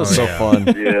too. That was Oh, so yeah. fun.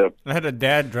 Yeah. I had a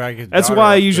dad drag his That's daughter why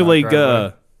I up the usually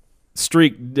driveway.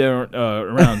 streak down,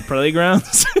 around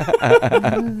playgrounds.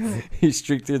 He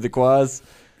streaked through the quads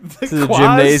to the quads?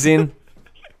 gymnasium.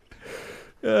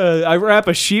 I wrap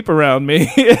a sheep around me,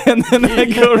 and then I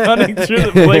go running through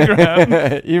the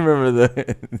playground. You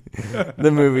remember the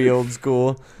movie Old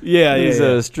School? Yeah, He's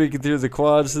yeah. streaking through the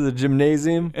quads to the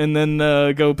gymnasium. And then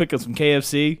go pick up some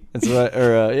KFC. That's right.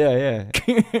 Or yeah.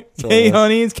 So Hey, that's-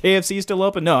 honey, is KFC still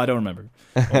open? No, I don't remember.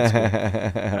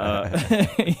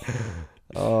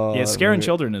 Oh, Yeah, scaring movie.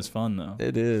 children is fun though.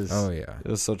 It is. Oh yeah. It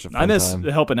was such a fun I miss time.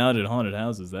 helping out at haunted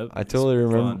houses. That I is totally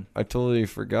remember. fun. I totally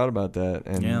forgot about that,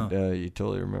 and Yeah. you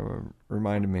totally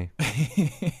reminded me.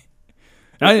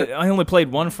 I only played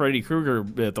one Freddy Krueger.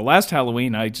 But the last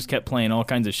Halloween, I just kept playing all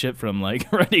kinds of shit from like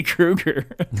Freddy Krueger.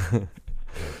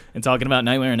 And talking about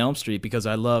Nightmare on Elm Street because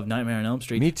I love Nightmare on Elm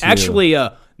Street. Me too. Actually,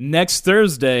 next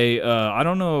Thursday, I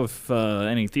don't know if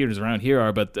any theaters around here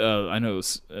are, but I know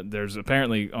there's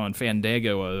apparently on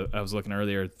Fandango. I was looking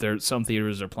earlier. Some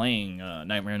theaters are playing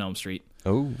Nightmare on Elm Street,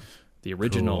 Oh, the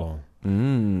original.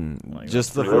 Cool. Like,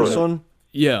 just the Really? first one.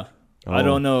 Yeah, I Oh.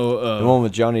 don't know. The one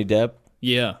with Johnny Depp.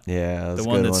 Yeah, Yeah, that's the a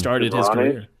one good that started his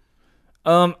Ronnie? career.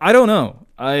 I don't know.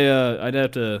 I'd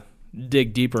have to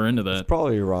dig deeper into It's that.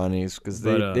 probably Ronnie's because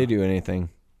But, they do anything.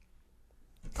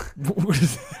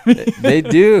 They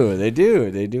do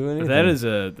anything. That is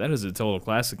a total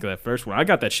classic. That first one, I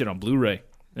got that shit on Blu-ray,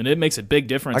 and it makes a big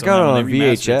difference. I got on it how on they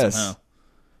remastered VHS. somehow.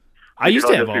 I used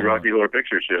to have all see of them. Rocky Horror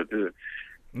Picture Show too.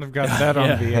 I've got that on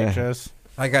Yeah. VHS.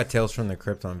 I got Tales from the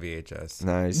Crypt on VHS.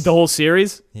 Nice. The whole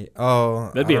series. Yeah.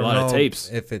 Oh, That'd be I a don't lot of know tapes.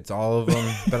 If it's all of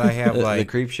them, but I have the like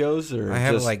creep shows, or I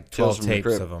have just like Tales 12 from the tapes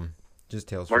Crypt? of them. Just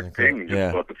Tales Mark from the Crypt. Ping just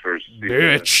Yeah. bought the first season.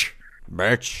 Bitch.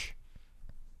 Bitch.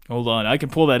 Hold on, I can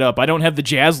pull that up. I don't have the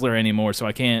Jazzler anymore, so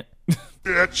I can't.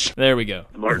 Bitch. There we go.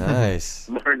 Nice.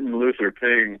 Martin Luther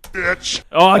Ping.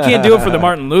 Oh, I can't do it for the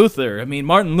Martin Luther. I mean,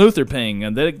 Martin Luther Ping,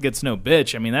 and that gets no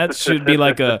bitch. I mean, that should be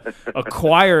like a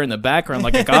choir in the background,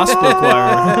 like a gospel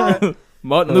choir.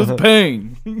 Martin Luther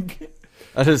Ping.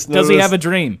 I just Does he noticed- have a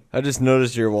dream? I just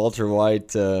noticed your Walter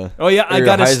White. Oh yeah, I your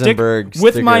got a stick Heisenberg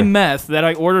with my sticker. meth that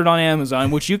I ordered on Amazon,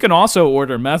 which you can also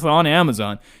order meth on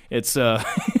Amazon. It's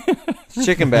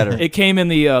chicken batter. it came in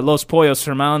the Los Pollos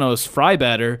Hermanos fry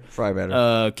batter Fry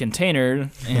batter. container,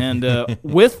 and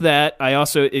with that,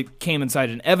 it came inside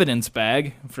an evidence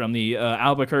bag from the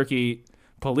Albuquerque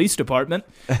Police Department,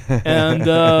 and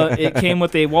it came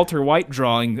with a Walter White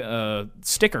drawing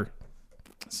sticker.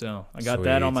 So I got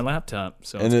that on my Sweet. laptop.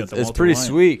 So and got it's the Walter pretty White.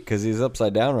 sweet because he's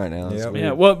upside down right now. It's Yep. weird.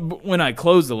 Yeah, well, when I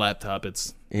close the laptop,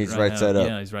 He's right side up.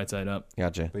 Yeah, he's right side up.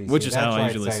 Gotcha. But you Which see, is how that's I right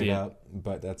usually side see it. up,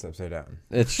 but that's upside down.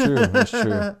 It's true. It's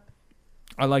true.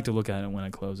 I like to look at it when I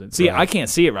close it. See, Right. I can't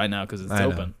see it right now because it's I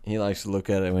know. open. He likes to look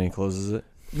at it when he closes it.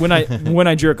 When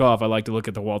I jerk off, I like to look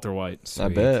at the Walter White. I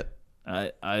Sweet. bet.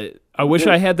 I wish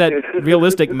I had that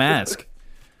realistic mask.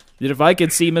 That if I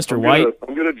could see Mr. White,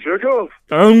 I'm gonna jerk off.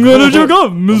 I'm gonna jerk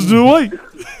off, Mr. White.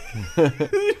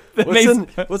 That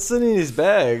makes- What's in these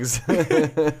bags?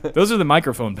 those are the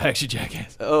microphone bags, you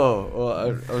jackass. Oh,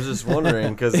 well, I was just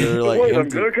wondering because they're like Wait, I'm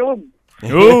empty. gonna come.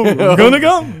 Oh, I'm gonna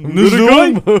go, Mr.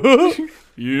 White.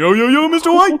 Yo,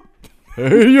 Mr. White.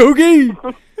 Hey, Yogi.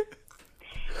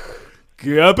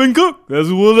 Captain Cook, that's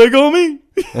what they call me.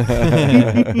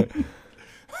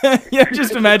 Yeah,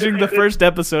 just imagining the first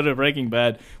episode of Breaking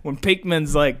Bad when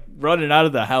Pinkman's like running out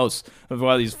of the house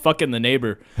while he's fucking the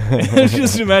neighbor.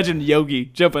 Just imagine Yogi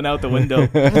jumping out the window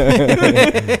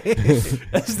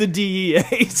as the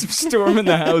DEA storming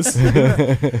the house.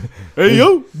 Hey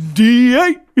yo,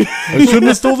 DEA! I shouldn't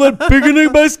have stole that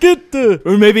picnic basket.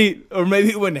 Or maybe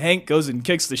when Hank goes and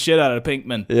kicks the shit out of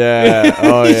Pinkman. Yeah.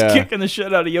 Oh, He's yeah. kicking the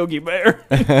shit out of Yogi Bear.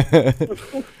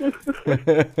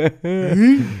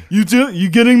 You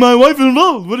getting my wife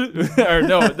involved? Or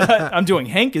no, I'm doing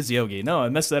Hank as Yogi. No, I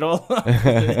messed that all up.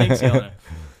 Hank's yelling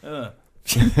at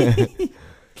him.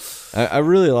 I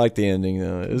really like the ending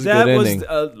though. It was a That good was ending.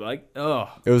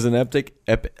 It was an epic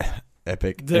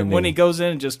ending. when he goes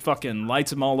in and just fucking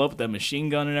lights them all up with that machine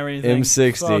gun and everything.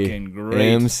 M60. Fucking great.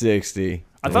 M60.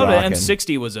 I thought an Rockin'.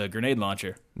 M60 was a grenade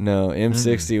launcher. No,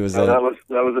 M60 was No, that.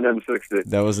 that was an M60.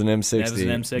 That was an M60. That was an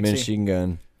M60? Machine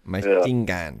gun. Machine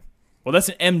gun. Well, that's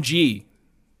an MG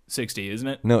 60, isn't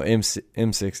it? No,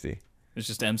 M60. It's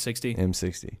just M60.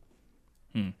 M60.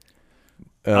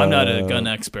 I'm not a gun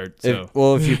expert, so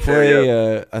If you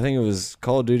play, I think it was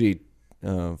Call of Duty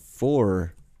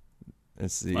 4.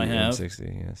 It's the I have.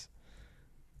 M60. Yes.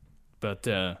 but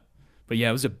yeah,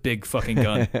 it was a big fucking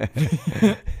gun.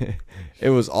 It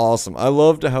was awesome. I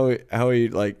loved how he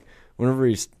like whenever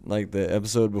he's like the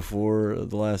episode before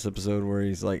the last episode where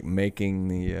he's like making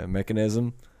the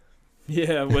mechanism.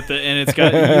 Yeah, and it's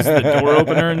got he used the door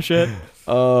opener and shit.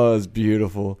 Oh, it's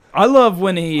beautiful. I love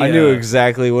when he. I knew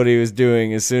exactly what he was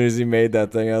doing as soon as he made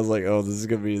that thing. I was like, "Oh, this is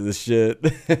gonna be the shit."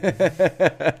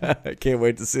 I can't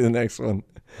wait to see the next one.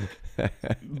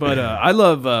 But I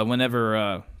love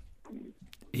whenever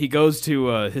he goes to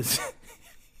his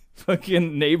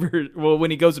fucking neighbor. Well,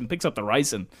 when he goes and picks up the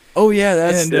ricin. Oh yeah,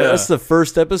 that's And, that's the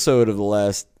first episode of the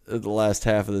last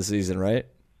half of the season, right?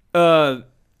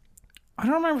 I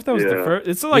don't remember if that was the Yeah. first.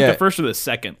 It's like Yeah. the first or the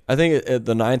second. I think at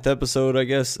the 9th episode, I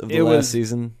guess, of the It last was-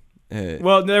 season.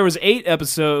 Well, there was 8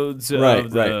 episodes Right,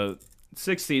 of the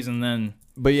 6th season. Then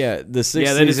But yeah, the sixth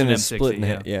Yeah, that is season an is split in M60,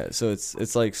 half. Yeah, so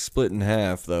it's like split in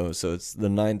half though. So it's the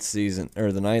 9th season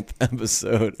or the 9th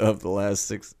episode of the last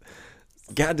 6.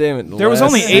 God damn it! there was last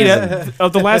only 8 season.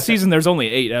 of the last season. There's only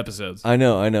 8 episodes. I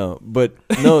know, but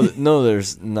no,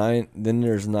 there's 9. Then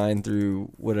there's 9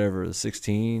 through whatever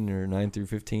 16 or 9 through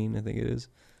 15. I think it is.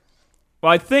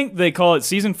 Well, I think they call it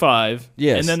season 5.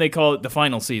 Yes. and then they call it the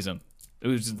final season. It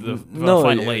was the No,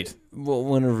 final 8. Well,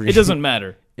 whenever It doesn't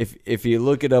matter. If you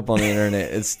look it up on the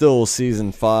internet, it's still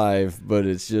season 5, but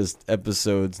it's just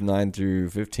episodes 9 through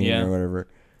 15 Yeah. or whatever.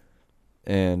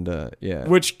 And yeah,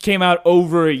 Which came out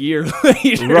over a year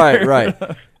later. right.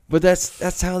 But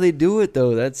that's how they do it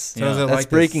though. That's So is it that's like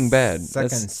the Breaking Bad. Second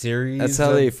That's series. that's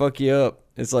how of- they fuck you up.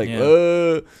 It's like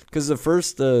Yeah. because the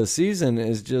first season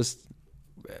is just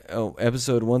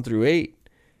episode 1 through 8.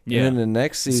 Yeah. And then the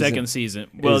next season, Second season.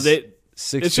 Well, is they.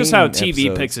 16 It's just how TV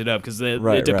episodes. picks it up because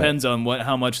Right, it depends on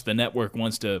how much the network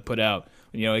wants to put out.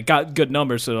 You know, it got good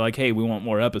numbers, so they're like, hey, we want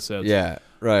more episodes. Yeah,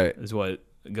 right. is what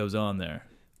goes on there.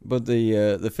 But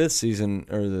the fifth season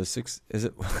or the sixth is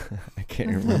it? I can't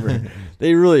remember.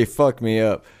 They really fucked me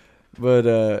up. But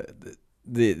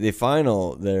the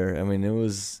final there, I mean, it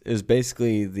was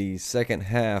basically the second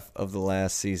half of the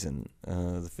last season.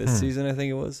 The fifth season, I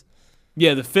think it was.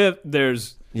 Yeah, the fifth.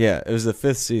 There's Yeah, it was the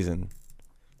fifth season.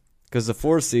 Because the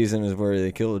fourth season is where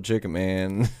they kill the chicken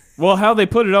man. well, how they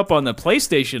put it up on the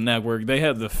PlayStation Network. They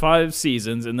have the 5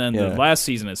 seasons, and then the Yeah. last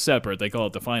season is separate. They call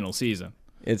it the final season.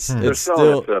 It's They're it's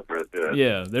selling still it separate. Yeah.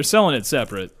 Yeah, they're selling it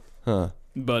separate. huh.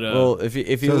 But Well, if you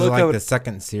So look it's like up, the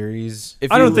second series.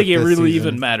 if I you don't look- think it this really season.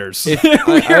 even matters. I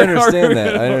understand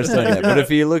that. I understand that. But if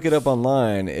you look it up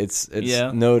online, it's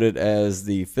Yeah. noted as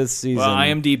the fifth season. Well,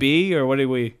 IMDb or what do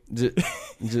we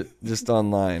Just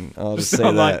online. I'll just say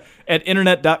online that. at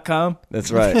internet.com, That's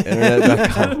right.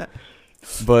 Internet.com.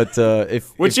 But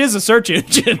which is a search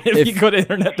engine if you go to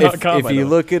internet.com. if you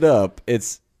look it up,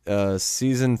 it's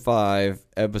season 5,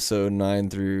 episode 9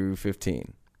 through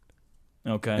 15,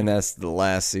 okay. and that's the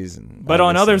last season. But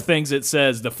on obviously. other things, it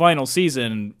says the final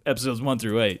season, episodes 1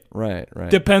 through 8. right.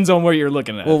 Depends on where you're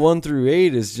looking at. Well, 1 through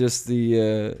 8 is just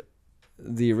the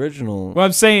the original. What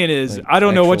I'm saying is, Like, I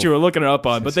don't know what actual- you were looking it up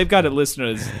on, but they've got it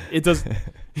listed as it does.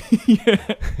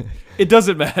 It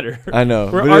doesn't matter. I know.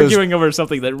 We're but it was- arguing over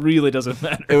something that really doesn't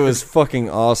matter. It was fucking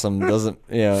awesome. Doesn't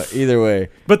either way.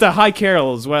 But the high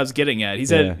Carol is what I was getting at. He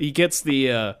said Yeah. he gets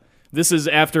the. This is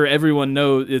after everyone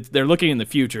knows they're looking in the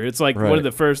future. It's like one Right. of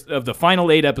the first of the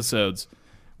final 8 episodes.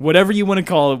 Whatever you want to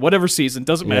call it, whatever season,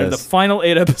 doesn't matter. Yes. The final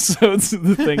 8 episodes of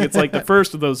the thing. It's like the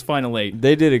first of those final 8.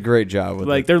 They did a great job with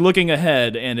Like it. they're looking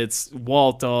ahead, and it's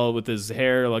Walt all with his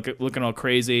hair like looking all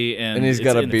crazy, and And he's it's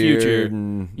got a in the beard, future.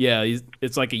 and Yeah,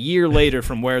 it's like a year later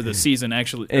from where the season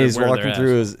actually. he's where walking they're at.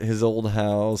 through his old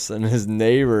house, and his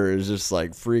neighbor is just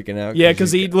like freaking out. Yeah,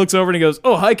 because he looks over and he goes,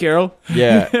 "Oh, hi, Carol."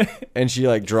 yeah, and she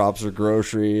like drops her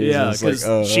groceries. Yeah, and it's like,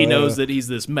 because she knows that he's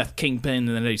this meth kingpin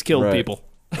and that he's killed Right. people.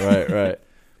 Right.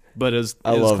 But it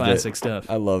I was loved classic it. stuff.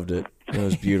 I loved it. It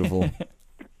was beautiful,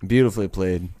 beautifully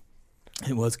played.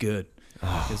 It was good.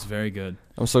 It's very good.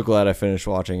 I'm so glad I finished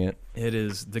watching it. It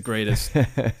is the greatest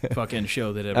fucking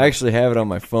show that ever. I actually have it on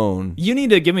my phone. You need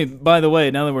to give me. By the way,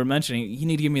 now that we're mentioning, you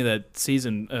need to give me that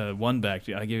season 1 back.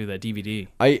 I give you that DVD.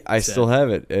 I Sad. still have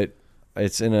it.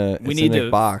 It's in a We it's need in a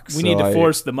to box. We need so to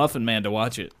force the Muffin Man to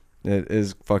watch it It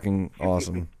is fucking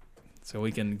awesome. so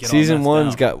we can get Season all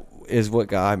one's is what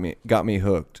got me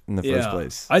hooked in the first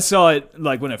place. I saw it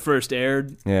like when it first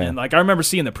aired, Yeah. and like I remember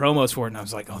seeing the promos for it, and I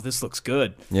was like, "Oh, this looks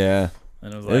good." Yeah,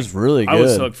 And I was it like, was really good. I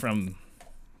was hooked from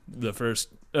the first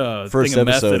thing of meth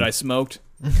episode. that I smoked.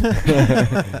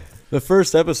 The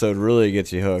first episode really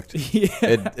gets you hooked.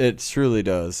 Yeah. It truly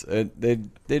does. They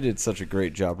did such a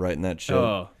great job writing that show.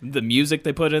 Oh, the music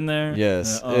they put in there.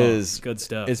 Yes, oh, it is good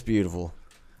stuff. It's beautiful.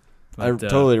 But, I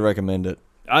totally recommend it.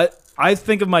 I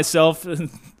think of myself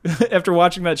after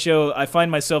watching that show. I find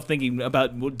myself thinking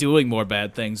about doing more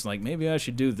bad things. Like maybe I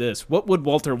should do this. What would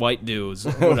Walter White do? Is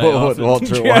what I What would often-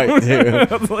 Walter White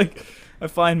do? Like I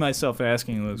find myself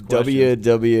asking those questions.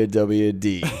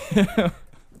 WWWD.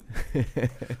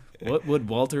 What would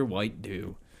Walter White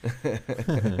do?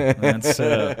 That's,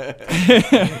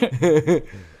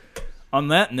 on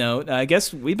that note, I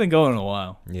guess we've been going a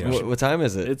while. Yeah. What time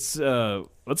is it? It's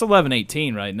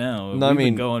 11:18 right now. No, I We've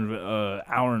mean- been going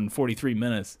hour and 43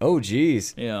 minutes. Oh,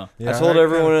 geez. Yeah. Yeah, I told kinda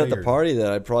everyone at the figured. party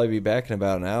that I'd probably be back in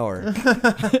about an hour.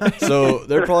 So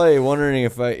they're probably wondering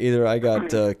if I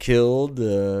got killed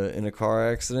in a car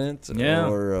accident Yeah.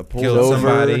 or pulled Killed over.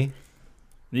 somebody.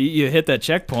 You hit that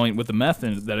checkpoint with the meth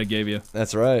that I gave you.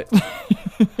 That's right.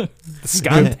 The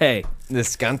Scante.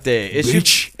 Niscante.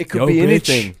 Bitch. It could Yo, be bitch.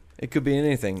 anything. It could be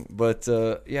anything. But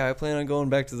yeah, I plan on going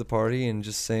back to the party and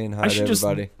just saying hi I to should just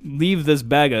everybody. leave this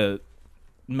bag of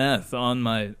meth on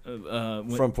my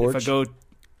Front porch? If I go,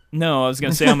 no, I was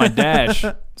gonna say on my dash.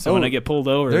 So when Oh, I get pulled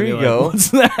over, there they'll you be like, go. What's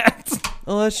that?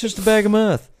 Oh, that's just a bag of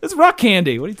meth. It's rock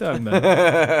candy. What are you talking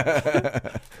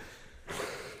about?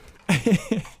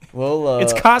 Well,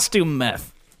 It's costume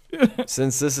meth.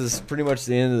 since this is pretty much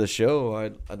the end of the show,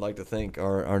 I'd like to thank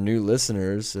our new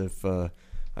listeners. If I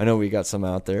know we got some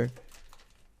out there,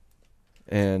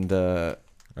 and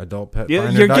AdultPetFinder.com.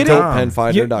 You're getting-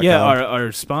 AdultPetFinder.com. Yeah,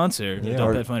 our sponsor, Yeah.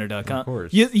 AdultPetFinder.com. Of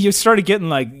course. You started getting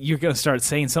like you're gonna start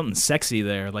saying something sexy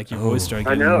there, like your voice started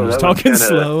I getting. know, I was that was talking kinda-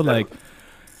 slow, like.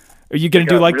 Are you gonna It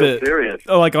do got like real the serious.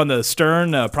 like on the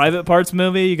Stern Private Parts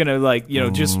movie? You're gonna like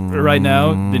just right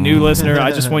now, the new listener.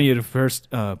 I just want you to first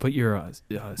put your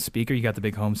speaker. You got the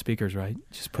big home speakers, right?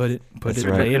 Just put That's it,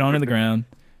 right. lay it onto the ground.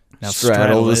 Now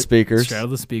Straddle the it, speakers. straddle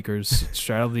the speakers,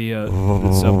 straddle the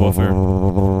subwoofer.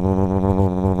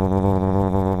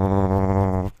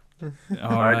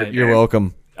 All right, You're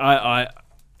welcome. I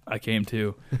came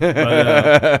too.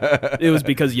 But, it was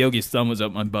because Yogi's thumb was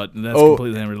up my butt, and that's Oh,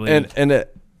 completely unrelated. And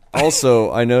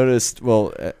also, I noticed.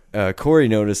 Well, Corey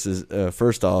noticed his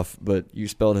first off, but you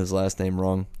spelled his last name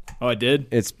wrong. Oh, I did.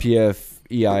 It's PFEIFFR.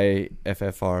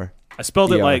 I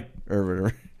spelled it like or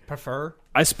whatever. Prefer?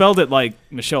 I spelled it like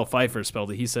Michelle Pfeiffer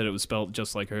spelled it. He said it was spelled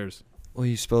just like hers. Well,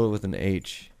 you spelled it with an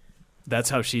H. That's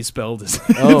how she spelled it.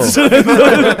 Oh.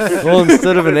 Well,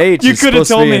 instead of an H, You it's could have supposed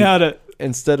to told be me an- how to.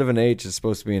 Instead of an H, it's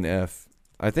supposed to be an F.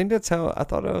 I think that's how. I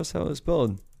thought that was how it was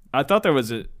spelled. I thought there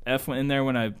was a F in there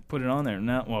when I put it on there.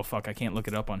 No, well, fuck, I can't look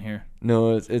it up on here.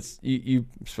 No, it's you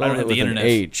I spelled don't it have with the an internet.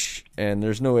 H, and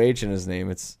there's no H in his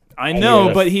name. It's I know,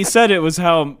 Yeah. but he said it was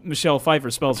how Michelle Pfeiffer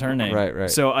spells her name. Right.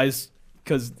 So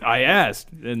because I asked,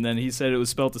 and then he said it was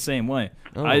spelled the same way.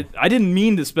 Oh. I didn't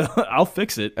mean to spell. I'll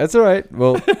fix it. That's all right.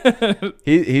 Well,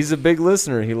 he's a big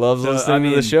listener. He loves So, listening I to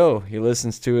mean- the show. He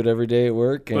listens to it every day at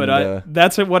work. And, But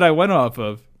that's what I went off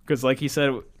of. Because like he said,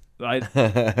 I don't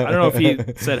know if he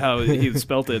said how he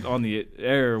spelt it on the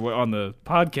air or on the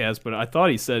podcast, but I thought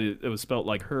he said it was spelt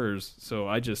like hers. So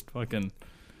I just fucking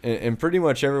And pretty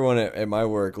much everyone at my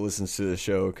work listens to the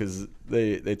show because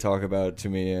they talk about it to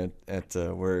me at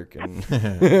work. And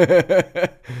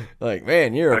like,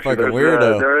 man, you're a fucking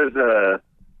weirdo.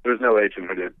 There's no H in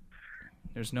it.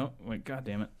 There's no. Wait, God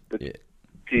damn it.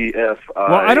 PFI.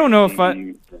 Well, I don't know if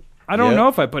I don't know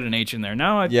if I put an H in there.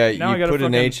 Now I you gotta put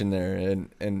an fucking- H in there,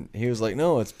 and he was like,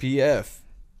 no, it's PF.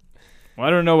 Well, I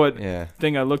don't know what Yeah,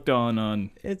 thing I looked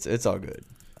on. it's all good.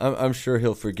 I'm sure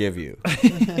he'll forgive you.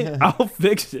 I'll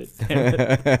fix it. Damn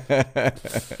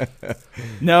it.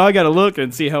 Now I gotta look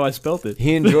and see how I spelt it.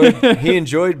 He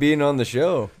enjoyed being on the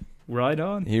show. Right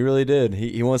on. He really did.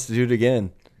 He wants to do it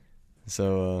again.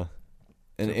 So,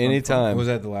 and anytime. Was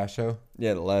that the last show?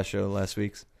 Yeah, the last show, last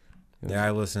week's. Yeah,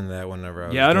 I listened to that whenever I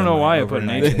was Yeah, I don't know doing why my I put an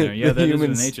overnight. H in there. Yeah, that is an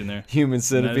Humans- H in there. Human That is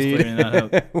centipede. clearing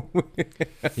that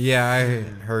up. Yeah, I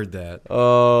heard that.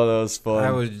 Oh, that was fun. I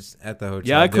was at the hotel.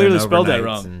 Yeah, I doing clearly spelled that overnights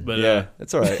wrong. and- But yeah,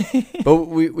 that's all right. But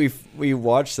we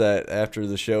watched that after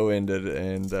the show ended,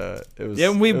 and it was yeah,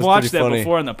 we it was watched pretty that funny.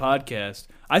 before on the podcast.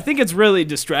 I think it's really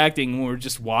distracting when we're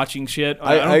just watching shit.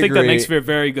 I don't think that agree. makes for a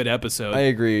very good episode. I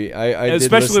agree. I did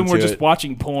Especially listen when we're to just it.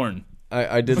 watching porn.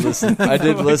 I did listen. I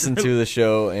did listen to the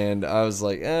show, and I was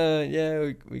like,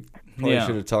 yeah, we probably Yeah.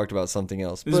 should have talked about something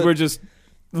else. Because But we're just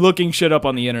looking shit up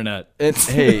on the internet.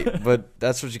 hey, but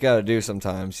that's what you got to do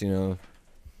sometimes, you know.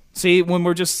 See, when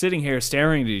we're just sitting here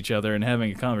staring at each other and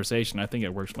having a conversation, I think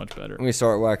it works much better. We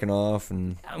start whacking off,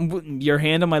 and Your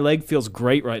hand on my leg feels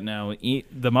great right now.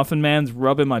 The Muffin Man's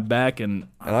rubbing my back, and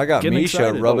I got Getting Misha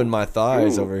excited. rubbing my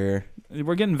thighs Ooh. over here.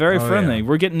 we're getting very Oh, friendly. yeah.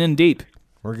 We're getting in deep.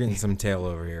 We're getting some tail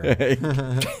over here.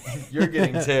 You're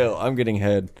getting tail. I'm getting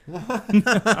head. And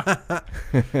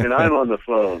I'm on the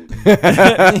phone.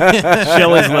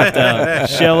 Shelly's left out.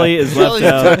 Shelly is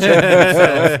left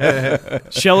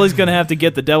out. Shelly's gonna have to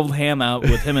get the deviled ham out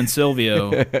with him and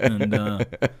Silvio and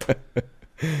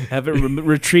have it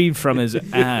retrieved from his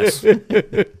ass.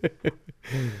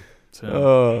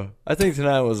 So I think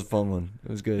tonight was a fun one.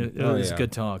 It was good. it Oh, was yeah.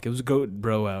 good talk. It was a goat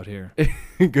bro out here.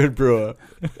 Good, bro.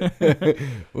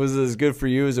 Was it as good for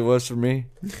you as it was for me?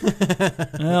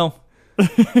 Well,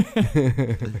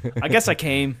 I guess I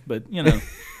came, but you know.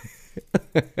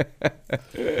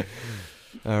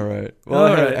 All right. Well, All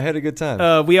I right. had a good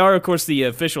time. We are, of course, the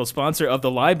official sponsor of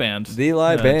the Lie Band. The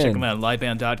Lie Band. Check them out at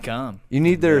lieband.com. You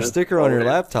need their Yeah. sticker on your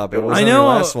laptop. It was I on know. your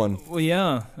last one. Well,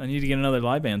 yeah. I need to get another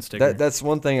Lie Band sticker. That's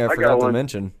one thing I got forgot to one.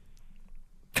 mention.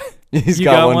 He's you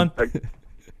got, got one.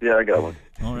 Yeah, I got one.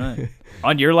 All right.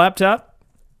 On your laptop?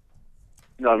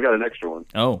 No, I've got an extra one.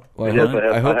 Oh. Well, I Yes, hope,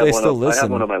 have- I hope have they one still on, I have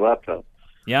listen. one on my laptop.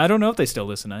 Yeah, I don't know if they still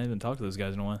listen. I haven't talked to those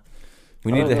guys in a while.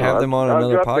 We need I to don't have know. them on I've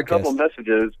another dropped a couple podcast.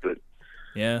 messages, but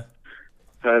Yeah.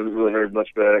 I haven't really heard much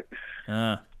back.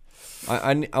 I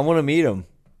want to meet them.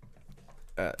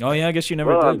 Oh, yeah, I guess you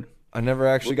never Well, did. I never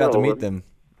actually We'll got to go. meet them.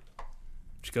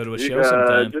 Just go to a You, show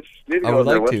sometime. just need to I go would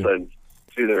on their like to. website and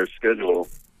see their schedule.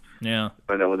 Yeah.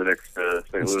 Find out when the next St.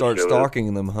 And Louis start show is.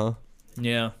 stalking them, huh?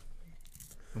 Yeah.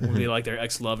 We'll be like their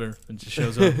ex-lover and just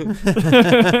shows up.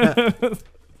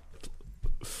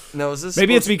 No, is this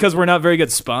Maybe it's supposed- because we're not very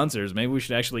good sponsors. Maybe we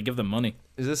should actually give them money.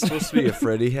 Is this supposed to be a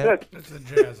Freddy hat? It's a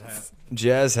jazz hat.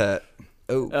 Jazz hat.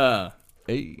 Oh,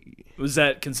 Hey. Was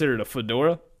that considered a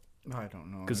fedora? I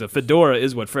don't know. Because a fedora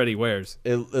is what Freddie wears.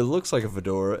 it looks like a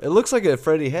fedora. It looks like a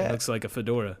Freddy It hat. looks like a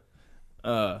fedora.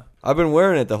 I've been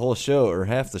wearing it the whole show, or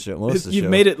half the show, most of the You've show.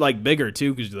 made it like bigger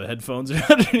too because the headphones are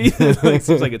underneath it. Like,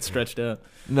 seems like it's stretched out.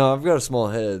 No, I've got a small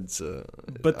head, so.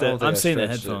 But I don't think I'm I saying the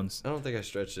stretched it. headphones. I don't think I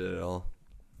stretched it at all.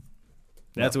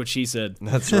 That's what she said.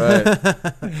 That's right.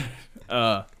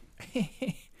 Uh,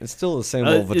 It's still the same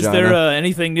old is vagina. there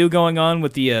anything new going on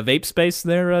with the vape space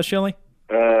there, Shelly?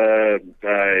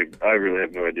 I really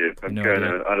have no idea. I'm No kind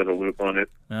idea. of out of the loop on it.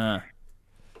 Ah.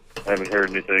 I haven't heard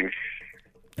anything.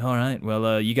 All right.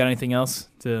 Well, you got anything else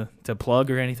to plug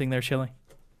or anything there, Shelly?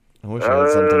 I wish I had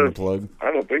something to plug.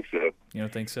 I don't think so. You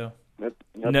don't think so? Not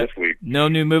No. this week. No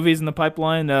new movies in the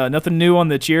pipeline? Nothing new on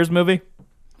the Cheers movie?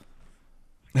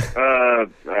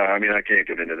 I mean, I can't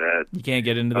get into that. You can't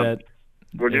get into that.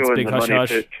 We're It's doing big the hush Money hush.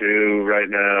 Pit 2 right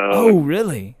now. Oh,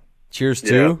 really? Cheers yeah,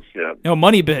 too. yeah. No,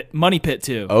 Money Pit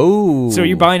too. Oh. So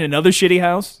you're buying another shitty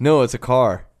house? No, it's a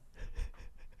car.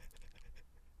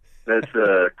 That's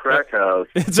a crack house.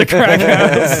 It's a crack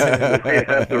house. We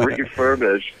have to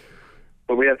refurbish,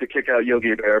 but we have to kick out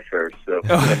Yogi Bear first. So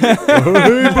Hey,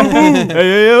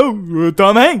 yo,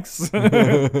 Tom Hanks.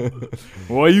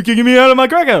 Why are you kicking me out of my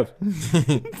crack house?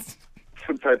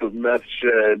 some type of meth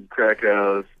shed, crack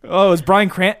house. Oh, it's Bryan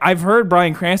Cranston. I've heard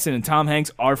Bryan Cranston and Tom Hanks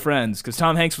are friends because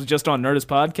Tom Hanks was just on Nerdist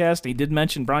podcast. He did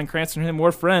mention Bryan Cranston and him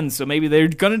were friends, so maybe they're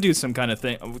gonna do some kind of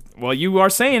thing. Well, you are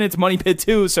saying it's Money Pit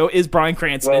 2, so is Bryan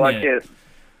Cranston Well, I in it? can't.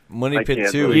 Money I Pit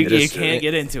can't 2. believe You just can't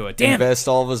get into it. Damn it. invest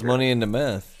all of his money into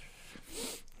meth.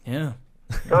 Yeah.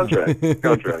 Contract.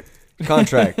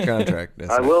 Contract.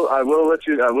 That's I right.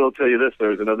 will tell you this.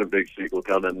 There's another big sequel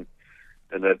coming,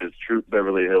 and that is Troop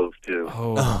Beverly Hills 2.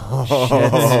 Oh,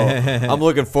 I'm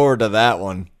looking forward to that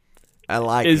one. I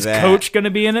like is that. Coach gonna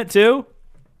be in it too?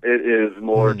 It is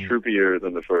more troopier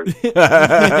than the first.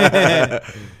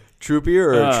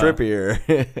 Troopier or Uh, Trippier?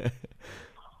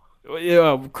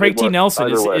 Craig T. Either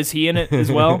Nelson way. is he in it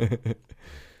as well?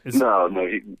 No,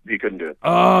 he couldn't do it.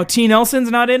 Oh, T.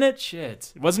 Nelson's not in it.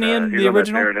 Shit, wasn't he in He's the on that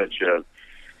original? Internet show.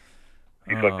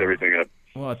 He fucked everything up.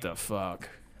 What the fuck?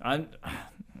 I don't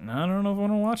know if I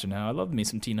want to watch it now. I love me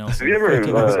some T. Nelson. Have you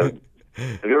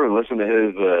ever listened to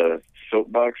his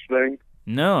soapbox thing?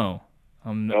 No,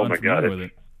 I'm Oh my unfamiliar God, with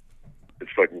it.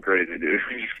 It's fucking crazy, dude.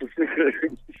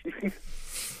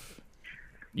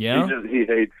 Yeah, he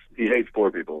hates poor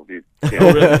people.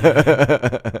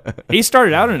 he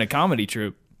started out in a comedy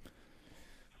troupe.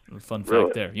 Fun fact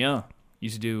Really? there. Yeah,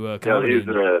 used to do Yeah, comedy. he's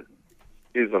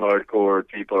a hardcore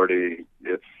Tea Party.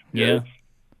 It's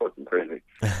fucking crazy.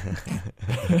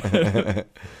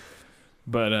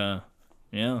 But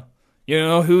yeah, you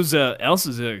know who's else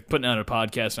is putting out a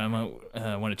podcast I might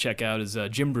want to check out is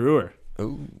Jim Brewer.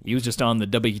 Ooh, He was just on the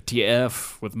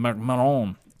WTF with Mark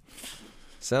Maron.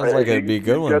 sounds like it'd be a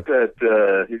good one.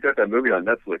 He's got that movie on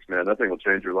Netflix, man. That thing will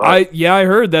change your life. I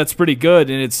heard that's pretty good,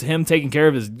 and it's him taking care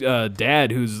of his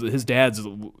dad, his dad's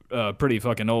pretty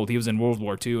fucking old. He was in World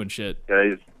War II and shit, Yeah,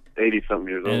 he's 80-something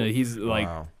years old. and he's like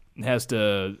Wow. has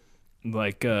to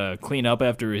clean up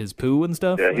after his poo and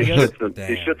stuff. Yeah, I he guess.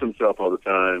 shits himself all the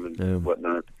time and Yeah.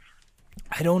 whatnot.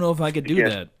 I don't know if I could do Yeah.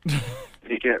 that.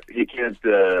 He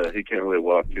can't really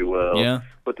walk too well. Yeah.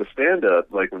 But the stand up,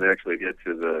 like when they actually get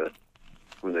to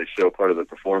when they show part of the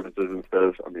performances and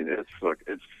stuff, I mean it's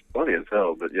funny as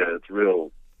hell, but yeah, it's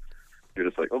real. You're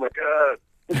just like, oh my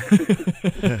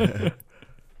god.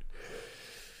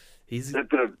 He's One of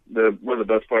the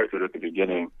best parts is at the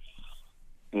beginning.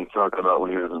 He's talking about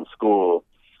when he was in school,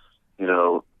 you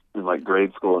know, in like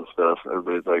grade school and stuff.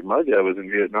 Everybody's like, my dad was in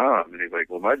Vietnam, and he's like,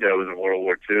 well, my dad was in World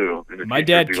War II. And the my teacher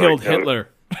dad would be killed like, no. Hitler.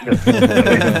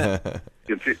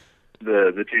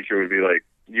 The teacher would be like,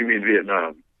 you mean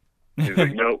Vietnam? He's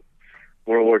like, no,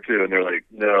 World War II. And they're like,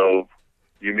 no,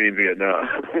 you mean Vietnam.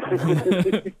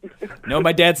 No,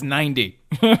 my dad's 90.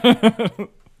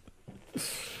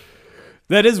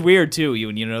 That is weird too.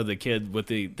 You know the kid with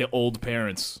the old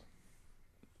parents.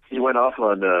 He went off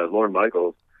on Lorne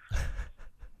Michaels.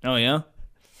 Oh yeah,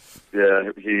 Yeah,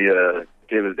 he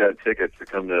gave his dad tickets to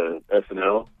come to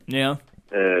SNL. yeah.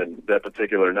 And that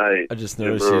particular night, I just Jim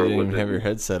noticed you Brewer didn't was even have in- your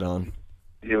headset on.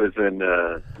 He was in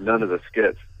none of the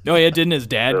skits. Oh yeah, didn't his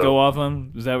dad So- go off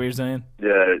on? Is that what you're saying?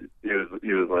 Yeah, he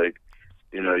was like,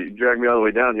 you know, you dragged me all the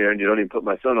way down here, and you don't even put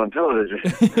my son on television.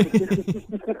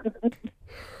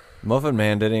 Muffin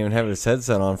Man didn't even have his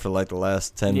headset on for like the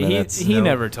last 10 minutes. He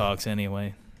never talks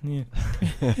anyway. Yeah.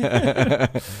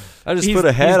 I just He's- put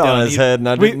a he's hat on done. his head and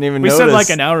I didn't even we notice. said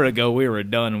like an hour ago we were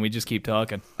done, and we just keep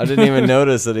talking. I didn't even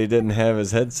notice that he didn't have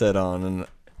his headset on, and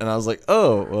I was like,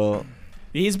 oh well.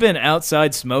 He's been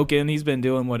outside smoking. He's been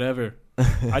doing whatever.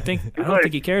 I don't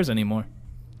think he cares anymore.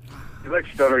 He's like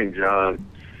Stuttering John.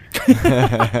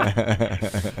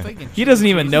 He doesn't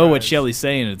even know what Shelly's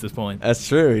saying at this point. That's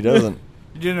true. He doesn't.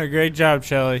 You're doing a great job,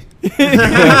 Shelly.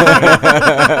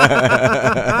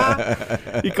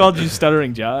 He called you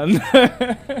Stuttering John.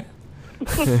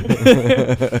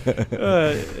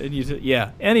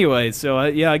 Yeah. Anyway, so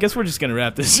I guess we're just gonna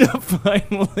wrap this up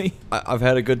finally. I've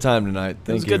had a good time tonight.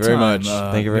 It was Thank a you good very time. much.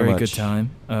 Thank you very much. good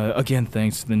time. Again,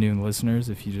 thanks to the new listeners.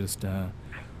 If you just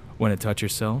want to touch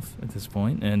yourself at this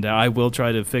point, and I will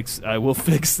try to fix. I will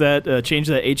fix that. Change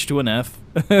that H to an F.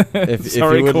 If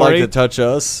Sorry, you would Corey. like to touch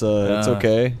us, it's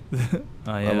okay.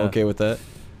 I'm okay with that.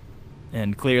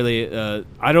 And clearly,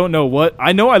 I don't know what.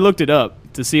 I know I looked it up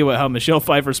to see how Michelle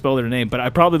Pfeiffer spelled her name, but I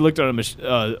probably looked on a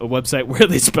website where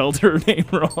they spelled her name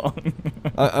wrong.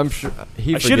 I'm sure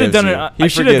he I should have done it. I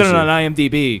should have done it on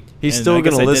IMDb. He's and still I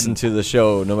guess going to I listen didn't. to the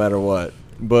show no matter what.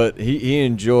 But he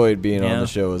enjoyed being Yeah. on the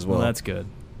show as well. That's good.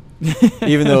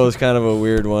 Even though it was kind of a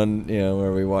weird one,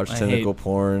 where we watched I tentacle hate-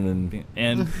 porn and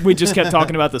And we just kept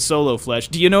talking about the Solo Flesh.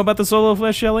 Do you know about the Solo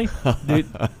Flesh, Shelly?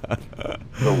 Dude,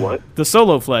 The what? the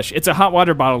Solo Flesh. It's a hot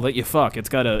water bottle that you fuck. It's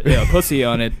got a pussy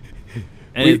on it.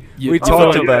 And We- we you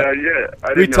talked felt about- I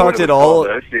didn't we know talked what it was all-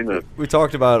 called. I've seen this. We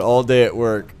talked about it all day at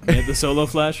work. the solo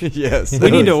flash. Yes.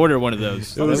 We need to order one of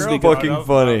those. It was That would be good. fucking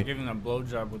funny. Giving a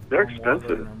blowjob with They're warm water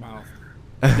expensive. in her mouth.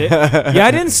 Yeah,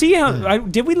 I didn't see how.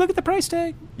 Did we look at the price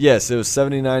tag? Yes, it was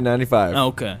 $79.95. Oh,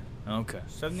 okay. Okay.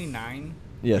 79.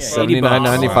 Yes, Yeah, $80.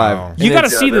 $79.95. Wow. And You got to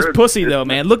it's- see this they're- pussy it's- though,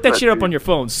 man. Look that it's shit up not on your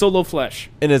phone. Solo flesh.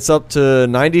 and it's up to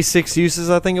 96 uses,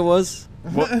 I think it was.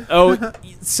 Oh,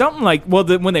 something like. Well,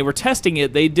 when they were testing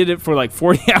it, they did it for like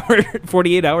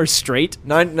 48 hours straight.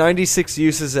 96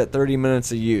 uses at 30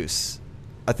 minutes of use.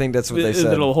 I think that's what they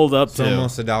said. It'll hold up It's to.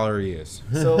 almost $1 a use.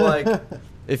 So like,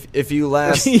 if you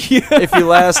last Yeah. if you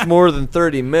last more than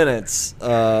 30 minutes,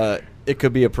 it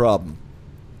could be a problem.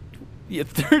 Yeah,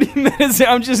 30 minutes.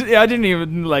 I didn't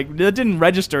even like. That didn't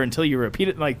register until you repeat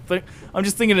it. Like, I'm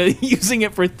just thinking of using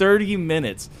it for 30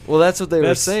 minutes. Well, that's what they were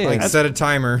That's saying. Like, set a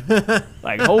timer.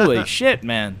 Like, holy shit,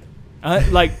 man.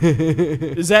 Like,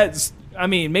 is that? I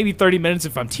mean, maybe 30 minutes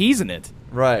if I'm teasing it.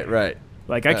 Right, right.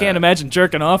 Like, I can't imagine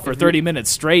jerking off for 30 minutes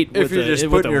straight. if with you're a, just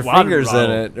with putting a your water fingers in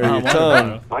bottle. it or your water tongue.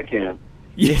 bottle. I can.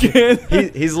 You can.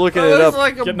 He's looking Oh, it it's up.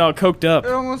 like Getting all coked up.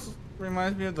 it almost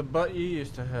reminds me of the butt you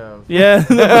used to have. Yeah.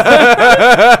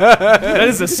 That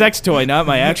is a sex toy, not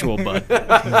my actual butt. We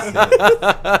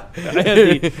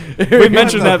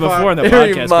mentioned that before in the It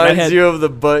podcast. But I reminds had, you of the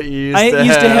butt you used, I to,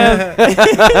 used to have.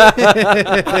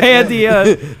 have. I had the.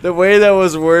 The way that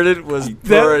was worded was That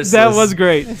priceless. was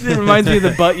great. It reminds me of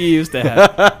the butt you used to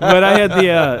have. But I had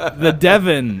the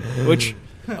Devon, which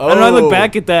I don't know, I look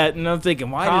back at that and I'm thinking,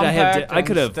 why did I have? Compact I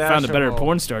could have and found a better stashable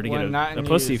porn star to get when not a in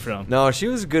pussy use. from. No, she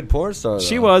was a good porn star. Though.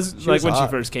 She was She like was when hot.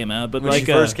 she first came out, but When like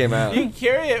she first came out. You can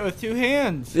carry it with 2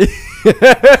 hands. you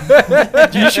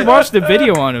should watch the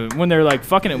video on it when they're like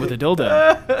fucking it with a dildo.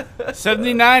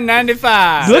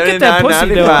 $79.95. Look at that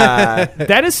pussy though. $79.95.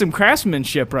 That is some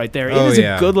craftsmanship right there. It Oh, is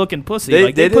yeah. a good looking pussy. They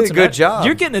like, did put a some good job.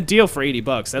 You're getting a deal for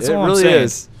 $80. That's It all I'm really saying.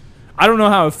 is. I don't know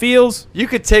how it feels. You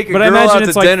could take a But I girl imagine out to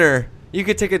it's like- dinner. You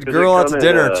could take a it girl out come to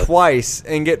in, dinner uh, twice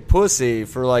and get pussy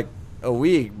for like a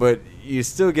week, but you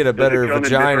still get a better come in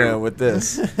vagina different- with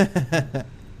this.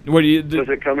 What do you? Does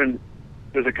it come in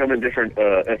different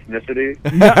ethnicity?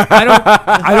 No,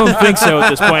 I don't think so at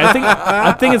this point.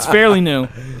 I think it's fairly new.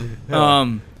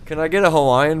 Can I get a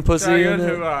Hawaiian pussy Should I in go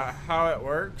it? to how it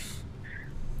works?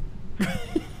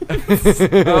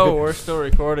 Oh, we're still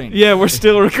recording. Yeah, we're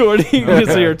still recording.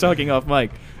 So you're talking off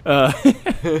mic.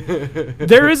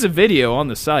 There is a video on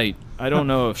the site. I don't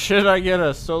know if Should I get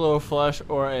a solo flash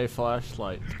or a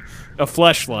flashlight? a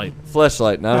fleshlight.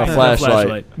 Fleshlight, not a A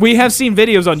flashlight. We have seen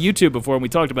videos on YouTube before, and we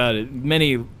talked about it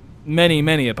many a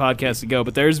podcast ago.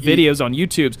 But there's videos on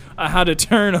YouTube how to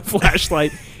turn a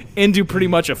flashlight into pretty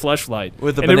much a fleshlight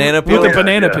With a And it- banana peel? With a Yeah,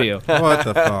 banana yeah. peel. What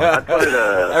the fuck? Put it,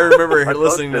 I remember I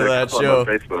listening to posted a that couple show. on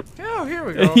Facebook. Oh, here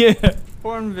we go. Yeah,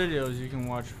 Porn videos you can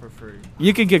watch for free.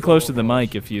 you can get close to the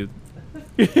mic if you.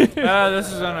 This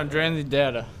is gonna drain the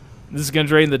data. This is gonna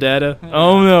drain the data.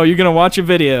 Oh no, you're gonna watch a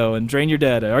video and drain your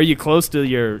data. Are you close to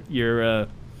your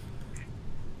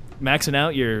maxing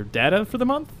out your data for the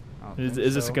month? I don't Is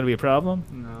think this so. gonna be a problem?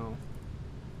 No.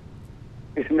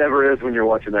 It never is when you're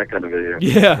watching that kind of video.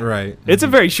 Yeah, Right. It's a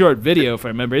very short video, if I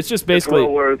remember. It's just It's a basically.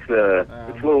 little worth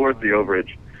the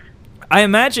overage. I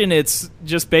imagine it's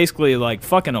just basically like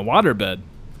fucking a waterbed.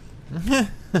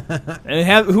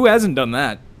 And who hasn't done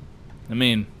that? I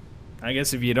mean, I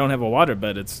guess if you don't have a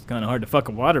waterbed, it's kind of hard to fuck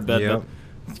a waterbed. Yep.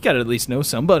 But you gotta at least know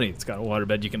somebody that's got a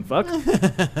waterbed you can fuck.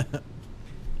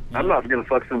 I'm not gonna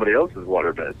fuck somebody else's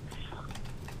waterbed.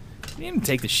 You even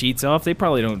take the sheets off. They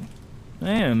probably don't.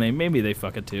 Maybe they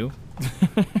fuck it too.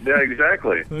 Yeah,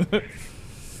 exactly.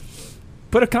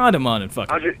 Put a condom on and fuck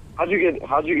it. How'd you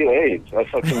get AIDS? I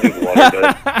fucked somebody's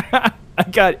waterbed. I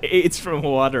got AIDS from a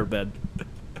waterbed.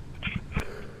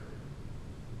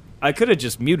 I could have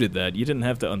just muted that. You didn't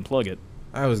have to unplug it.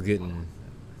 I was hearing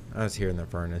the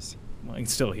furnace. Well, I can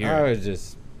still hear I it. was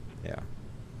just, yeah.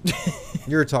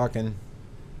 You were talking.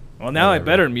 Well, now I Whatever.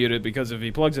 better mute it because if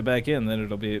he plugs it back in, then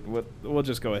it'll be. We'll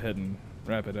just go ahead and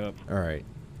wrap it up. All right.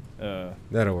 Uh,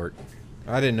 That'll work.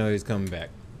 I didn't know he was coming back.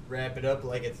 Wrap it up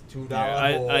like it's $2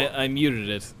 yeah, I muted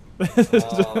it.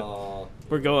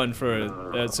 We're going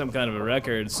for some kind of a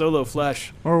record. Solo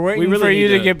Flash. We're waiting really for you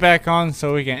need to get back on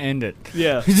so we can end it.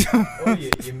 Yeah.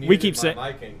 We keep saying.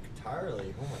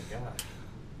 entirely. Oh my god.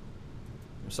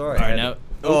 I'm sorry. All right, now.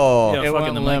 Oh, Yeah, It fucking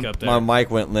went the limp. mic up there. my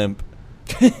mic went limp.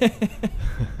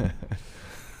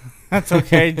 That's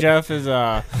okay. Jeff is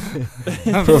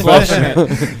flushing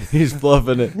it. He's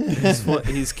fluffing it.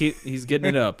 He's getting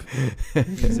it up.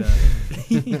 He's,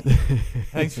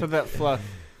 Thanks for that fluff.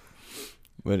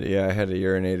 But yeah, I had to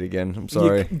urinate again. I'm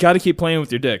sorry. You got to keep playing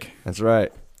with your dick. That's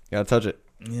right. Gotta touch it.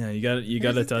 Yeah, you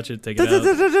got to touch it, take it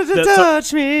out.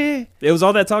 Touch me. It was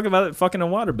all that talk about it fucking a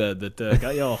waterbed that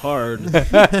got you all hard.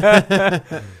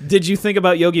 Did you think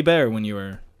about Yogi Bear when you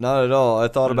were? Not at all. I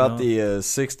thought Not at about all. the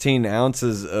 16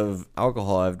 ounces of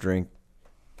alcohol I've drank.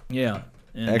 Yeah.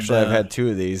 And, Actually, I've had 2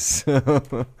 of these.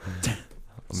 I'm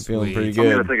feeling pretty I'm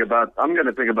gonna good. think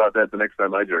about that the next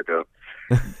time I jerk up.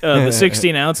 the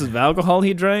 16 ounces of alcohol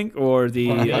he drank, or the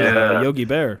Yeah. Yogi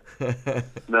Bear.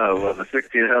 No, well, the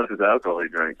 16 ounces of alcohol he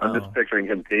drank. I'm Oh. just picturing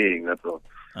him peeing. That's all.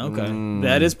 Okay,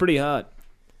 that is pretty hot,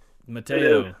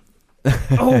 Mateo.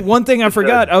 Oh, one thing I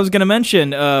forgot. I was going to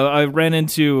mention. I ran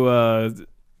into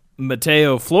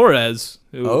Mateo Flores,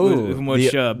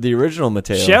 which the original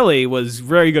Mateo. Shelly was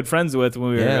very good friends with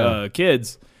when we were Yeah.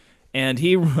 kids, and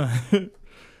he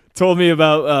told me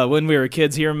about when we were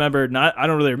kids. He remembered not. I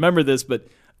don't really remember this, but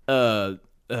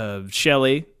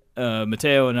Shelly,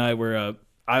 Mateo, and I were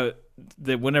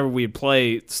that whenever we'd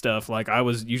play stuff, like I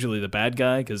was usually the bad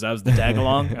guy because I was the tag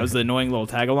along. I was the annoying little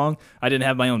tag along. I didn't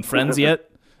have my own friends yet,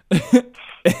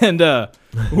 and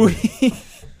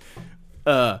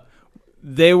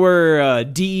they were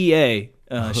DEA.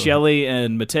 Shelly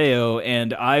and Mateo,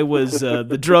 and I was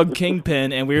the drug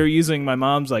kingpin, and we were using my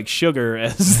mom's like sugar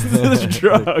as the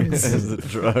drugs. As the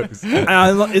drugs.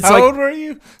 It's How like old were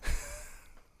you?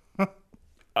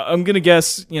 I'm gonna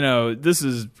guess.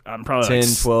 I'm probably 10,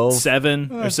 like 12?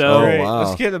 7 or That's so. great. wow.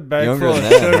 Let's get a bag Younger full of than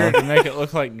that, sugar huh? to make it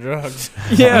look like drugs.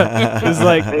 Yeah, it was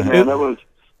like Hey man, that was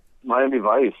Miami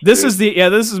Vice. this dude.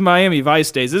 is Miami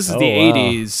Vice days. This is the Oh, wow.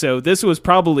 80s, so this was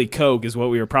probably coke, is what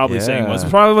we were probably saying. Yeah. It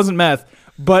probably wasn't meth.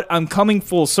 But I'm coming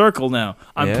full circle now.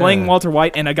 I'm Yeah. playing Walter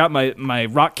White, and I got my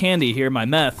rock candy here, my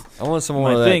meth. I want some more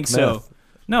My of that thing. meth. So,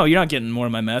 no, you're not getting more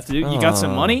of my meth, dude. You got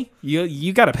some Aw. money?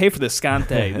 You got to pay for this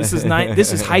Scante. This is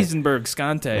This is Heisenberg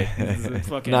Scante. This is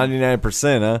fucking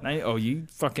 99%, huh? Oh, you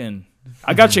fucking!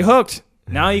 I got you hooked.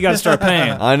 Now you got to start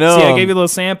paying. I know. See, I gave you a little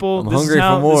sample. I'm This hungry is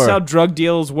how, for more. This is how drug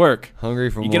deals work. Hungry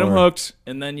for You more. get them hooked,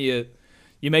 and then you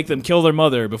make them kill their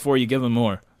mother before you give them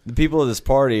more. The people at this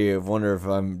party wonder if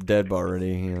I'm dead already.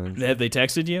 You know. Have they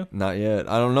texted you? Not yet.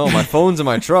 I don't know. My phone's in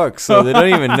my truck, so they don't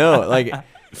even know. Like,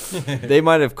 they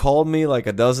might have called me like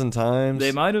a dozen times.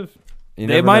 They might have. You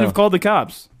They never might know. have called the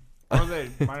cops. Or they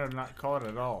might have not called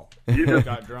at all. You just,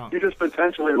 Got drunk. you just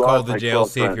potentially Call lost the like jail, 12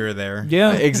 see if friends. you're there.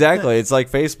 Yeah. Exactly. It's like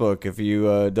Facebook. If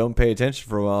you don't pay attention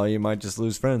for a while, you might just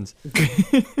lose friends.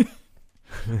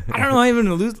 I don't know. I even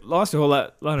lost a whole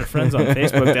lot of friends on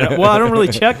Facebook. I don't really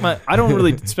I don't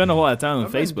really spend a whole lot of time on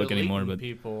I've been Facebook anymore. deleting But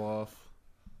people off.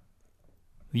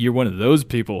 you're one of those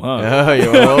people, huh? Oh,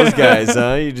 you're one of those guys,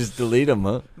 huh? You just delete them,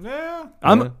 huh? Yeah.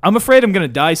 I'm afraid I'm gonna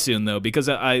die soon though, because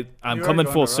I'm You're coming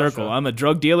going full to circle. Russia. I'm a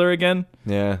drug dealer again,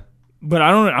 Yeah. but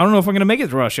I don't know if I'm gonna make it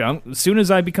to Russia. As soon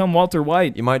as I become Walter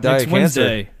White, You might die next of cancer.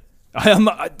 Wednesday.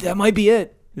 That might be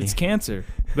it. It's cancer.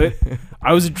 But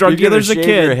I was a drug You're dealer gonna as a shave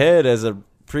kid. your head as a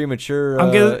premature,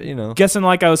 I'm guessing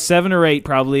like I was 7 or 8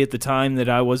 probably at the time that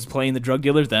I was playing the drug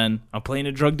dealer then. I'm playing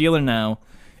a drug dealer now.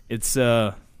 It's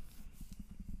Sounds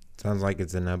like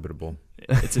it's inevitable.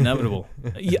 it's inevitable.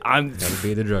 Yeah, I'm Gotta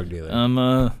be the drug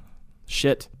dealer.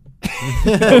 shit.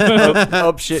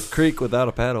 up shit creek without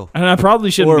a paddle. And I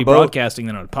probably shouldn't Or a be boat. broadcasting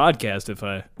that on a podcast if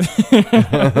I.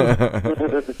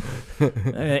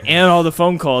 And all the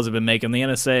phone calls I've been making, the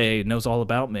NSA knows all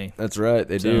about me. That's right,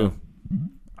 they So, do.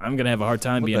 I'm gonna have a hard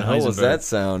time What being the hell was Heisenberg. that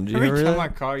sound? Did you Every hear time that? I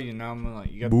call you now, I'm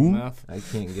like, you got Boom? the meth? I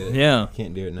can't get it. Yeah.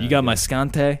 Can't do it now. You got my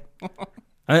Scante.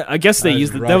 I guess they I was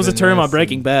used that was a rubbing term on this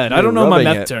Breaking and- Bad. You I don't were know my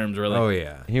rubbing meth it. terms really. Oh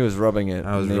yeah. He was rubbing it.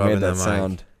 I was and they rubbing made that the mic.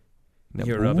 sound.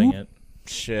 You're rubbing it.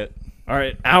 Shit. All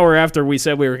right, hour after we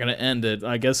said we were gonna end it,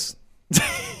 I guess.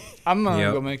 I'm gonna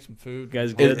Yep. go make some food. You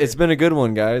guys good? It's been a good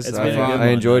one, guys. It's I, been a good I one,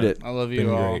 enjoyed yeah. it. I love Been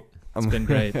you all. great. It's been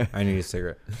great. I need a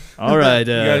cigarette. All right, You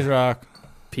guys rock.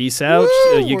 peace out.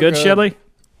 You we're good, good. Shelly?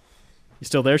 You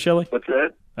still there, Shelly? What's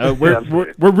that?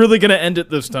 We're really gonna end it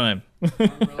this time.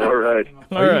 All right.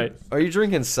 All right. Are you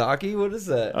drinking sake? What is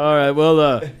that? All right.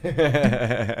 Well,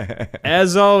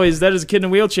 as always, that is a kid in a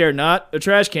wheelchair, not a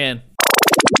trash can.